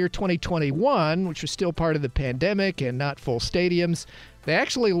fiscal year 2021, which was still part of the pandemic and not full stadiums, they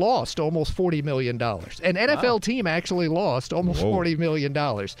actually lost almost $40 million. An NFL team actually lost almost $40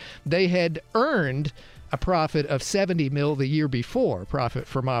 million. They had earned a profit of $70 million the year before, profit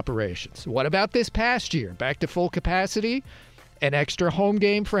from operations. What about this past year? Back to full capacity? An extra home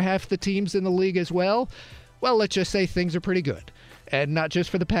game for half the teams in the league as well? Well, let's just say things are pretty good. And not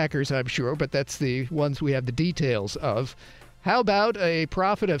just for the Packers, I'm sure, but that's the ones we have the details of. How about a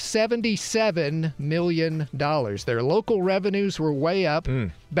profit of $77 million? Their local revenues were way up,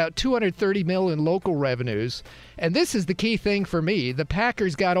 about $230 million in local revenues. And this is the key thing for me. The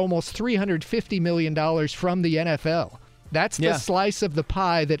Packers got almost $350 million from the NFL. That's the slice of the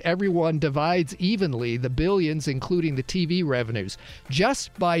pie that everyone divides evenly, the billions, including the TV revenues.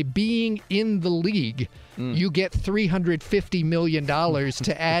 Just by being in the league, you get $350 million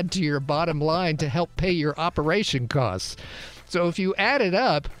to add to your bottom line to help pay your operation costs. So if you add it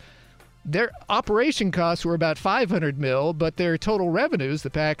up, their operation costs were about $500 million, but their total revenues, the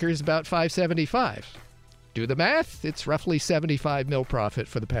Packers, about $575. Do the math. It's roughly $75 million profit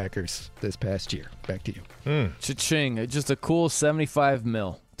for the Packers this past year. Back to you. Cha-ching. Just a cool $75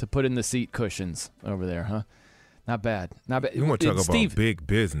 million to put in the seat cushions over there, huh? Not bad. Not bad. You want to talk about big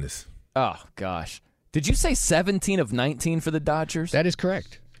business. Oh, gosh. Did you say 17 of 19 for the Dodgers? That is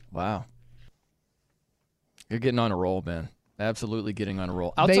correct. Wow. You're getting on a roll, man. Absolutely getting on a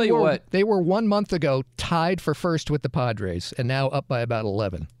roll. I'll tell you what. They were 1 month ago tied for first with the Padres and now up by about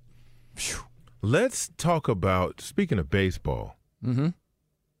 11. Let's talk about, speaking of baseball,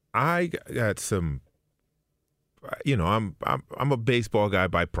 I got some, I'm a baseball guy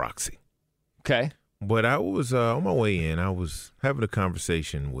by proxy. Okay. But I was, on my way in, I was having a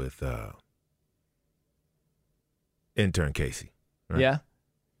conversation with intern Casey. Right? Yeah.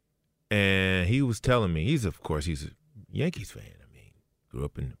 And he was telling me, he's a Yankees fan. I mean, grew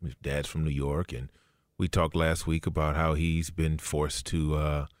up his dad's from New York, and we talked last week about how he's been forced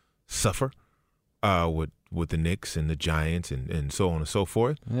to suffer with the Knicks and the Giants and so on and so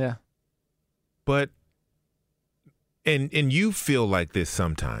forth. Yeah. But and you feel like this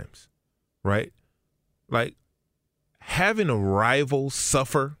sometimes, right? Like having a rival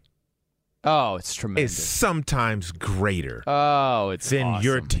suffer. Oh, it's tremendous. Is sometimes greater. Than awesome.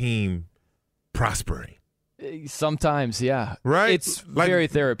 Your team prospering. Sometimes, yeah. Right? It's very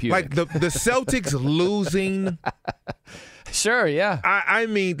therapeutic. Like the Celtics losing. Sure, yeah. I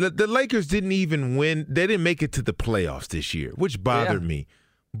mean, the Lakers didn't even win. They didn't make it to the playoffs this year, which bothered me.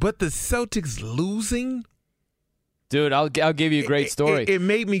 But the Celtics losing. Dude, I'll give you a great story. It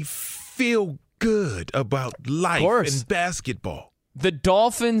made me feel good about life and basketball. The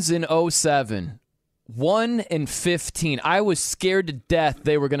Dolphins in 2007, 1-15. I was scared to death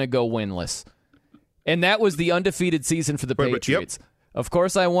they were going to go winless. And that was the undefeated season for the Patriots. Yep. Of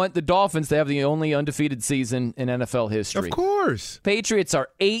course, I want the Dolphins to have the only undefeated season in NFL history. Of course. Patriots are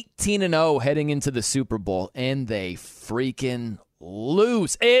 18-0 heading into the Super Bowl, and they freaking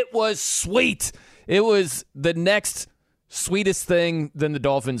lose. It was sweet. It was the next sweetest thing than the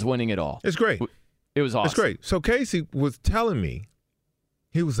Dolphins winning it all. It's great. It was awesome. It's great. So Casey was telling me,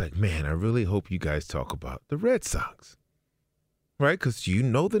 he was like, man, I really hope you guys talk about the Red Sox. Right? Because you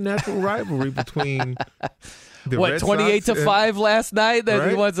know the natural rivalry between the Red Sox. 28-5 last night? That right?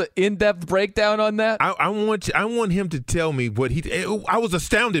 He wants an in-depth breakdown on that? I want him to tell me what I was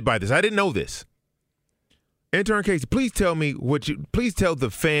astounded by this. I didn't know this. Intern Casey, please tell me please tell the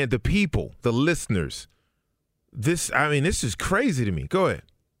fan, the people, the listeners. This is crazy to me. Go ahead.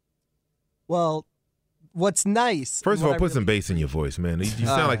 Well, what's nice. First of all, put some bass in your voice, man. You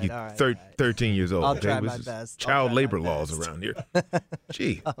sound like you're 13 years old. I'll try my best. Child labor laws around here.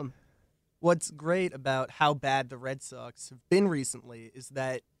 Gee. What's great about how bad the Red Sox have been recently is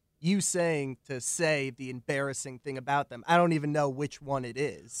that you saying to say the embarrassing thing about them, I don't even know which one it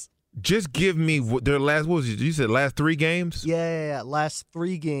is. Just give me their last, what was it? You said last 3 games? Yeah. Last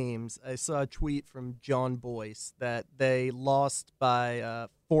 3 games. I saw a tweet from John Boyce that they lost by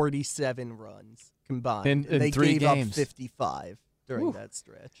 47 runs combined. In they 3 gave games. up 55 during that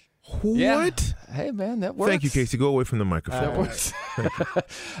stretch. What? Yeah. Hey, man, that works. Thank you, Casey. Go away from the microphone. That works.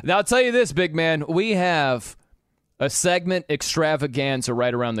 Now, I'll tell you this, big man. We have a segment extravaganza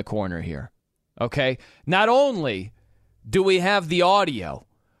right around the corner here. Okay? Not only do we have the audio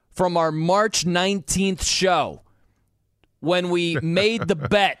from our March 19th show when we made the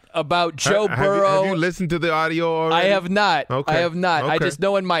bet about Joe Burrow. Have you listened to the audio already? I have not. Okay. I have not. Okay. I just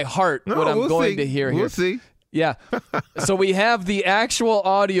know in my heart what I'm going to hear here. We'll see. Yeah. So we have the actual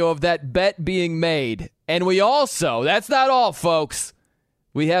audio of that bet being made. And we also, that's not all, folks.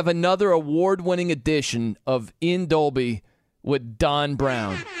 We have another award-winning edition of In Dolby with Don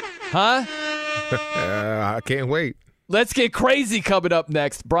Brown. Huh? I can't wait. Let's get crazy coming up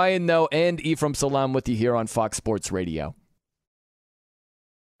next. Brian Noe and Ephraim Salam with you here on Fox Sports Radio.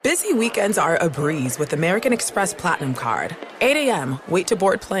 Busy weekends are a breeze with American Express Platinum Card. 8 a.m., wait to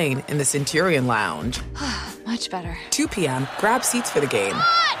board plane in the Centurion Lounge. Much better. 2 p.m., grab seats for the game.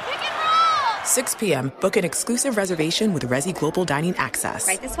 6 p.m., book an exclusive reservation with Resi Global Dining Access.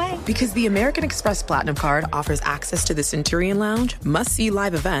 Right this way. Because the American Express Platinum Card offers access to the Centurion Lounge, must-see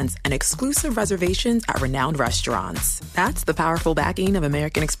live events, and exclusive reservations at renowned restaurants. That's the powerful backing of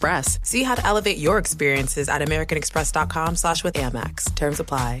American Express. See how to elevate your experiences at americanexpress.com/withAmex. Terms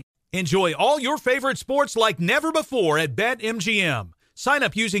apply. Enjoy all your favorite sports like never before at BetMGM. Sign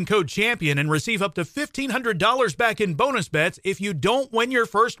up using code CHAMPION and receive up to $1,500 back in bonus bets if you don't win your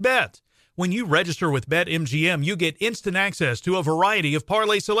first bet. When you register with BetMGM, you get instant access to a variety of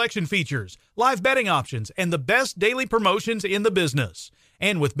parlay selection features, live betting options, and the best daily promotions in the business.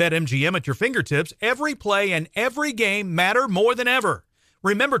 And with BetMGM at your fingertips, every play and every game matter more than ever.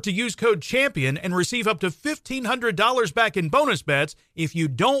 Remember to use code CHAMPION and receive up to $1,500 back in bonus bets if you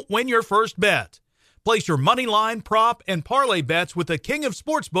don't win your first bet. Place your money line, prop, and parlay bets with the king of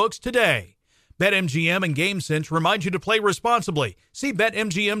sportsbooks today. BetMGM and GameSense remind you to play responsibly. See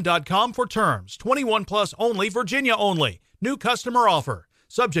BetMGM.com for terms. 21 plus only, Virginia only. New customer offer.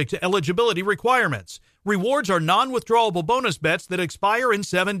 Subject to eligibility requirements. Rewards are non-withdrawable bonus bets that expire in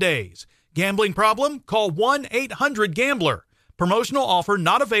 7 days. Gambling problem? Call 1-800-GAMBLER. Promotional offer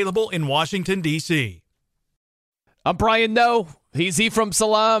not available in Washington, D.C. I'm Brian Noe. He's Ephraim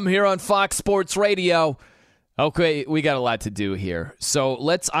Salaam here on Fox Sports Radio. Okay, we got a lot to do here. So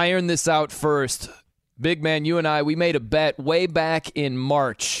let's iron this out first. Big man, you and I, we made a bet way back in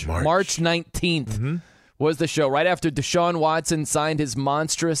March 19th was the show. Right after Deshaun Watson signed his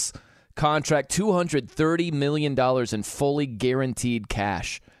monstrous contract, $230 million in fully guaranteed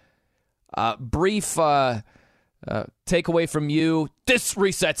cash. Brief takeaway from you. This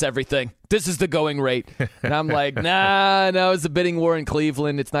resets everything. This is the going rate. And I'm like, no, it's a bidding war in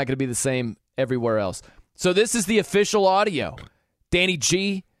Cleveland. It's not going to be the same everywhere else. So this is the official audio. Danny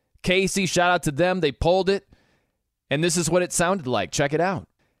G, Casey, shout out to them. They polled it, and this is what it sounded like. Check it out.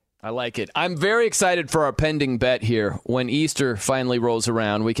 I like it. I'm very excited for our pending bet here. When Easter finally rolls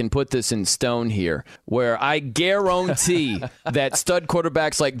around, we can put this in stone here, where I guarantee that stud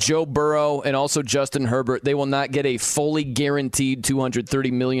quarterbacks like Joe Burrow and also Justin Herbert, they will not get a fully guaranteed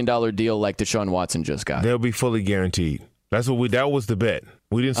 $230 million deal like Deshaun Watson just got. They'll be fully guaranteed. That was the bet.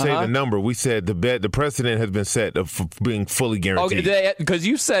 We didn't say the number. We said the precedent has been set of being fully guaranteed. Okay, because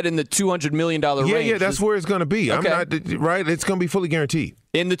you said in the $200 million range. Yeah, that's where it's going to be. Okay. Right? It's going to be fully guaranteed.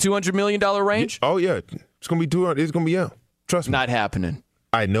 In the $200 million range? Oh, yeah. It's going to be 200. It's going to be, yeah. Trust me. Not happening.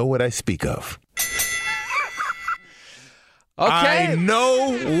 I know what I speak of. Okay. I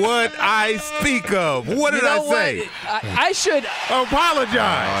know what I speak of. What did I say? I should apologize.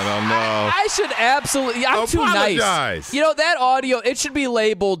 I don't know. I should absolutely. I'm too nice. You know, that audio, it should be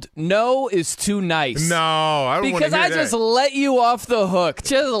labeled "No is too nice." No, I don't want to hear that. Because I just let you off the hook.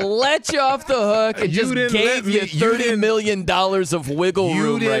 Just let you off the hook and just gave you $30 million of wiggle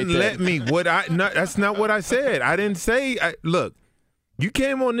room right there. You didn't let me. That's not what I said. I didn't say. Look. You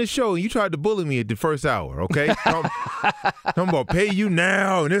came on this show and you tried to bully me at the first hour, okay? I'm going to pay you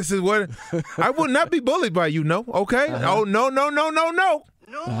now, and this is what – I would not be bullied by you, no, okay? Oh, no.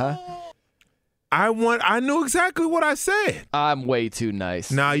 I knew exactly what I said. I'm way too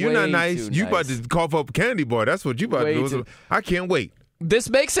nice. Nah, you're not nice. You about to cough up a candy bar. That's what you about to do. I can't wait.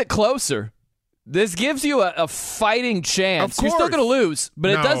 This makes it closer. This gives you a fighting chance. Of course. You're still going to lose, but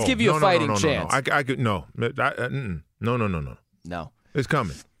it does give you a fighting chance. I could – no. No. It's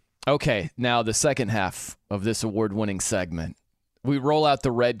coming. Okay, now the second half of this award-winning segment. We roll out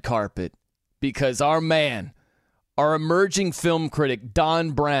the red carpet because our man, our emerging film critic,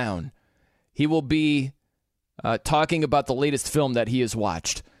 Don Brown, he will be talking about the latest film that he has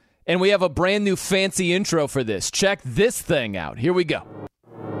watched. And we have a brand new fancy intro for this. Check this thing out. Here we go.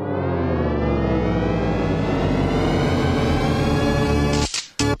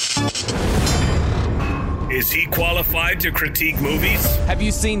 Is he qualified to critique movies? Have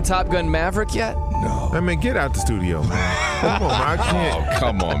you seen Top Gun Maverick yet? No. I mean, get out the studio, man. Come on, I can't. Oh,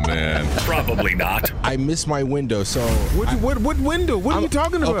 come on, man. Probably not. I missed my window, so... What window? What are you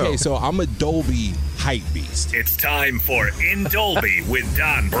talking about? Okay, so I'm a Dolby hype beast. It's time for In Dolby with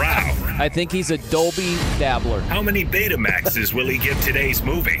Don Brown. I think he's a Dolby dabbler. How many Betamaxes will he give today's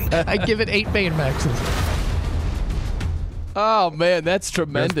movie? I give it 8 Betamaxes. Oh, man, that's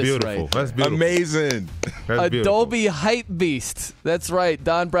tremendous. That's beautiful. Right? That's beautiful. Amazing. That's a beautiful. Dolby hype beast. That's right,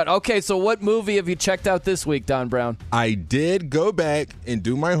 Don Brown. Okay, so what movie have you checked out this week, Don Brown? I did go back and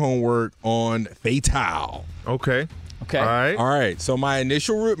do my homework on Fatale. Okay. All right. So my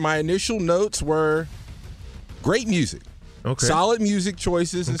initial notes were great music. Okay. Solid music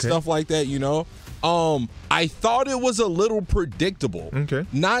choices and stuff like that, you know. I thought it was a little predictable. Okay.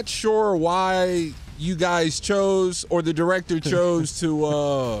 Not sure why you guys chose, or the director chose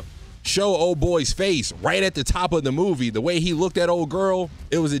to show old boy's face right at the top of the movie. The way he looked at old girl,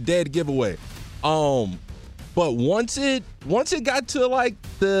 it was a dead giveaway. But once it got to like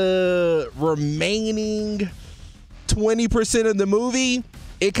the remaining 20% of the movie,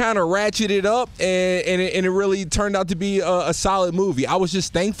 it kind of ratcheted up, and it really turned out to be a solid movie. I was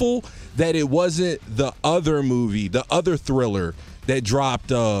just thankful that it wasn't the other movie, the other thriller that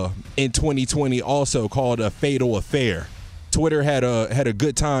dropped in 2020, also called A Fatal Affair. Twitter had a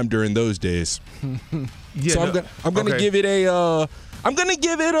good time during those days. I'm gonna give it a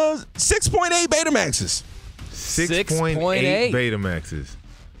 6.8 Betamaxes. 6.8 Betamaxes,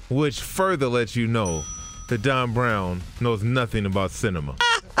 which further lets you know that Don Brown knows nothing about cinema.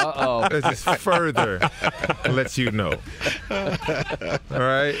 Uh-oh. It just further lets you know. All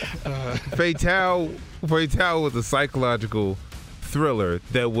right? Fatale was a psychological thriller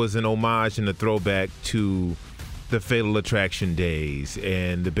that was an homage and a throwback to the Fatal Attraction days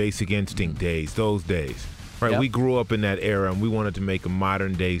and the Basic Instinct days, those days. Right? Yep. We grew up in that era, and we wanted to make a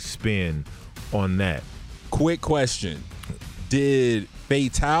modern-day spin on that. Quick question. Did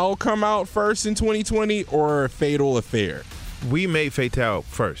Fatale come out first in 2020 or Fatal Affair? We made Fatale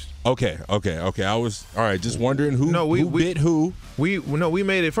first. Okay. I was all right. Just wondering who bit who. We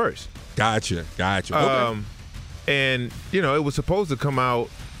made it first. Gotcha. Okay. And it was supposed to come out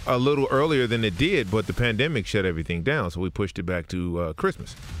a little earlier than it did, but the pandemic shut everything down, so we pushed it back to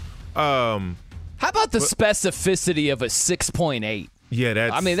Christmas. How about the specificity of a 6.8? Yeah,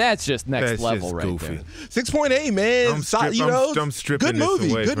 that's just next level just right goofy. there. 6.8, man. I'm stripping good movie.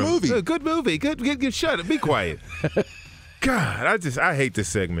 this away Good from movie. Good movie. Good. Shut up. Be quiet. God, I hate this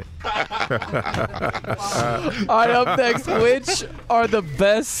segment. All right, up next, which are the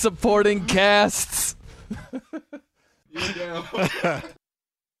best supporting casts?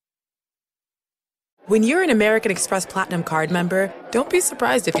 When you're an American Express Platinum Card member, don't be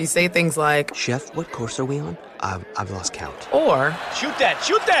surprised if you say things like, Chef, what course are we on? I've lost count. Or, Shoot that!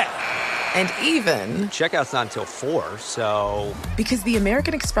 and even, Checkout's not until 4, so... Because the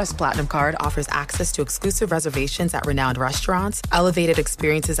American Express Platinum Card offers access to exclusive reservations at renowned restaurants, elevated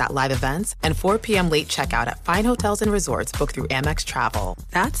experiences at live events, and 4 p.m. late checkout at fine hotels and resorts booked through Amex Travel.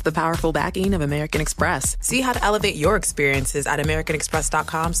 That's the powerful backing of American Express. See how to elevate your experiences at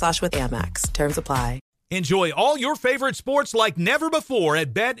americanexpress.com/withAmex. Terms apply. Enjoy all your favorite sports like never before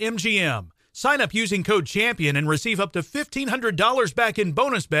at BetMGM. Sign up using code CHAMPION and receive up to $1,500 back in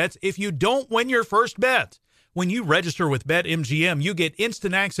bonus bets if you don't win your first bet. When you register with BetMGM, you get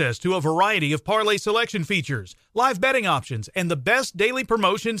instant access to a variety of parlay selection features, live betting options, and the best daily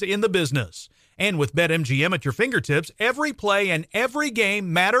promotions in the business. And with BetMGM at your fingertips, every play and every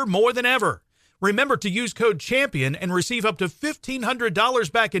game matter more than ever. Remember to use code CHAMPION and receive up to $1,500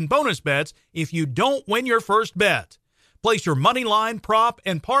 back in bonus bets if you don't win your first bet. Place your money line, prop,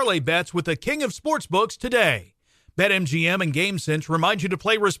 and parlay bets with the king of sportsbooks today. BetMGM and GameSense remind you to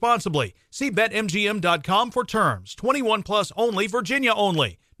play responsibly. See BetMGM.com for terms. 21 plus only, Virginia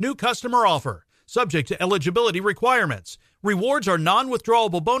only. New customer offer. Subject to eligibility requirements. Rewards are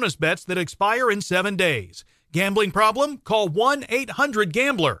non-withdrawable bonus bets that expire in 7 days. Gambling problem? Call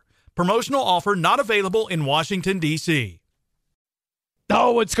 1-800-GAMBLER. Promotional offer not available in Washington, D.C.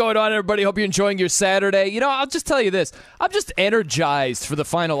 Oh, what's going on, everybody? Hope you're enjoying your Saturday. I'll just tell you this. I'm just energized for the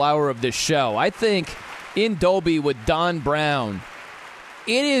final hour of this show. I think in Dolby with Don Brown,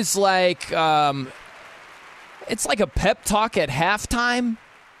 it is like it's like a pep talk at halftime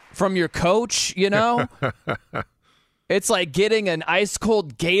from your coach, It's like getting an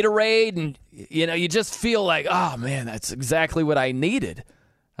ice-cold Gatorade, and, you just feel like, oh, man, that's exactly what I needed.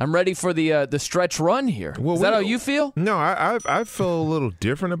 I'm ready for the stretch run here. Well, is that how you feel? No, I feel a little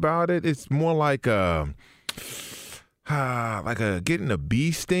different about it. It's more like getting a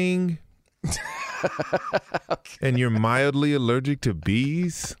bee sting, and you're mildly allergic to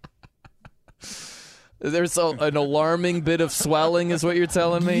bees. There's an alarming bit of swelling, is what you're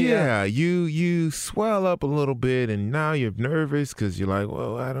telling me. Yeah, you swell up a little bit, and now you're nervous because you're like,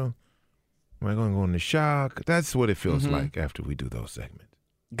 well, am I going to go into shock? That's what it feels like after we do those segments.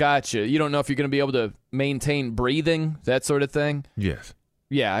 Gotcha. You don't know if you're going to be able to maintain breathing, that sort of thing? Yes.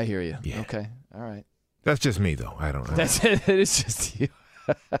 Yeah, I hear you. Yeah. Okay. All right. That's just me, though. I don't know. It is just you.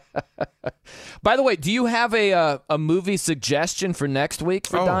 By the way, do you have a movie suggestion for next week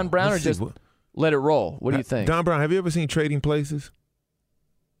for Don Brown, or just let it roll? What do you think? Don Brown, have you ever seen Trading Places?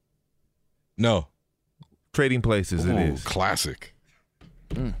 No. Trading Places, it is. Classic.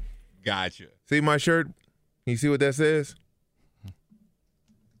 Gotcha. See my shirt? Can you see what that says?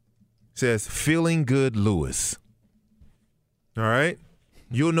 Says Feeling Good Lewis. All right?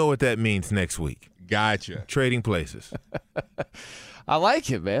 You'll know what that means next week. Gotcha. Trading Places. I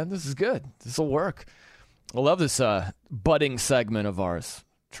like it, man. This is good. This will work. I love this budding segment of ours.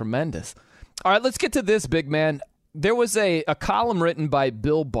 Tremendous. All right, let's get to this, big man. There was a column written by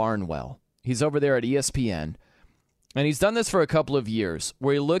Bill Barnwell. He's over there at ESPN. And he's done this for a couple of years,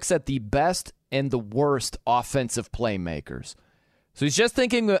 where he looks at the best and the worst offensive playmakers. So he's just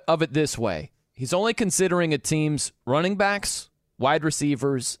thinking of it this way. He's only considering a team's running backs, wide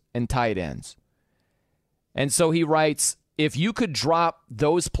receivers, and tight ends. And so he writes, if you could drop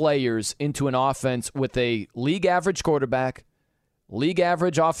those players into an offense with a league average quarterback, league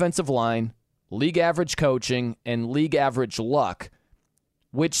average offensive line, league average coaching, and league average luck,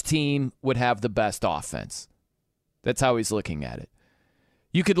 which team would have the best offense? That's how he's looking at it.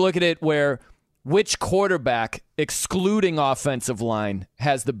 You could look at it where which quarterback, excluding offensive line,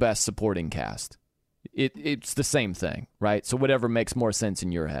 has the best supporting cast. It's the same thing, right? So whatever makes more sense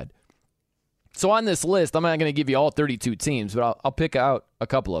in your head. So on this list, I'm not going to give you all 32 teams, but I'll pick out a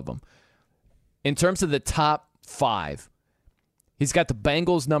couple of them. In terms of the top 5, he's got the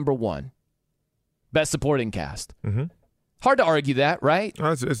Bengals number 1. Best supporting cast. Mm-hmm. Hard to argue that, right?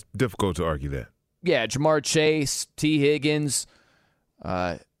 It's difficult to argue that. Yeah, Jamar Chase, T. Higgins,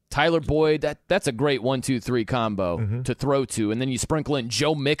 Tyler Boyd. That's a great 1-2-3 combo to throw to. And then you sprinkle in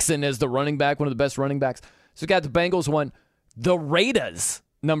Joe Mixon as the running back, one of the best running backs. So you got the Bengals 1. The Raiders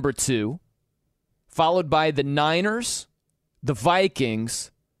number 2. Followed by the Niners, the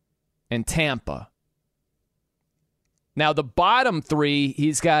Vikings, and Tampa. Now, the bottom 3,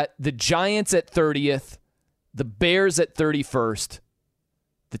 he's got the Giants at 30th, the Bears at 31st,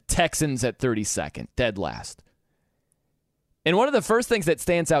 the Texans at 32nd, dead last. And one of the first things that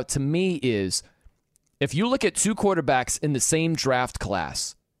stands out to me is if you look at 2 quarterbacks in the same draft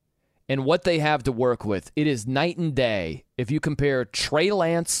class and what they have to work with, it is night and day if you compare Trey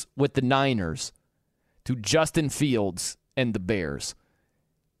Lance with the Niners to Justin Fields and the Bears.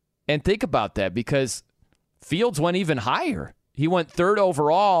 And think about that, because Fields went even higher. He went 3rd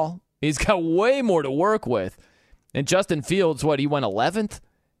overall. He's got way more to work with. And Justin Fields, he went 11th?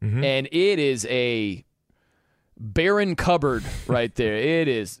 Mm-hmm. And it is a barren cupboard right there. It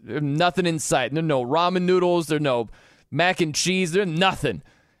is nothing in sight. There's no ramen noodles. There's no mac and cheese. There's nothing.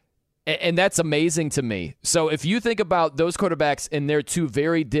 And that's amazing to me. So if you think about those quarterbacks in their 2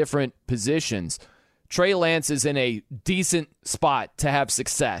 very different positions, Trey Lance is in a decent spot to have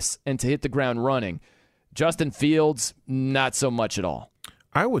success and to hit the ground running. Justin Fields, not so much at all.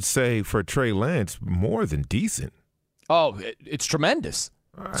 I would say for Trey Lance, more than decent. Oh, it's tremendous.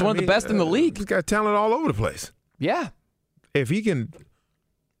 It's one of the best in the league. He's got talent all over the place. Yeah. If he can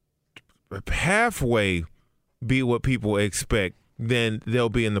halfway be what people expect, then they'll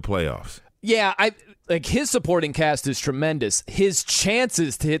be in the playoffs. Yeah, his supporting cast is tremendous. His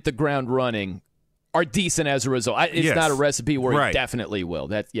chances to hit the ground running are decent as a result. It's not a recipe where he definitely will.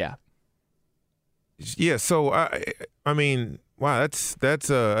 Yeah, so I mean, wow, that's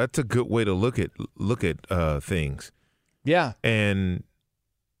a good way to look at things. Yeah. And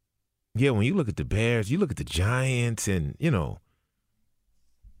yeah, when you look at the Bears, you look at the Giants, and they got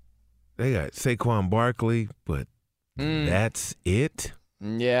Saquon Barkley, but that's it.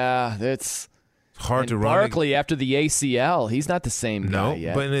 Yeah, that's hard to run. Barkley after the ACL, he's not the same guy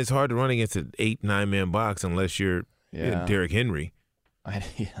yet. But it's hard to run against an 8-9 man box unless you're Derrick Henry.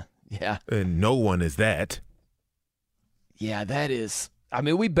 Yeah. And no one is that. Yeah, that is. I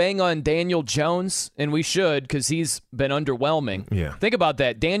mean, we bang on Daniel Jones, and we should, because he's been underwhelming. Yeah. Think about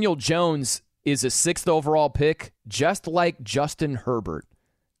that. Daniel Jones is a 6th overall pick, just like Justin Herbert,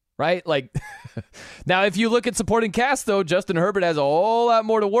 right? Like, now, if you look at supporting cast, though, Justin Herbert has a whole lot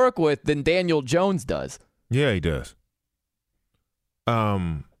more to work with than Daniel Jones does. Yeah, he does.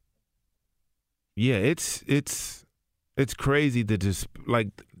 Yeah, it's crazy to just, like,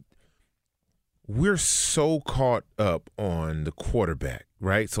 we're so caught up on the quarterback,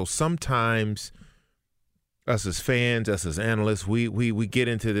 right? So sometimes us as fans, us as analysts, we get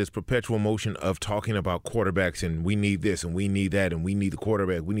into this perpetual motion of talking about quarterbacks, and we need this and we need that and we need the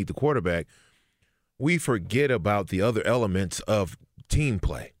quarterback. We forget about the other elements of team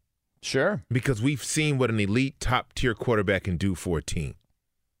play. Sure. Because we've seen what an elite top-tier quarterback can do for a team.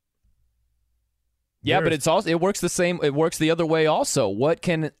 Yeah, but it works the same. It works the other way also. What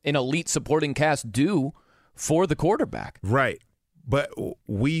can an elite supporting cast do for the quarterback? Right. But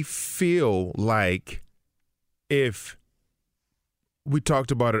we feel like, if we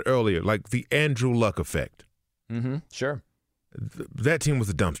talked about it earlier, like the Andrew Luck effect. Mm-hmm. Sure. That team was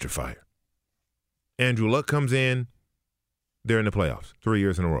a dumpster fire. Andrew Luck comes in, they're in the playoffs 3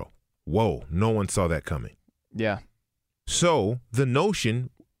 years in a row. Whoa, no one saw that coming. Yeah. So the notion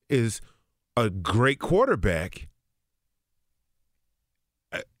is, a great quarterback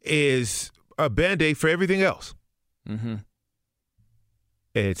is a Band-Aid for everything else. Mm-hmm.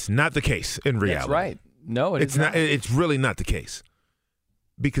 It's not the case in reality. That's right. No, it's not. It's really not the case.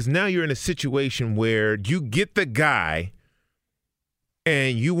 Because now you're in a situation where you get the guy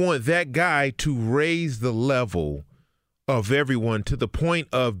and you want that guy to raise the level of everyone to the point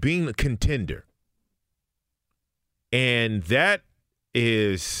of being a contender. And that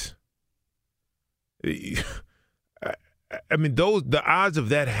is... I mean, the odds of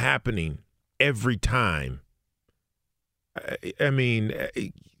that happening every time. I mean,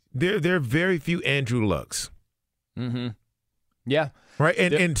 there are very few Andrew Lucks. Mm-hmm. Yeah. Right,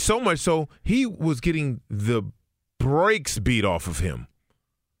 and so much so he was getting the brakes beat off of him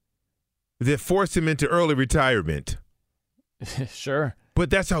that forced him into early retirement. Sure.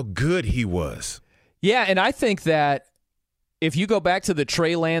 But that's how good he was. Yeah, and I think that if you go back to the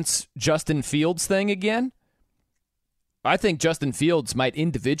Trey Lance, Justin Fields thing again, I think Justin Fields might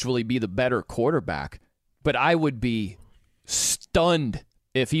individually be the better quarterback, but I would be stunned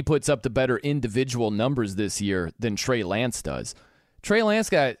if he puts up the better individual numbers this year than Trey Lance does. Trey Lance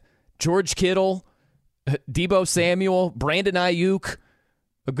got George Kittle, Deebo Samuel, Brandon Ayuk,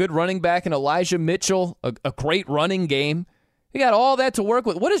 a good running back in Elijah Mitchell, a great running game. He got all that to work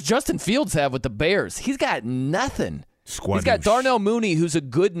with. What does Justin Fields have with the Bears? He's got nothing. He's got Darnell Mooney, who's a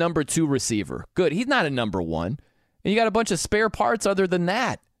good number 2 receiver. Good. He's not a number 1. And you got a bunch of spare parts other than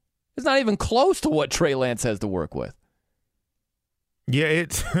that. It's not even close to what Trey Lance has to work with. Yeah,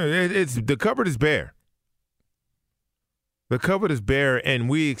 it's the cupboard is bare. The cupboard is bare, and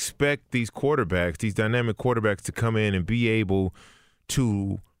we expect these quarterbacks, these dynamic quarterbacks, to come in and be able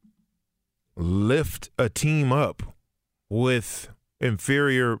to lift a team up with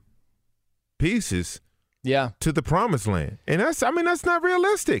inferior pieces to the promised land. And that's not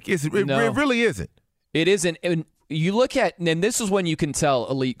realistic. It really isn't. It isn't. And you look at, and this is when you can tell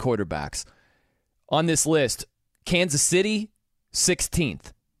elite quarterbacks. On this list, Kansas City,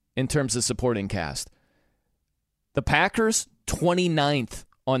 16th in terms of supporting cast. The Packers, 29th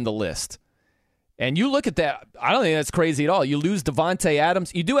on the list. And you look at that, I don't think that's crazy at all. You lose Devontae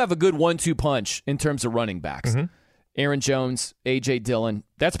Adams. You do have a good 1-2 punch in terms of running backs. Mm-hmm. Aaron Jones, A.J. Dillon,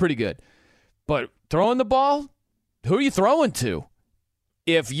 that's pretty good. But throwing the ball, who are you throwing to?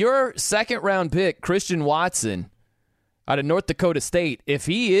 If your second-round pick, Christian Watson, out of North Dakota State, if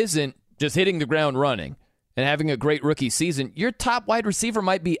he isn't just hitting the ground running and having a great rookie season, your top wide receiver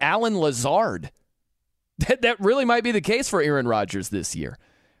might be Allen Lazard. That really might be the case for Aaron Rodgers this year.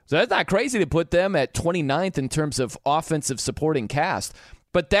 So that's not crazy to put them at 29th in terms of offensive supporting cast.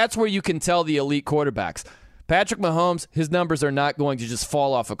 But that's where you can tell the elite quarterbacks. Patrick Mahomes, his numbers are not going to just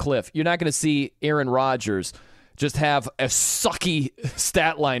fall off a cliff. You're not going to see Aaron Rodgers just have a sucky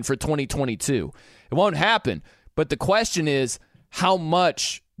stat line for 2022. It won't happen. But the question is, how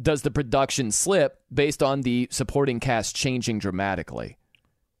much does the production slip based on the supporting cast changing dramatically?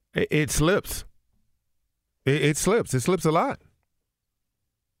 It slips. It slips. It slips a lot.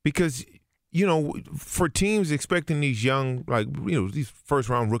 Because, for teams expecting these young, these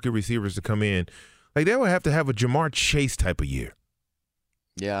first-round rookie receivers to come in, they would have to have a Jamar Chase type of year.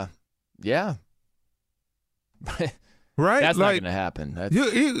 Yeah. Yeah. Right? That's not going to happen.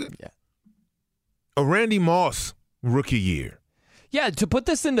 A Randy Moss rookie year. Yeah, to put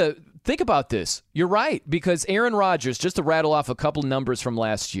this into – think about this. You're right, because Aaron Rodgers, just to rattle off a couple numbers from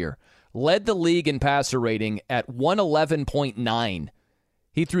last year, led the league in passer rating at 111.9.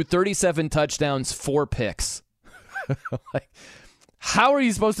 He threw 37 touchdowns, 4 picks. How are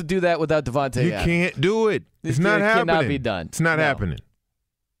you supposed to do that without Devontae Adams? You can't do it. It's not happening. It cannot be done. It's not happening.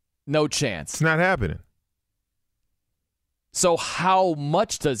 No chance. It's not happening. So how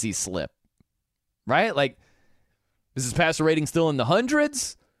much does he slip? Right? Is his passer rating still in the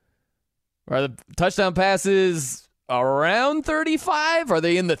hundreds? Are the touchdown passes around 35? Are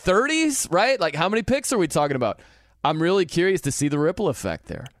they in the 30s? Right? How many picks are we talking about? I'm really curious to see the ripple effect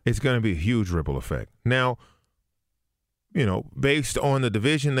there. It's going to be a huge ripple effect. Now, based on the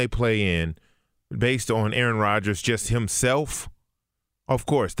division they play in, based on Aaron Rodgers just himself, of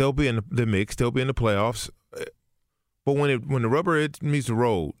course, they'll be in the mix. They'll be in the playoffs. But when the rubber meets the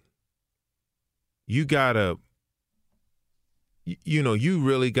road, you gotta, you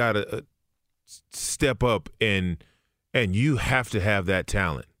really gotta step up and you have to have that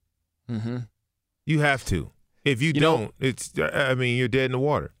talent. Mm-hmm. You have to. If you don't, you're dead in the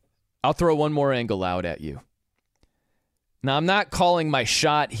water. I'll throw one more angle out at you. Now, I'm not calling my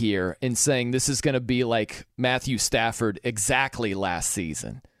shot here and saying this is going to be like Matthew Stafford exactly last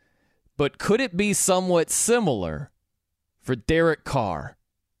season. But could it be somewhat similar for Derek Carr?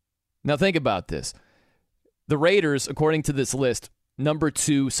 Now, think about this. The Raiders, according to this list, number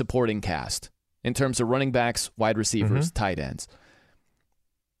 2 supporting cast in terms of running backs, wide receivers, tight ends.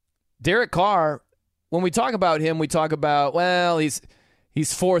 Derek Carr, when we talk about him, we talk about, he's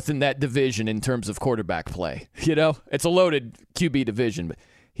 4th in that division in terms of quarterback play. It's a loaded QB division, but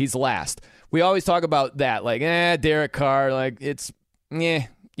he's last. We always talk about that, Derek Carr,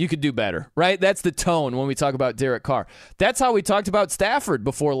 you could do better, right? That's the tone when we talk about Derek Carr. That's how we talked about Stafford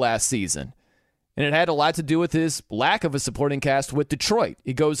before last season. And it had a lot to do with his lack of a supporting cast with Detroit.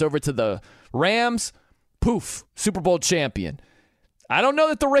 He goes over to the Rams, poof, Super Bowl champion. I don't know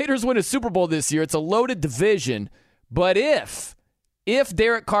that the Raiders win a Super Bowl this year. It's a loaded division. But if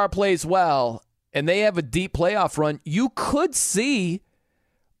Derek Carr plays well and they have a deep playoff run, you could see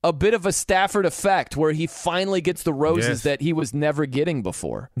a bit of a Stafford effect where he finally gets the roses that he was never getting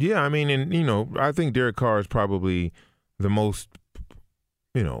before. Yeah, I mean, and, I think Derek Carr is probably the most,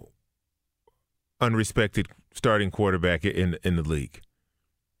 unrespected starting quarterback in the league.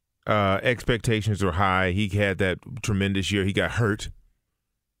 Expectations are high. He had that tremendous year. He got hurt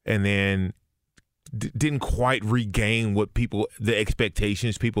and then didn't quite regain the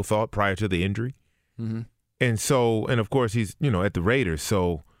expectations people thought prior to the injury. Mm-hmm. And of course, he's, at the Raiders.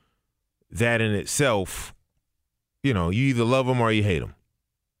 So that in itself, you either love him or you hate him.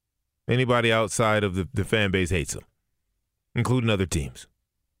 Anybody outside of the fan base hates him, including other teams,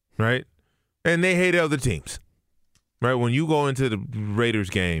 right? And they hate other teams, right? When you go into the Raiders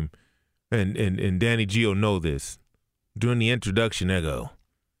game, and Danny Gio know this, during the introduction, they go,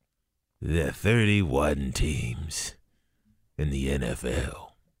 there are 31 teams in the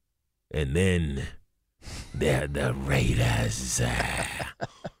NFL. And then they're the Raiders.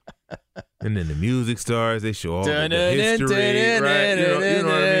 And then the music starts. They show all the history, right? You know what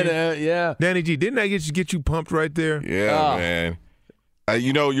I mean? Yeah. Danny G, didn't that get you pumped right there? Yeah, man.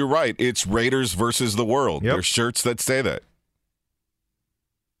 You're right. It's Raiders versus the world. Yep. There's shirts that say that.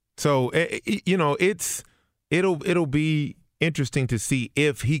 So, it'll be interesting to see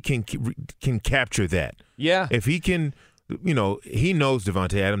if he can capture that. Yeah. If he can, he knows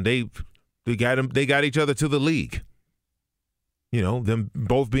Devontae Adams. They got each other to the league. Them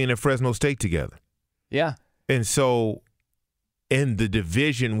both being at Fresno State together. Yeah. And so in the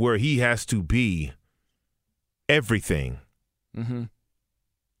division where he has to be everything, mm-hmm.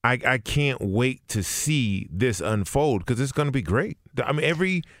 I can't wait to see this unfold because it's going to be great. I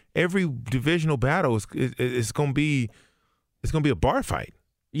mean, every divisional battle is going to be a bar fight.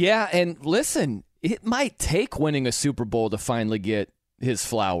 Yeah, and listen, it might take winning a Super Bowl to finally get his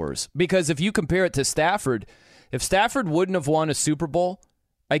flowers because if you compare it to Stafford, if Stafford wouldn't have won a Super Bowl,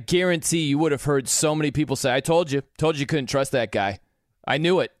 I guarantee you would have heard so many people say, I told you couldn't trust that guy. I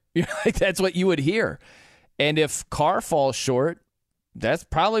knew it. That's what you would hear. And if Carr falls short, that's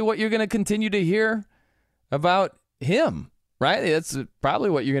probably what you're going to continue to hear about him, right? That's probably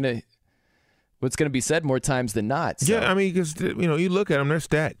what's going to be said more times than not. So. Yeah, I mean, because, you look at them, they're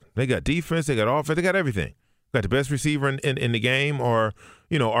stacked. They got defense, they got offense, they got everything. Got the best receiver in the game or,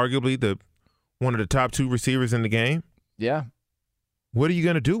 arguably one of the top two receivers in the game. Yeah. What are you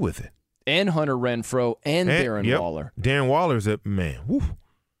going to do with it? And Hunter Renfrow and Darren Waller. Darren Waller's a man. Woo.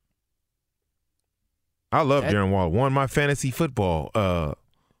 I love Darren Waller. Won my fantasy football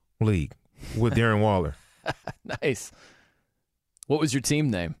league with Darren Waller. Nice. What was your team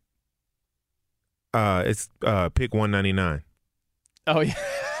name? It's Pick 199. Oh, yeah.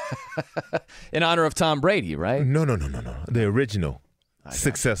 In honor of Tom Brady, right? No. The original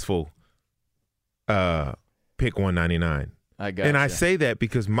successful Pick 199. I got And you. I say that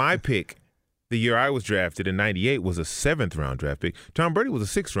because my pick the year I was drafted in 98 was a 7th-round draft pick. Tom Brady was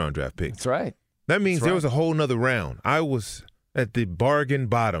a 6th-round draft pick. That's right. That means there was a whole nother round. I was at the bargain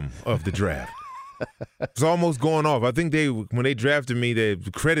bottom of the draft. It's almost going off. I think when they drafted me, the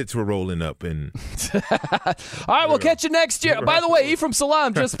credits were rolling up. And all right, we'll catch you next year. By the way, Ephraim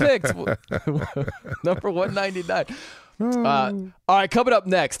Salaam just picked number 199. All right, coming up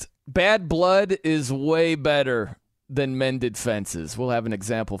next, bad blood is way better than mended fences. We'll have an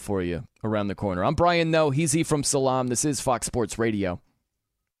example for you around the corner. I'm Brian Noe. He's Ephraim Salaam. This is Fox Sports Radio.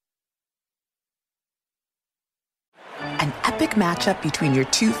 An epic matchup between your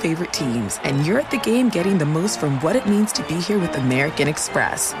two favorite teams, and you're at the game getting the most from what it means to be here with American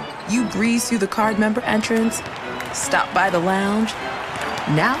Express. You breeze through the card member entrance, stop by the lounge.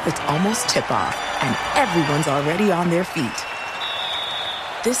 Now it's almost tip-off, and everyone's already on their feet.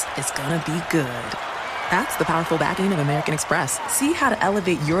 This is gonna be good. That's the powerful backing of American Express. See how to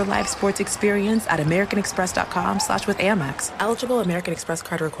elevate your live sports experience at americanexpress.com/withAmex. Eligible American Express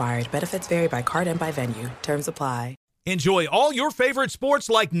card required. Benefits vary by card and by venue. Terms apply. Enjoy all your favorite sports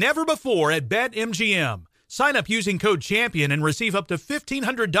like never before at BetMGM. Sign up using code CHAMPION and receive up to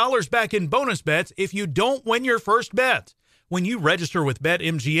 $1,500 back in bonus bets if you don't win your first bet. When you register with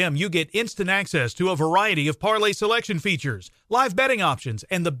BetMGM, you get instant access to a variety of parlay selection features, live betting options,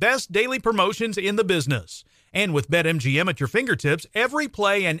 and the best daily promotions in the business. And with BetMGM at your fingertips, every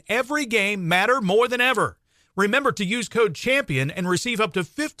play and every game matter more than ever. Remember to use code CHAMPION and receive up to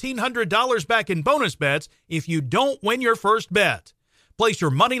 $1,500 back in bonus bets if you don't win your first bet. Place your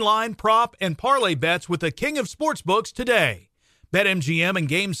money line, prop, and parlay bets with the king of sportsbooks today. BetMGM and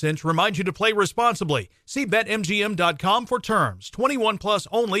GameSense remind you to play responsibly. See BetMGM.com for terms. 21 plus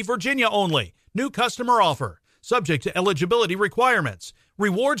only, Virginia only. New customer offer. Subject to eligibility requirements.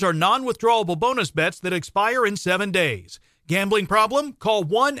 Rewards are non-withdrawable bonus bets that expire in 7 days. Gambling problem? Call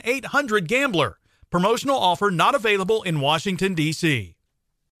 1-800-GAMBLER. Promotional offer not available in Washington, D.C.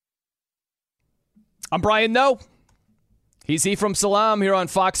 I'm Brian Noe. He's E from Salam here on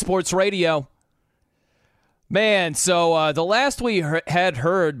Fox Sports Radio. Man, so the last we had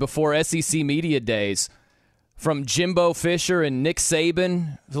heard before SEC Media Days from Jimbo Fisher and Nick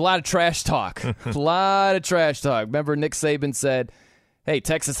Saban, there's a lot of trash talk. A lot of trash talk. Remember Nick Saban said, hey,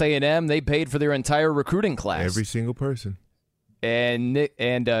 Texas A&M, they paid for their entire recruiting class. Every single person. And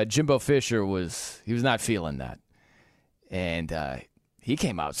Jimbo Fisher was not feeling that. And he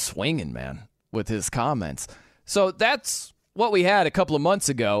came out swinging, man, with his comments. So that's what we had a couple of months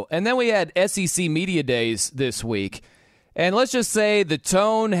ago. And then we had SEC Media Days this week. And let's just say the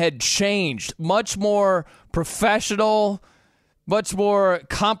tone had changed. Much more professional, much more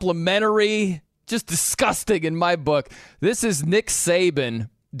complimentary, just disgusting in my book. This is Nick Saban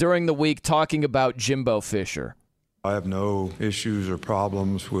during the week talking about Jimbo Fisher. I have no issues or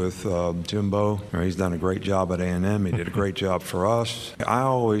problems with Jimbo. He's done a great job at A&M. He did a great job for us. I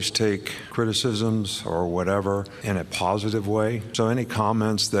always take criticisms or whatever in a positive way. So any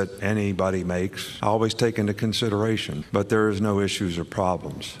comments that anybody makes, I always take into consideration. But there is no issues or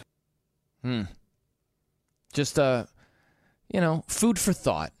problems. Just, food for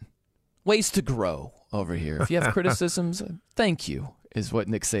thought. Ways to grow over here. If you have criticisms, thank you, is what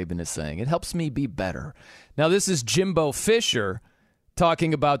Nick Saban is saying. It helps me be better. Now, this is Jimbo Fisher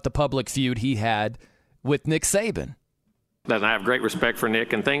talking about the public feud he had with Nick Saban. I have great respect for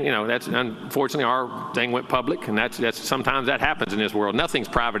Nick and that's unfortunately our thing went public, and that's sometimes that happens in this world. Nothing's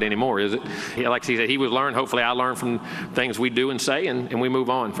private anymore, is it? Like he said, he was learned. Hopefully I learn from things we do and say, and we move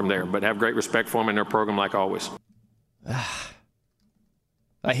on from there. But have great respect for him in their program like always.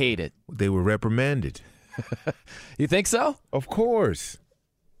 I hate it. They were reprimanded. You think so? Of course.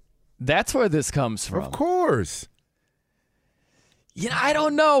 That's where this comes from. Of course. I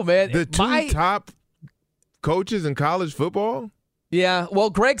don't know, man. The two top coaches in college football? Yeah, well,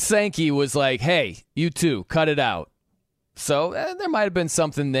 Greg Sankey was like, hey, you two, cut it out. So there might have been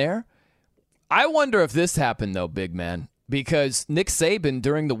something there. I wonder if this happened, though, big man, because Nick Saban,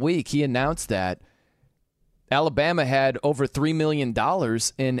 during the week, he announced that Alabama had over $3 million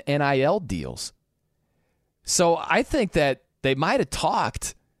in NIL deals. So I think that they might have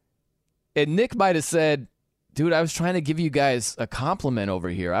talked, and Nick might have said, dude, I was trying to give you guys a compliment over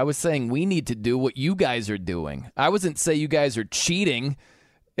here. I was saying we need to do what you guys are doing. I wasn't saying you guys are cheating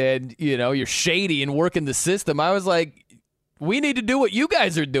and, you're shady and working the system. I was like, we need to do what you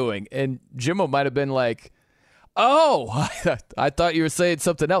guys are doing. And Jimbo might have been like, oh, I thought you were saying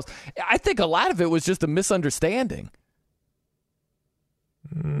something else. I think a lot of it was just a misunderstanding.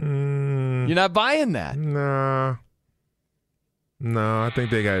 You're not buying that? No, I think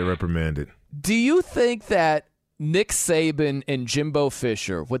they got reprimanded. Do you think that Nick Saban and Jimbo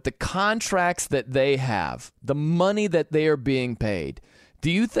Fisher, with the contracts that they have, the money that they are being paid,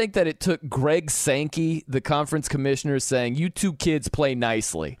 do you think that it took Greg Sankey, the conference commissioner, saying, you two kids play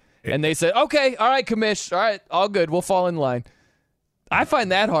nicely? And they said, okay, all right, commish, all right, all good, we'll fall in line. I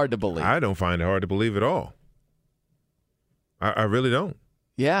find that hard to believe. I don't find it hard to believe at all. I really don't.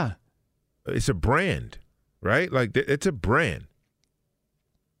 Yeah. It's a brand, right? Like, it's a brand.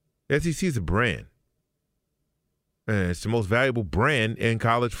 SEC is a brand. And it's the most valuable brand in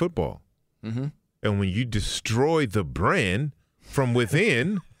college football. Mm-hmm. And when you destroy the brand from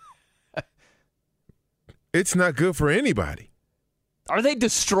within, it's not good for anybody. Are they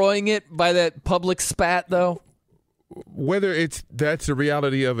destroying it by that public spat, though? Whether that's the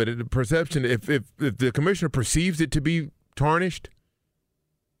reality of it, the perception, if the commissioner perceives it to be tarnished,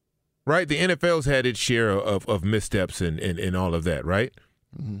 right? The NFL's had its share of missteps and all of that, right?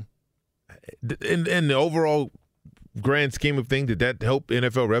 Mm-hmm. In the overall grand scheme of things, did that help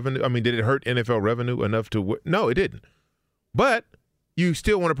NFL revenue? I mean, did it hurt NFL revenue enough to – no, it didn't. But you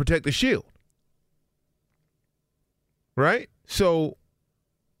still want to protect the shield, right? So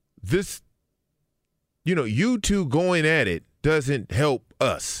this – you two going at it doesn't help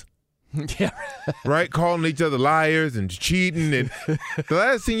us. Yeah. Right? Calling each other liars and cheating. And the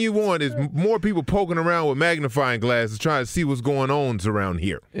last thing you want is more people poking around with magnifying glasses trying to see what's going on around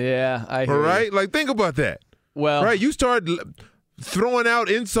here. Yeah, I hear all right? you. Like, think about that. Well, right? You start throwing out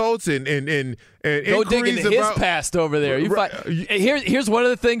insults and go dig into his past over there. Here's one of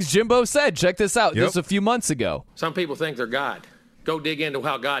the things Jimbo said. Check this out. Yep. Just a few months ago. Some people think they're God. Go dig into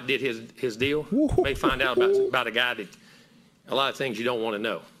how God did his deal. You may find out about a guy that a lot of things you don't want to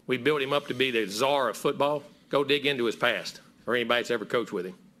know. We built him up to be the czar of football. Go dig into his past or anybody that's ever coached with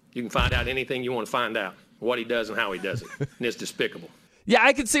him. You can find out anything you want to find out, what he does and how he does it. And it's despicable. Yeah,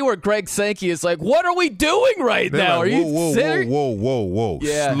 I can see where Greg Sankey is like, what are we doing right now? Like, are you serious? Whoa.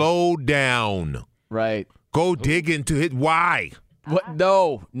 Yeah. Slow down. Right. Go dig into it. Why? What?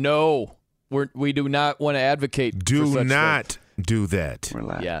 No. We do not want to advocate for Do not things. do that.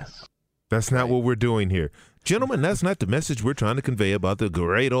 Relax. Yeah. That's not what we're doing here. Gentlemen, that's not the message we're trying to convey about the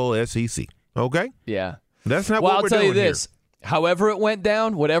great old SEC. Okay? Yeah. That's not well, what we're doing. I'll tell you here. this. However it went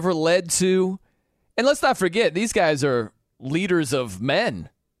down, whatever led to, and let's not forget, these guys are leaders of men.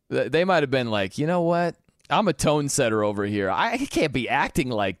 They might have been like, you know what? I'm a tone setter over here. I can't be acting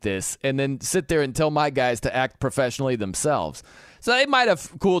like this and then sit there and tell my guys to act professionally themselves. So they might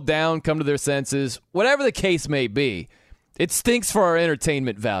have cooled down, come to their senses, whatever the case may be. It stinks for our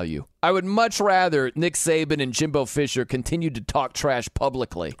entertainment value. I would much rather Nick Saban and Jimbo Fisher continue to talk trash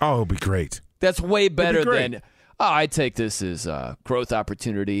publicly. Oh, it'll be great. That's way better than, I take this as a growth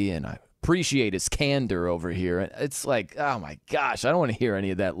opportunity and I appreciate his candor over here. It's like, oh my gosh, I don't want to hear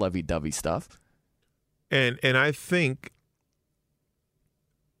any of that lovey-dovey stuff. And I think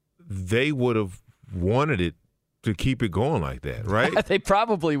they would have wanted it to keep it going like that, right? They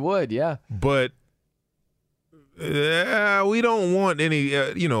probably would, yeah. But we don't want any,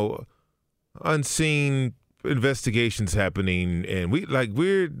 unseen investigations happening, and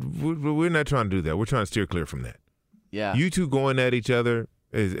we're not trying to do that. We're trying to steer clear from that. Yeah, you two going at each other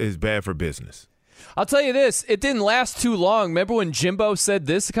is bad for business. I'll tell you this: it didn't last too long. Remember when Jimbo said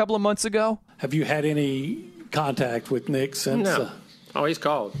this a couple of months ago? Have you had any contact with Nick since? No. Oh, he's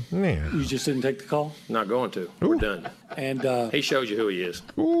called. Yeah. You just didn't take the call? Not going to. We're done. And he shows you who he is.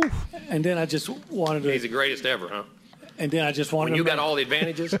 Ooh. And then I just wanted to. He's the greatest ever, huh? And then I just wanted. When you got all the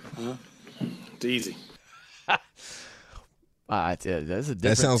advantages, it's easy. That's a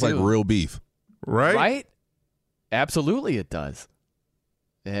that sounds like real beef, right? Right? Absolutely, it does.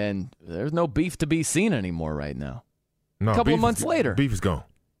 And there's no beef to be seen anymore right now. No, a couple of months later, beef is gone.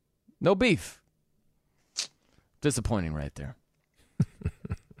 No beef. Disappointing right there.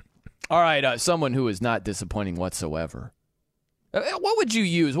 All right, someone who is not disappointing whatsoever. What would you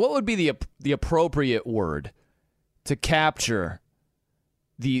use? What would be the appropriate word to capture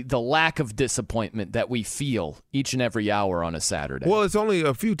the lack of disappointment that we feel each and every hour on a Saturday? Well, it's only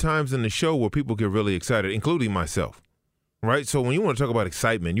a few times in the show where people get really excited, including myself. Right? So when you want to talk about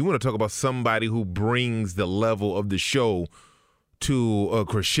excitement, you want to talk about somebody who brings the level of the show to a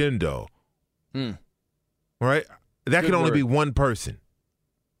crescendo. Right? That can only be one person.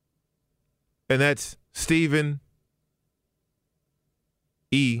 And that's Stephen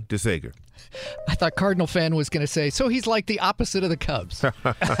E. DeSager. I thought Cardinal fan was going to say, so he's like the opposite of the Cubs.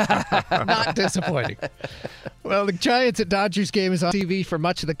 Not disappointing. Well, the Giants at Dodgers game is on TV for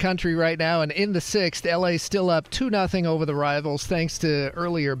much of the country right now, and in the sixth, LA still up 2-0 over the rivals thanks to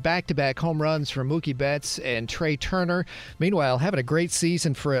earlier back-to-back home runs from Mookie Betts and Trey Turner. Meanwhile, having a great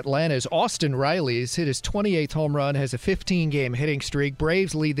season for Atlanta's Austin Riley has hit his 28th home run, has a 15-game hitting streak.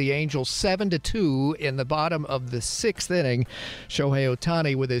 Braves lead the Angels 7-2 in the bottom of the sixth inning. Shohei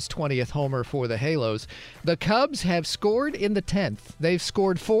Ohtani with his 20th homer for the Halos. The Cubs have scored in the 10th. They've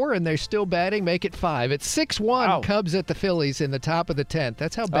scored 4, and they're still batting. Make it 5. It's 6-1 Cubs at the Phillies in the top of the 10th.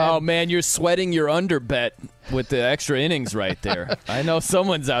 That's how bad. Oh, man, you're sweating your under bet with the extra innings right there. I know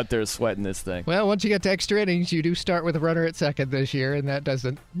someone's out there sweating this thing. Well, once you get to extra innings, you do start with a runner at second this year, and that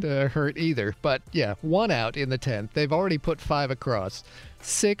doesn't hurt either. But, yeah, 1 out in the 10th. They've already put 5 across.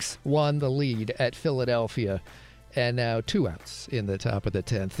 6-1 the lead at Philadelphia. And now 2 outs in the top of the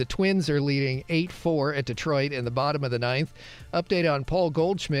 10th. The Twins are leading 8-4 at Detroit in the bottom of the 9th. Update on Paul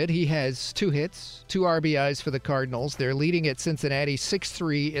Goldschmidt. He has 2 hits, 2 RBIs for the Cardinals. They're leading at Cincinnati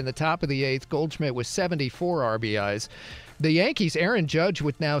 6-3 in the top of the 8th. Goldschmidt with 74 RBIs. The Yankees, Aaron Judge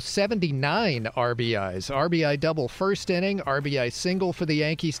with now 79 RBIs. RBI double first inning, RBI single for the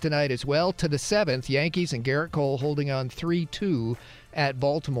Yankees tonight as well. To the 7th, Yankees and Garrett Cole holding on 3-2 at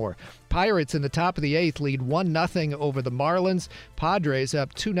Baltimore. Pirates in the top of the 8th lead 1-0 over the Marlins. Padres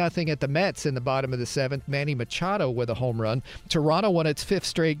up 2-0 at the Mets in the bottom of the 7th. Manny Machado with a home run. Toronto won its 5th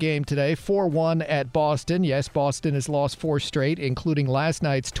straight game today, 4-1 at Boston. Yes, Boston has lost 4 straight, including last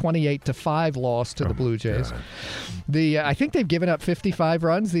night's 28-5 loss to the Blue Jays. I think they've given up 55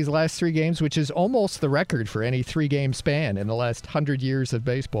 runs these last 3 games, which is almost the record for any 3-game span in the last 100 years of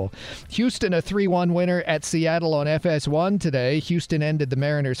baseball. Houston a 3-1 winner at Seattle on FS1 today. Houston Houston ended the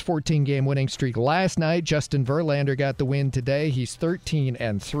Mariners' 14-game winning streak last night. Justin Verlander got the win today. He's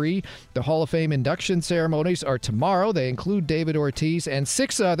 13-3. The Hall of Fame induction ceremonies are tomorrow. They include David Ortiz and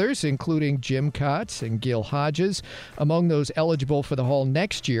 6 others, including Jim Kotz and Gil Hodges. Among those eligible for the Hall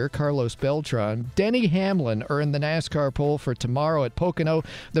next year, Carlos Beltran. Denny Hamlin earned the NASCAR pole for tomorrow at Pocono.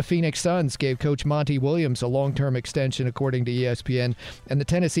 The Phoenix Suns gave Coach Monty Williams a long-term extension, according to ESPN. And the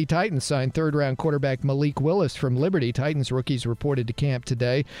Tennessee Titans signed third-round quarterback Malik Willis from Liberty. Titans rookies reported to camp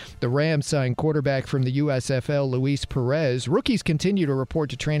today. The Rams signed quarterback from the USFL Luis Perez. Rookies continue to report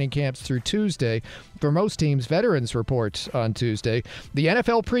to training camps through Tuesday. For most teams, veterans report on Tuesday. The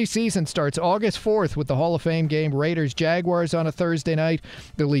NFL preseason starts August 4th with the Hall of Fame game Raiders-Jaguars on a Thursday night.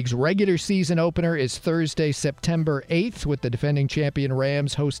 The league's regular season opener is Thursday, September 8th, with the defending champion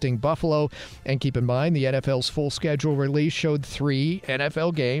Rams hosting Buffalo. And keep in mind, the NFL's full schedule release showed 3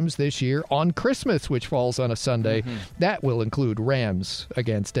 NFL games this year on Christmas, which falls on a Sunday. That will include Rams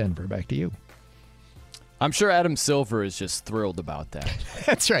against Denver. Back to you. I'm sure Adam Silver is just thrilled about that.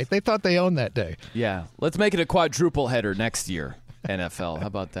 That's right. They thought they owned that day. Yeah. Let's make it a quadruple header next year, NFL. How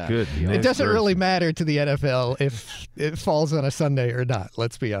about that? Good. It doesn't really matter to the NFL if it falls on a Sunday or not,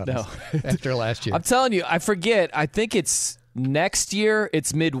 let's be honest, after last year. I'm telling you, I forget. I think it's next year.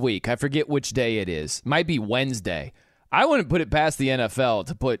 It's midweek. I forget which day it is. Might be Wednesday. I wouldn't put it past the NFL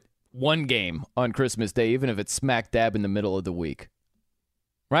to put one game on Christmas Day, even if it's smack dab in the middle of the week.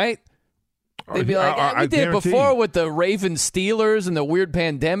 Right? They'd be like, we did before with the Ravens Steelers and the weird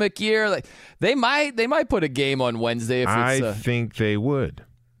pandemic year. Like they might put a game on Wednesday if it's I think they would.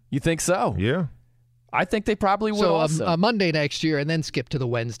 You think so? Yeah. I think they probably would. So also. a Monday next year and then skip to the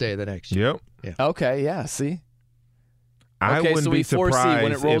Wednesday the next year. Yep. Yeah. Okay, yeah, see? I wouldn't be surprised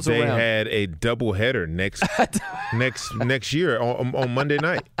when it rolls if they around. had a doubleheader next year on Monday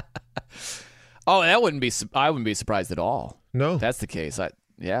night. Oh, I wouldn't be surprised at all. No. If that's the case.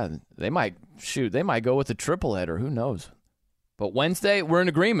 They might go with a triple header. Who knows? But Wednesday, we're in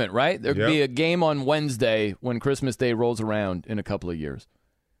agreement, right? There'd be a game on Wednesday when Christmas Day rolls around in a couple of years.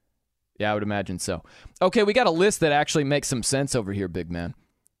 Yeah, I would imagine so. Okay, we got a list that actually makes some sense over here, big man.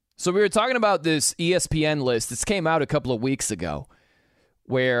 So we were talking about this ESPN list. This came out a couple of weeks ago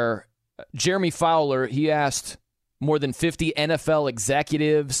where Jeremy Fowler, he asked more than 50 NFL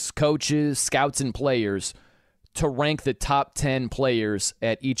executives, coaches, scouts, and players to rank the top 10 players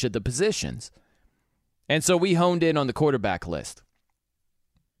at each of the positions. And so we honed in on the quarterback list.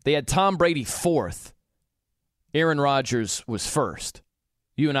 They had Tom Brady 4th. Aaron Rodgers was 1st.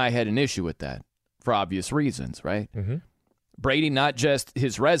 You and I had an issue with that for obvious reasons, right? Mm-hmm. Brady, not just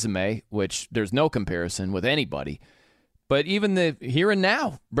his resume, which there's no comparison with anybody, but even the here and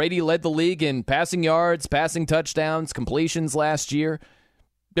now. Brady led the league in passing yards, passing touchdowns, completions last year.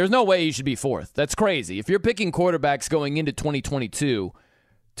 There's no way he should be 4th. That's crazy. If you're picking quarterbacks going into 2022,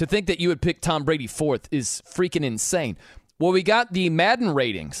 to think that you would pick Tom Brady 4th is freaking insane. Well, we got the Madden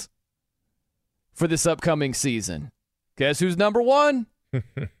ratings for this upcoming season. Guess who's number 1?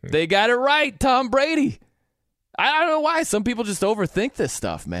 They got it right, Tom Brady. I don't know why. Some people just overthink this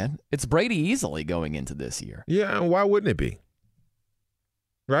stuff, man. It's Brady easily going into this year. Yeah, and why wouldn't it be?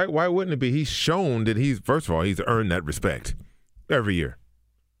 Right? Why wouldn't it be? He's shown that first of all, he's earned that respect every year.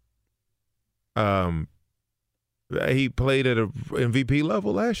 He played at a MVP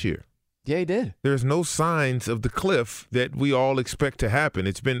level last year. Yeah, he did. There's no signs of the cliff that we all expect to happen.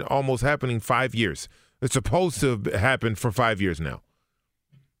 It's been almost happening 5 years. It's supposed to have happened for 5 years now.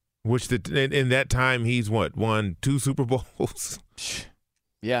 Which in that time he's won 2 Super Bowls.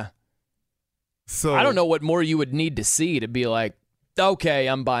 Yeah. So I don't know what more you would need to see to be like, okay,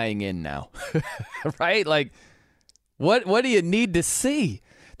 I'm buying in now. Right? Like, what do you need to see?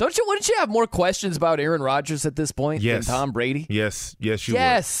 Wouldn't you have more questions about Aaron Rodgers at this point than Tom Brady? Yes, you would.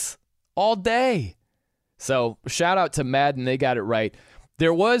 Yes, all day. So shout out to Madden. They got it right.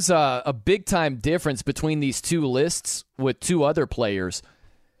 There was a big-time difference between these two lists with 2 other players.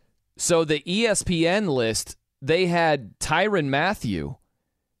 So the ESPN list, they had Tyrann Mathieu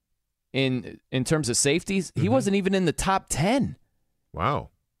in terms of safeties. He wasn't even in the top 10. Wow.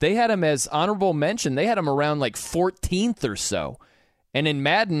 They had him as honorable mention. They had him around like 14th or so. And in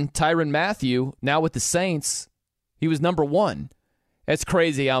Madden, Tyrann Mathieu, now with the Saints, he was number 1. It's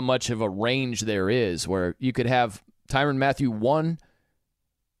crazy how much of a range there is where you could have Tyrann Mathieu 1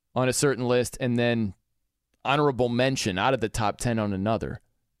 on a certain list and then honorable mention out of the top 10 on another.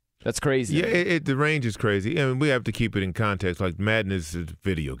 That's crazy. Yeah, the range is crazy. And we have to keep it in context. Like Madden is a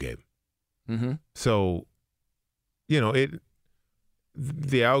video game. Mm-hmm. So,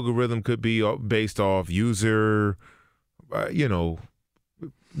 the algorithm could be based off user,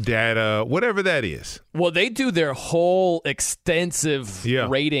 data, whatever that is. Well, they do their whole extensive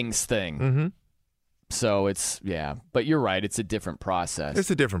ratings thing. Mm-hmm. So but you're right. It's a different process.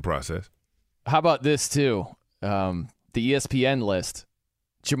 It's a different process. How about this, too? The ESPN list.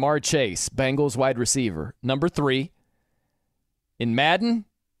 Jamar Chase, Bengals wide receiver, number 3. In Madden,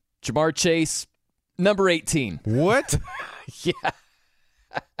 Jamar Chase, number 18. What? Yeah.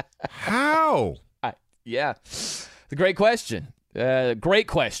 How? Yeah. The great question. Great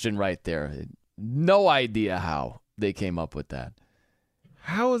question right there. No idea how they came up with that.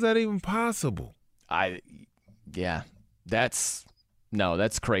 How is that even possible? That's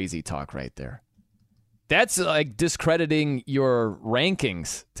crazy talk right there. That's like discrediting your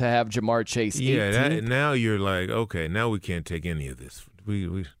rankings to have Jamar Chase 18th. Yeah, now you're like, okay, now we can't take any of this.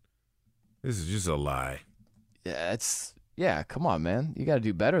 This is just a lie. Yeah, come on, man. You got to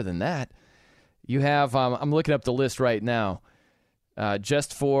do better than that. You have, I'm looking up the list right now,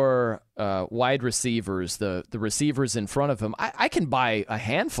 just for wide receivers, the receivers in front of him. I can buy a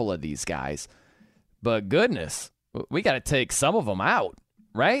handful of these guys, but goodness, we got to take some of them out,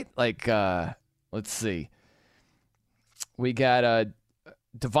 right? Like, let's see. We got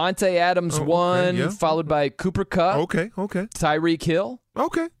Devontae Adams 1, followed by Cooper Kupp. Okay. Tyreek Hill.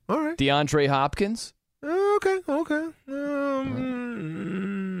 Okay, all right. DeAndre Hopkins. Okay.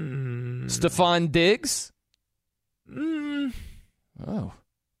 Stephon Diggs. Oh.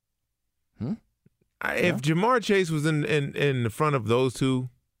 If Jamar Chase was in the front of those two,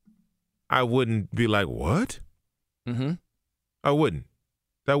 I wouldn't be like, what? Mm-hmm. I wouldn't.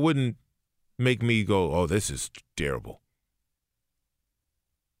 That wouldn't make me go, oh, this is terrible.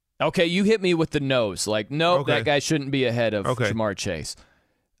 Okay, you hit me with the nose. Like, no, that guy shouldn't be ahead of Jamar Chase.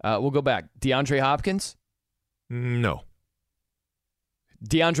 We'll go back. DeAndre Hopkins? No.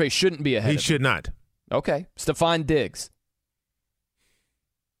 DeAndre shouldn't be ahead of him. He should not. Okay. Stephon Diggs?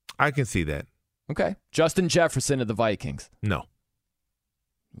 I can see that. Okay. Justin Jefferson of the Vikings? No.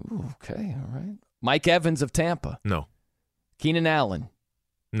 Ooh, okay, all right. Mike Evans of Tampa? No. Keenan Allen?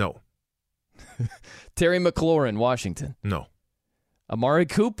 No. Terry McLaurin, Washington? No. Amari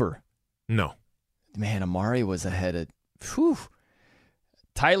Cooper? No. Man, Amari was ahead of...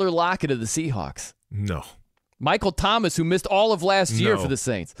 Tyler Lockett of the Seahawks? No. Michael Thomas, who missed all of last year for the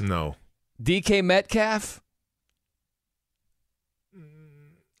Saints? No. DK Metcalf?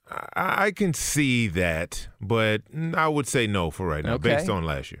 I can see that, but I would say no for right now, based on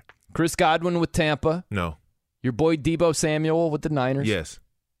last year. Chris Godwin with Tampa? No. Your boy Deebo Samuel with the Niners? Yes.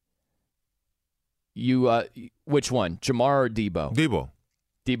 You, which one, Jamar or Deebo?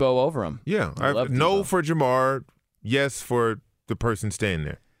 Deebo over him. Yeah. No for Jamar, yes for the person staying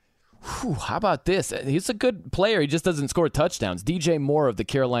there. Whew, how about this? He's a good player. He just doesn't score touchdowns. DJ Moore of the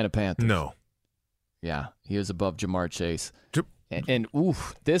Carolina Panthers. No. Yeah, he was above Jamar Chase. And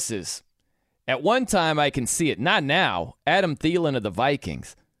this is, at one time I can see it. Not now. Adam Thielen of the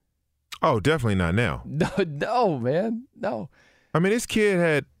Vikings. Oh, definitely not now. No, man. No. I mean, this kid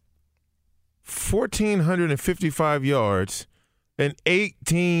had 1,455 yards, an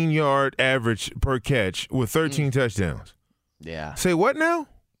 18-yard average per catch with 13 touchdowns. Yeah. Say what now?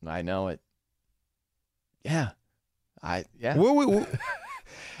 I know it. Yeah. What?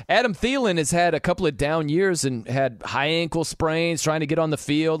 Adam Thielen has had a couple of down years and had high ankle sprains trying to get on the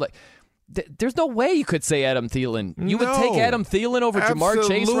field. Like, there's no way you could say Adam Thielen. You would take Adam Thielen over Jamar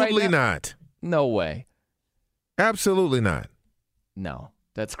Chase right now? Absolutely not. No way. Absolutely not. No.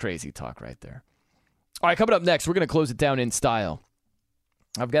 That's crazy talk right there. All right, coming up next, we're going to close it down in style.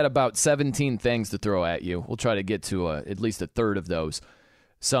 I've got about 17 things to throw at you. We'll try to get to at least a third of those.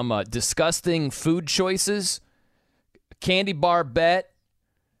 Some disgusting food choices, candy bar bet,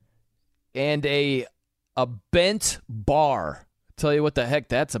 and a bent bar. Tell you what the heck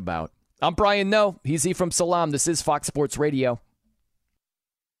that's about. I'm Brian Noe. He's E from Salam. This is Fox Sports Radio.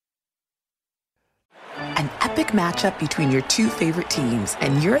 An epic matchup between your two favorite teams,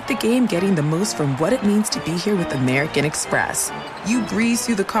 and you're at the game getting the most from what it means to be here with American Express. You breeze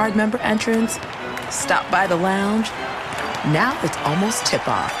through the card member entrance, stop by the lounge. Now it's almost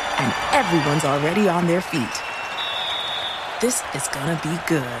tip-off, and everyone's already on their feet. This is gonna be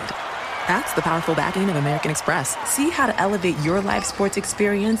good. That's the powerful backing of American Express. See how to elevate your live sports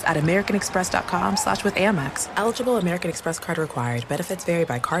experience at americanexpress.com/withAmex. Eligible American Express card required. Benefits vary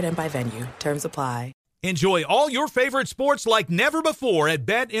by card and by venue. Terms apply. Enjoy all your favorite sports like never before at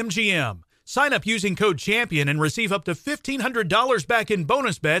BetMGM. Sign up using code CHAMPION and receive up to $1,500 back in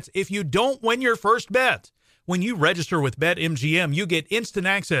bonus bets if you don't win your first bet. When you register with BetMGM, you get instant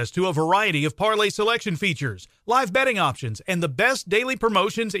access to a variety of parlay selection features, live betting options, and the best daily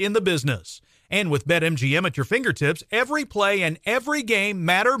promotions in the business. And with BetMGM at your fingertips, every play and every game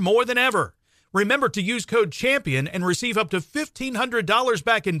matter more than ever. Remember to use code CHAMPION and receive up to $1,500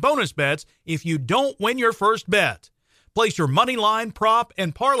 back in bonus bets if you don't win your first bet. Place your money line, prop,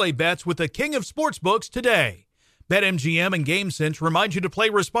 and parlay bets with the king of sportsbooks today. BetMGM and GameSense remind you to play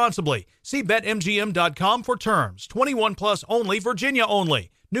responsibly. See BetMGM.com for terms. 21 plus only, Virginia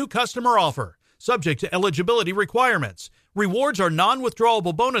only. New customer offer. Subject to eligibility requirements. Rewards are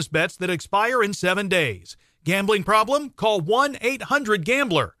non-withdrawable bonus bets that expire in 7 days. Gambling problem? Call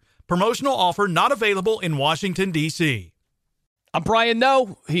 1-800-GAMBLER. Promotional offer not available in Washington, D.C. I'm Brian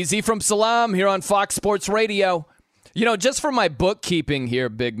Noe. He's Ephraim Salam here on Fox Sports Radio. You know, just for my bookkeeping here,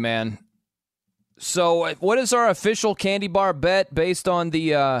 big man. So what is our official candy bar bet based on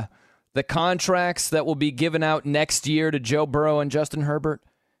the contracts that will be given out next year to Joe Burrow and Justin Herbert?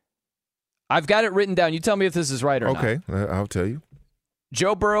 I've got it written down. You tell me if this is right or not. Okay, I'll tell you.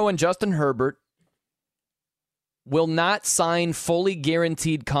 Joe Burrow and Justin Herbert will not sign fully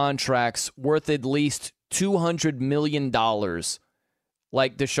guaranteed contracts worth at least $200 million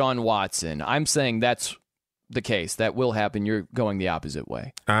like Deshaun Watson. I'm saying that's the case. That will happen. You're going the opposite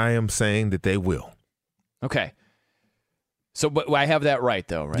way. I am saying that they will. Okay. So, but I have that right,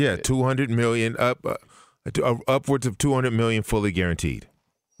 though, right? Yeah, $200 million, upwards of $200 million fully guaranteed.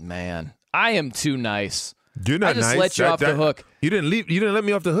 Man, I am too nice. You're not I just nice. let you off the hook. You didn't let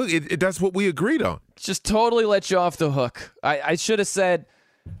me off the hook. That's what we agreed on. Just totally let you off the hook. I should have said,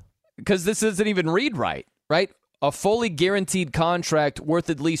 because this doesn't even read right? A fully guaranteed contract worth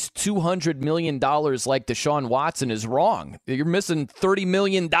at least $200 million like Deshaun Watson is wrong. You're missing $30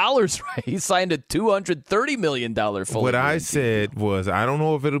 million, right? He signed a $230 million fully What guaranteed. I said was, I don't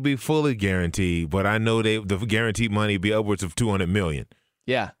know if it'll be fully guaranteed, but I know the guaranteed money will be upwards of $200 million.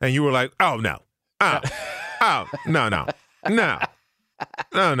 Yeah. And you were like, oh, no. Oh, no.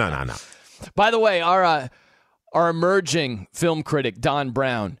 By the way, our emerging film critic, Don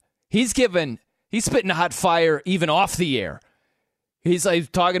Brown, he's spitting hot fire even off the air. He's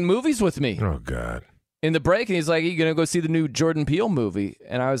like talking movies with me. Oh, God. In the break, and he's like, "Are you going to go see the new Jordan Peele movie?"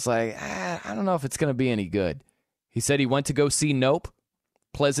 And I was like, I don't know if it's going to be any good. He said he went to go see Nope.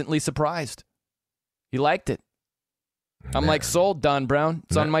 Pleasantly surprised. He liked it. I'm like, sold, Don Brown.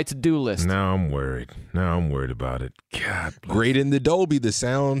 It's on my to-do list. Now I'm worried. About it. God. Great in the Dolby. The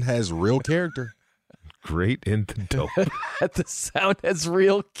sound has real character. Great in the Dolby. The sound has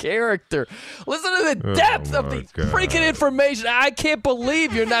real character. Listen to the depth of the freaking information. I can't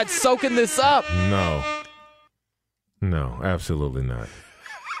believe you're not soaking this up. No, absolutely not.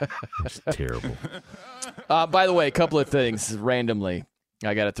 It's terrible. By the way, a couple of things randomly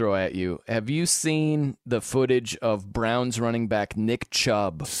I got to throw at you. Have you seen the footage of Browns running back Nick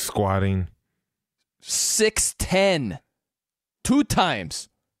Chubb squatting 6'10" 2 times?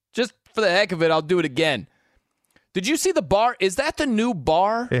 Just for the heck of it, I'll do it again. Did you see the bar? Is that the new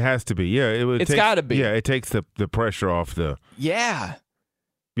bar? It has to be. Yeah, it's got to be. Yeah, it takes the pressure off the. Yeah.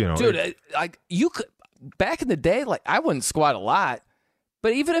 Dude, you could back in the day. Like I wouldn't squat a lot,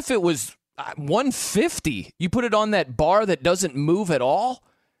 but even if it was 150, you put it on that bar that doesn't move at all.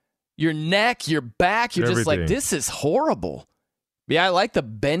 Your neck, your back, you're just like, this is horrible. Yeah, I like the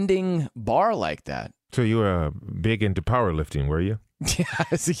bending bar like that. So you were big into powerlifting, were you? Yeah,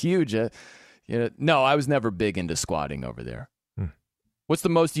 it's huge. No, I was never big into squatting over there. What's the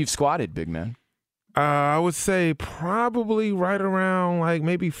most you've squatted, big man? I would say probably right around like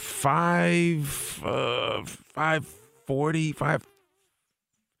maybe 540,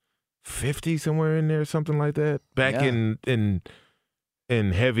 550, somewhere in there, something like that. Back in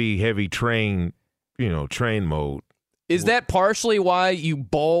heavy train mode. Is that partially why you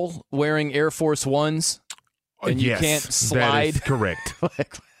bowl wearing Air Force Ones? And you can't slide? That is correct.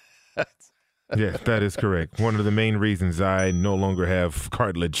 Yes, that is correct. One of the main reasons I no longer have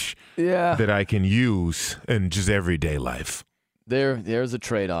cartilage that I can use in just everyday life. There's a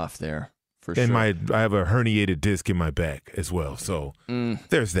trade-off there, for sure. And I have a herniated disc in my back as well, so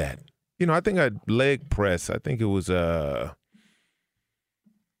there's that. I think I leg press. I think it was, I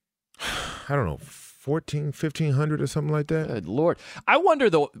don't know, 1,500 or something like that. Good Lord. I wonder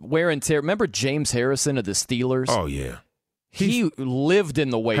the wear and tear. Remember James Harrison of the Steelers? Oh, yeah. He lived in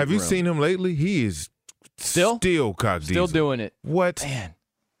the weight room. Have you seen him lately? He is still cock Still doing it. What? Man.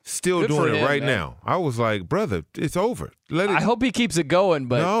 Still doing it right now. I was like, brother, it's over. I hope he keeps it going,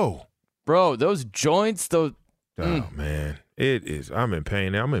 but no. Bro, those joints, those Oh man. It is. I'm in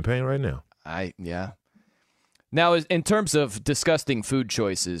pain. I'm in pain right now. Yeah. Now, in terms of disgusting food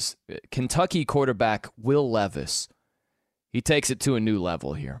choices, Kentucky quarterback Will Levis, he takes it to a new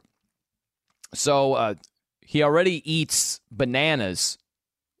level here. So he already eats bananas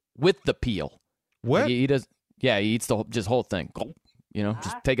with the peel. What? Like he does. Yeah, he eats the just whole thing.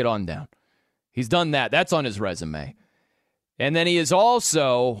 Just take it on down. He's done that. That's on his resume. And then he has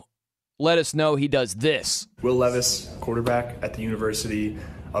also let us know he does this. Will Levis, quarterback at the University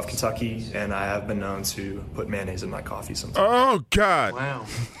of Kentucky, and I have been known to put mayonnaise in my coffee sometimes. Oh, God. Wow.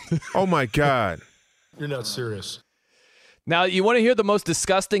 Oh, my God. You're not serious. Now, you want to hear the most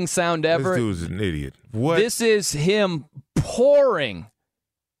disgusting sound ever? This dude's an idiot. What? This is him pouring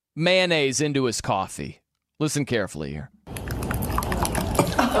mayonnaise into his coffee. Listen carefully here.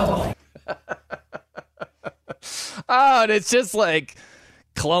 Oh, and it's just like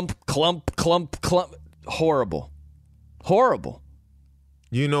clump, clump, clump, clump. Horrible. Horrible.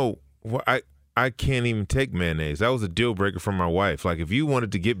 You know, I can't even take mayonnaise. That was a deal breaker for my wife. Like, if you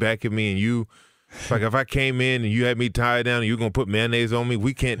wanted to get back at me and you, like, if I came in and you had me tied down and you were going to put mayonnaise on me,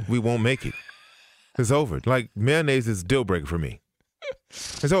 we won't make it. It's over. Like, mayonnaise is a deal breaker for me.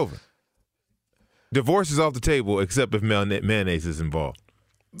 It's over. Divorce is off the table except if mayonnaise is involved.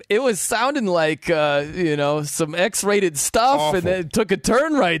 It was sounding like, some X-rated stuff, Awful. And then it took a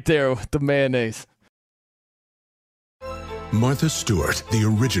turn right there with the mayonnaise. Martha Stewart, the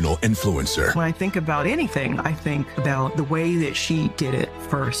original influencer. When I think about anything, I think about the way that she did it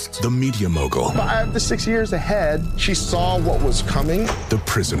first. The media mogul. 5 to 6 years ahead, she saw what was coming. The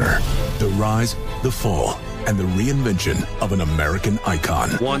prisoner. The rise, the fall, and the reinvention of an American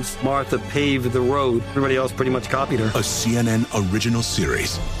icon. Once Martha paved the road, everybody else pretty much copied her. A CNN original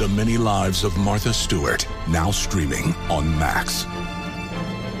series, The Many Lives of Martha Stewart, now streaming on Max.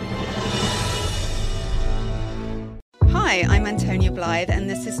 Hi, I'm Antonia Blythe, and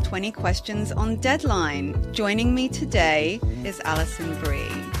this is 20 Questions on Deadline. Joining me today is Alison Brie.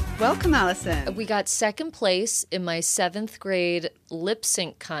 Welcome, Alison. We got second place in my 7th grade lip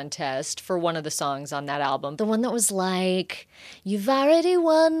sync contest for one of the songs on that album. The one that was like, "You've already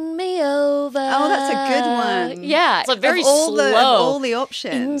won me over." Oh, that's a good one. Yeah. It's like very slow. Of all the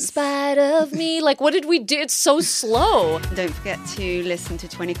options. In spite of me. Like, what did we do? It's so slow. Don't forget to listen to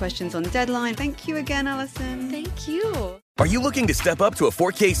 20 Questions on Deadline. Thank you again, Alison. Thank you. Are you looking to step up to a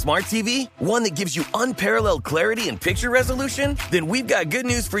 4K smart TV? One that gives you unparalleled clarity and picture resolution? Then we've got good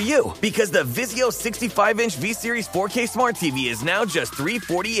news for you, because the Vizio 65-inch V-Series 4K smart TV is now just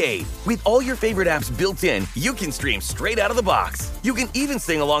 $348. With all your favorite apps built in, you can stream straight out of the box. You can even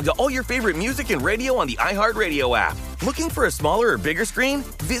sing along to all your favorite music and radio on the iHeartRadio app. Looking for a smaller or bigger screen?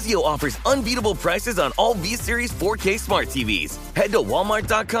 Vizio offers unbeatable prices on all V-Series 4K smart TVs. Head to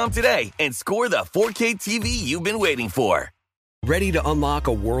Walmart.com today and score the 4K TV you've been waiting for. Ready to unlock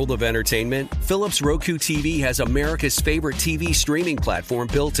a world of entertainment? Philips Roku TV has America's favorite TV streaming platform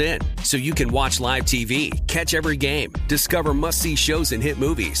built in, so you can watch live TV, catch every game, discover must-see shows and hit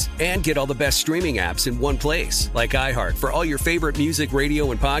movies, and get all the best streaming apps in one place, like iHeart for all your favorite music,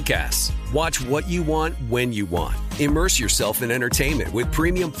 radio, and podcasts. Watch what you want, when you want. Immerse yourself in entertainment with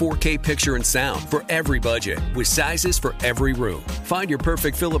premium 4K picture and sound for every budget, with sizes for every room. Find your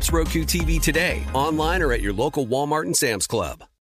perfect Philips Roku TV today, online or at your local Walmart and Sam's Club.